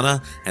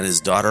Tachibana and his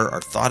daughter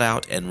are thought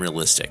out and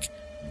realistic.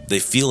 They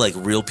feel like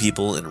real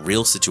people in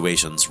real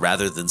situations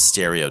rather than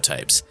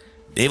stereotypes.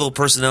 Naval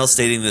personnel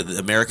stating that the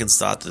Americans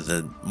thought that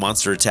the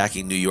monster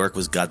attacking New York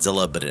was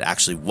Godzilla, but it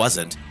actually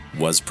wasn't,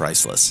 was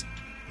priceless.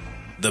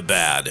 The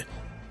Bad.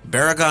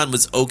 Baragon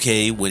was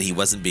okay when he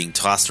wasn't being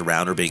tossed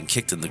around or being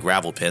kicked in the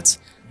gravel pits,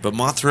 but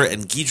Mothra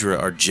and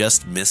Ghidra are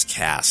just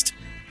miscast.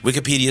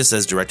 Wikipedia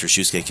says director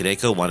Shusuke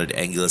Kaneko wanted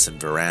Anguirus and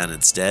Varan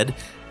instead,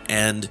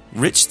 and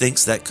Rich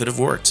thinks that could have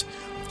worked.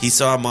 He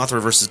saw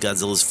Mothra vs.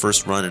 Godzilla's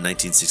first run in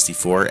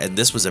 1964, and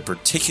this was a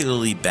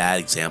particularly bad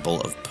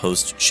example of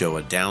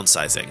post-Showa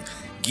downsizing.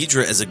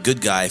 Ghidra as a good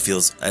guy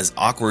feels as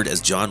awkward as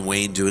John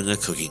Wayne doing a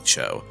cooking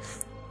show.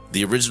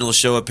 The original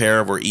Showa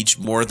pair were each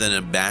more than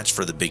a match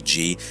for the Big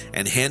G,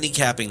 and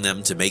handicapping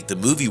them to make the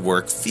movie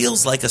work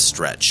feels like a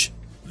stretch.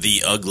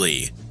 The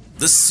Ugly.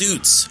 The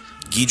suits.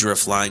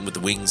 Ghidra flying with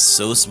wings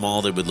so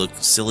small they would look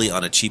silly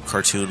on a cheap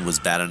cartoon was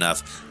bad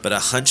enough, but a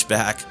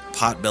hunchback,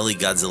 pot-bellied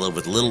Godzilla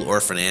with little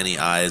Orphan Annie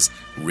eyes,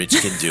 Rich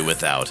can do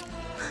without.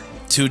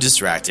 Too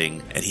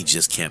distracting, and he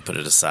just can't put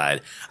it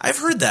aside. I've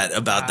heard that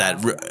about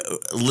that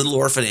little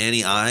Orphan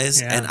Annie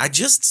eyes, and I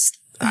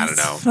don't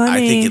know. Funny. I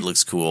think it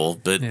looks cool,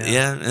 but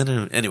yeah, I don't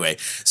know. Anyway,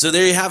 so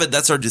there you have it.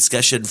 That's our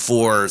discussion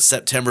for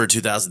September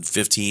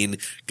 2015.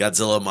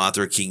 Godzilla,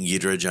 Mothra, King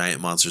Ghidorah, Giant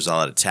Monsters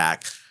All Out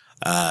Attack.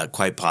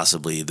 Quite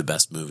possibly the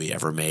best movie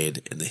ever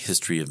made in the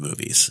history of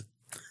movies.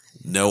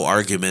 No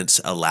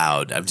arguments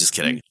allowed. I'm just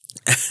kidding.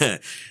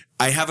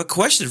 I have a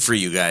question for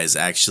you guys,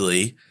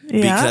 actually,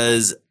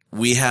 because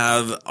we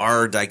have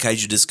our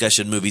Daikaiju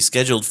discussion movie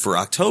scheduled for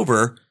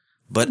October,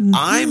 but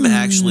I'm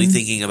actually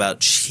thinking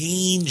about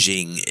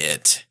changing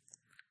it.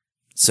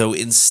 So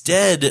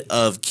instead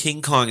of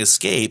King Kong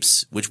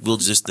Escapes, which we'll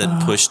just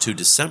then push to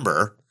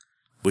December,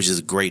 which is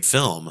a great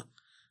film,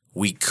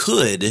 we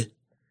could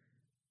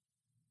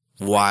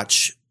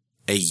watch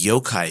a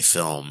yokai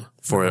film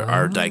for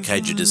our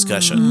Daikaiju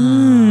discussion.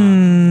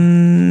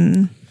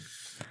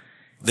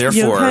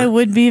 Therefore, yokai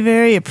would be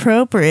very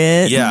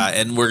appropriate. Yeah,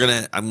 and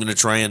I'm gonna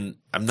try and,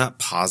 I'm not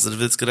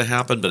positive it's gonna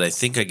happen, but I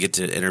think I get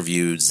to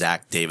interview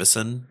Zach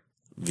Davison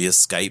via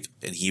Skype,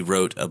 and he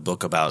wrote a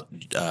book about,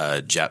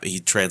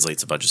 he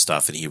translates a bunch of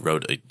stuff, and he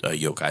wrote a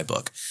yokai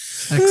book.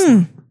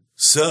 Excellent.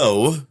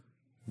 So,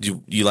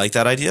 do you like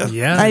that idea?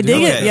 Yeah. I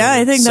dig it. Yeah,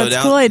 I think that's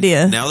a cool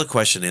idea. Now the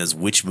question is,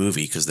 which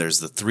movie? Because there's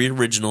the 3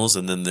 originals,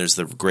 and then there's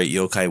the Great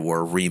Yokai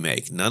War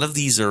remake. None of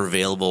these are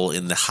available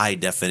in the high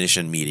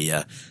definition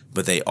media,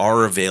 but they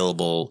are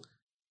available.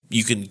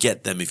 You can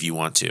get them if you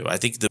want to. I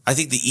think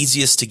the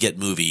easiest to get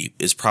movie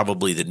is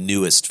probably the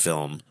newest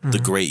film, The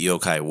Great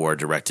Yokai War,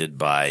 directed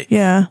by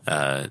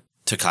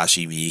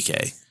Takashi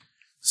Miike.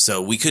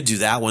 So we could do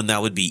that one.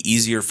 That would be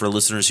easier for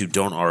listeners who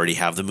don't already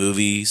have the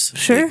movies.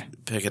 Sure.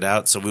 Pick it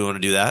out. So we want to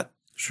do that?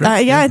 Sure.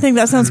 Yeah, I think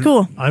that sounds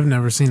cool. I've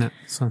never seen it.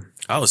 So.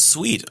 Oh,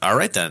 sweet. All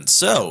right, then.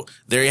 So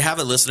there you have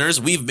it,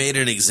 listeners. We've made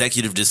an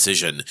executive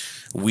decision.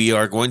 We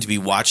are going to be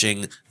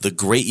watching The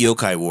Great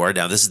Yokai War.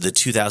 Now, this is the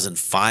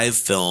 2005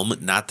 film,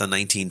 not the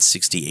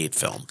 1968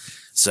 film.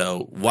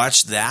 So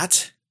watch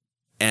that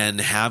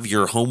and have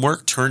your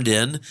homework turned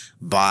in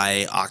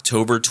by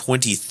October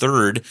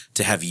 23rd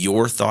to have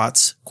your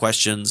thoughts,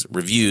 questions,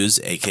 reviews,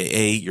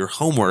 aka your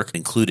homework,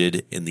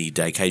 included in the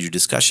Daikaiju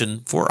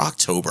discussion for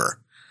October.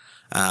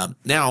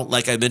 Now,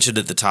 like I mentioned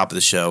at the top of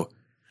the show,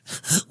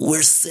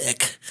 we're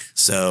sick.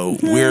 So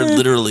we're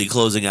literally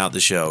closing out the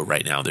show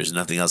right now. There's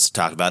nothing else to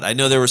talk about. I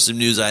know there were some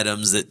news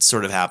items that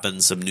sort of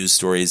happened. Some news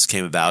stories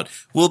came about.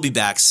 We'll be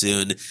back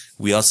soon.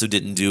 We also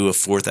didn't do a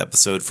 4th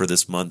episode for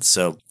this month,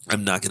 so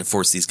I'm not going to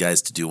force these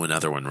guys to do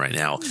another one right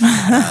now.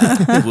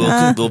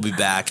 We'll be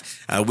back.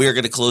 We are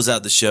going to close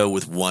out the show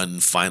with one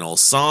final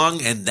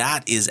song, and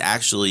that is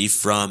actually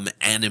from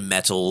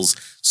Animetal's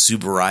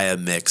Tsuburaya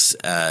Mix.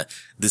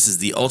 This is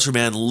the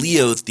Ultraman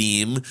Leo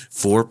theme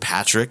for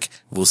Patrick.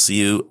 We'll see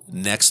you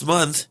next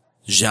month.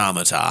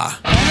 Jamata.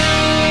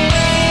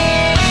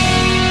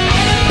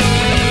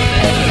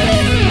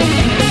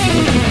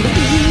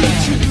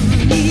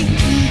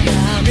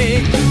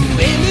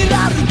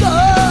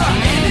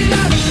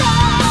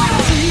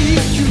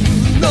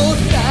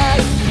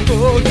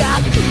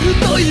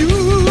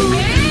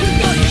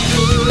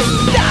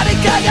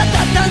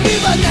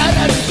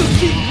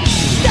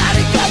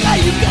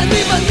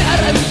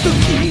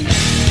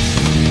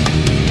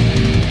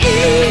 今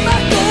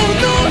こ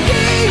の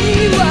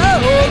平和を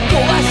壊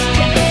しち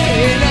ゃいけ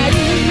ない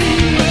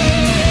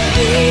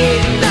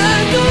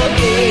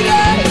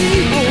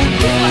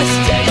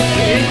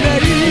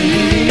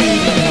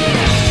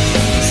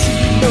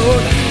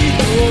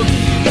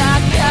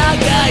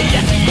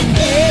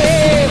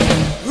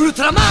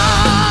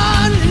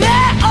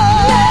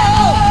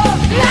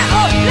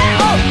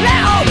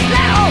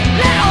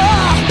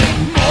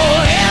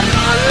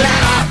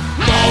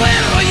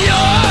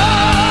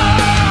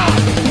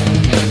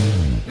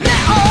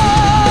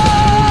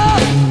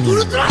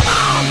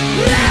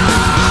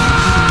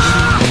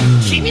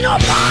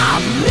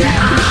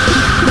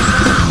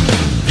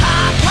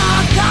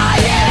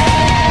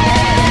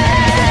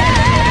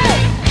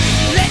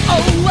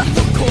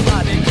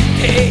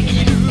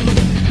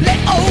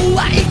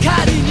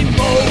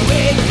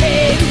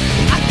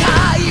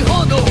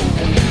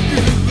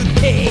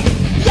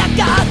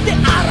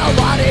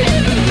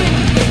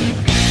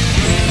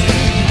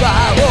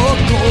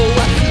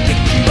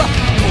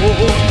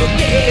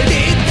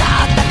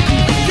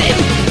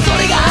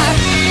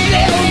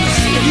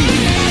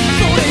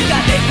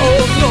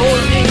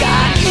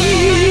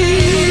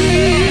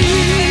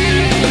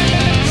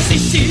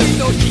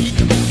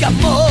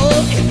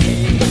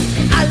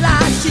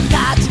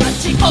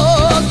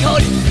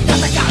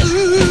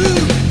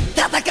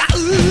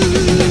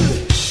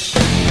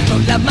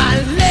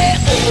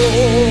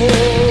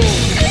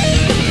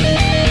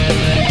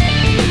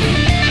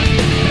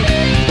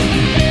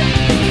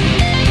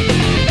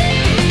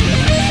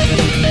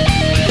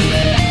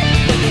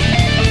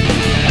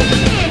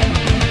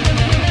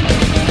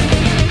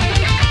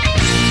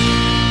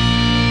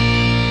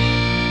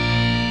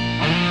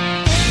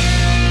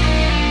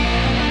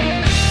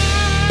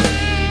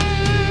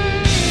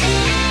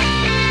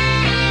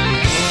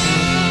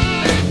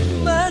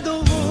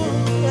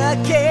だ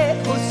け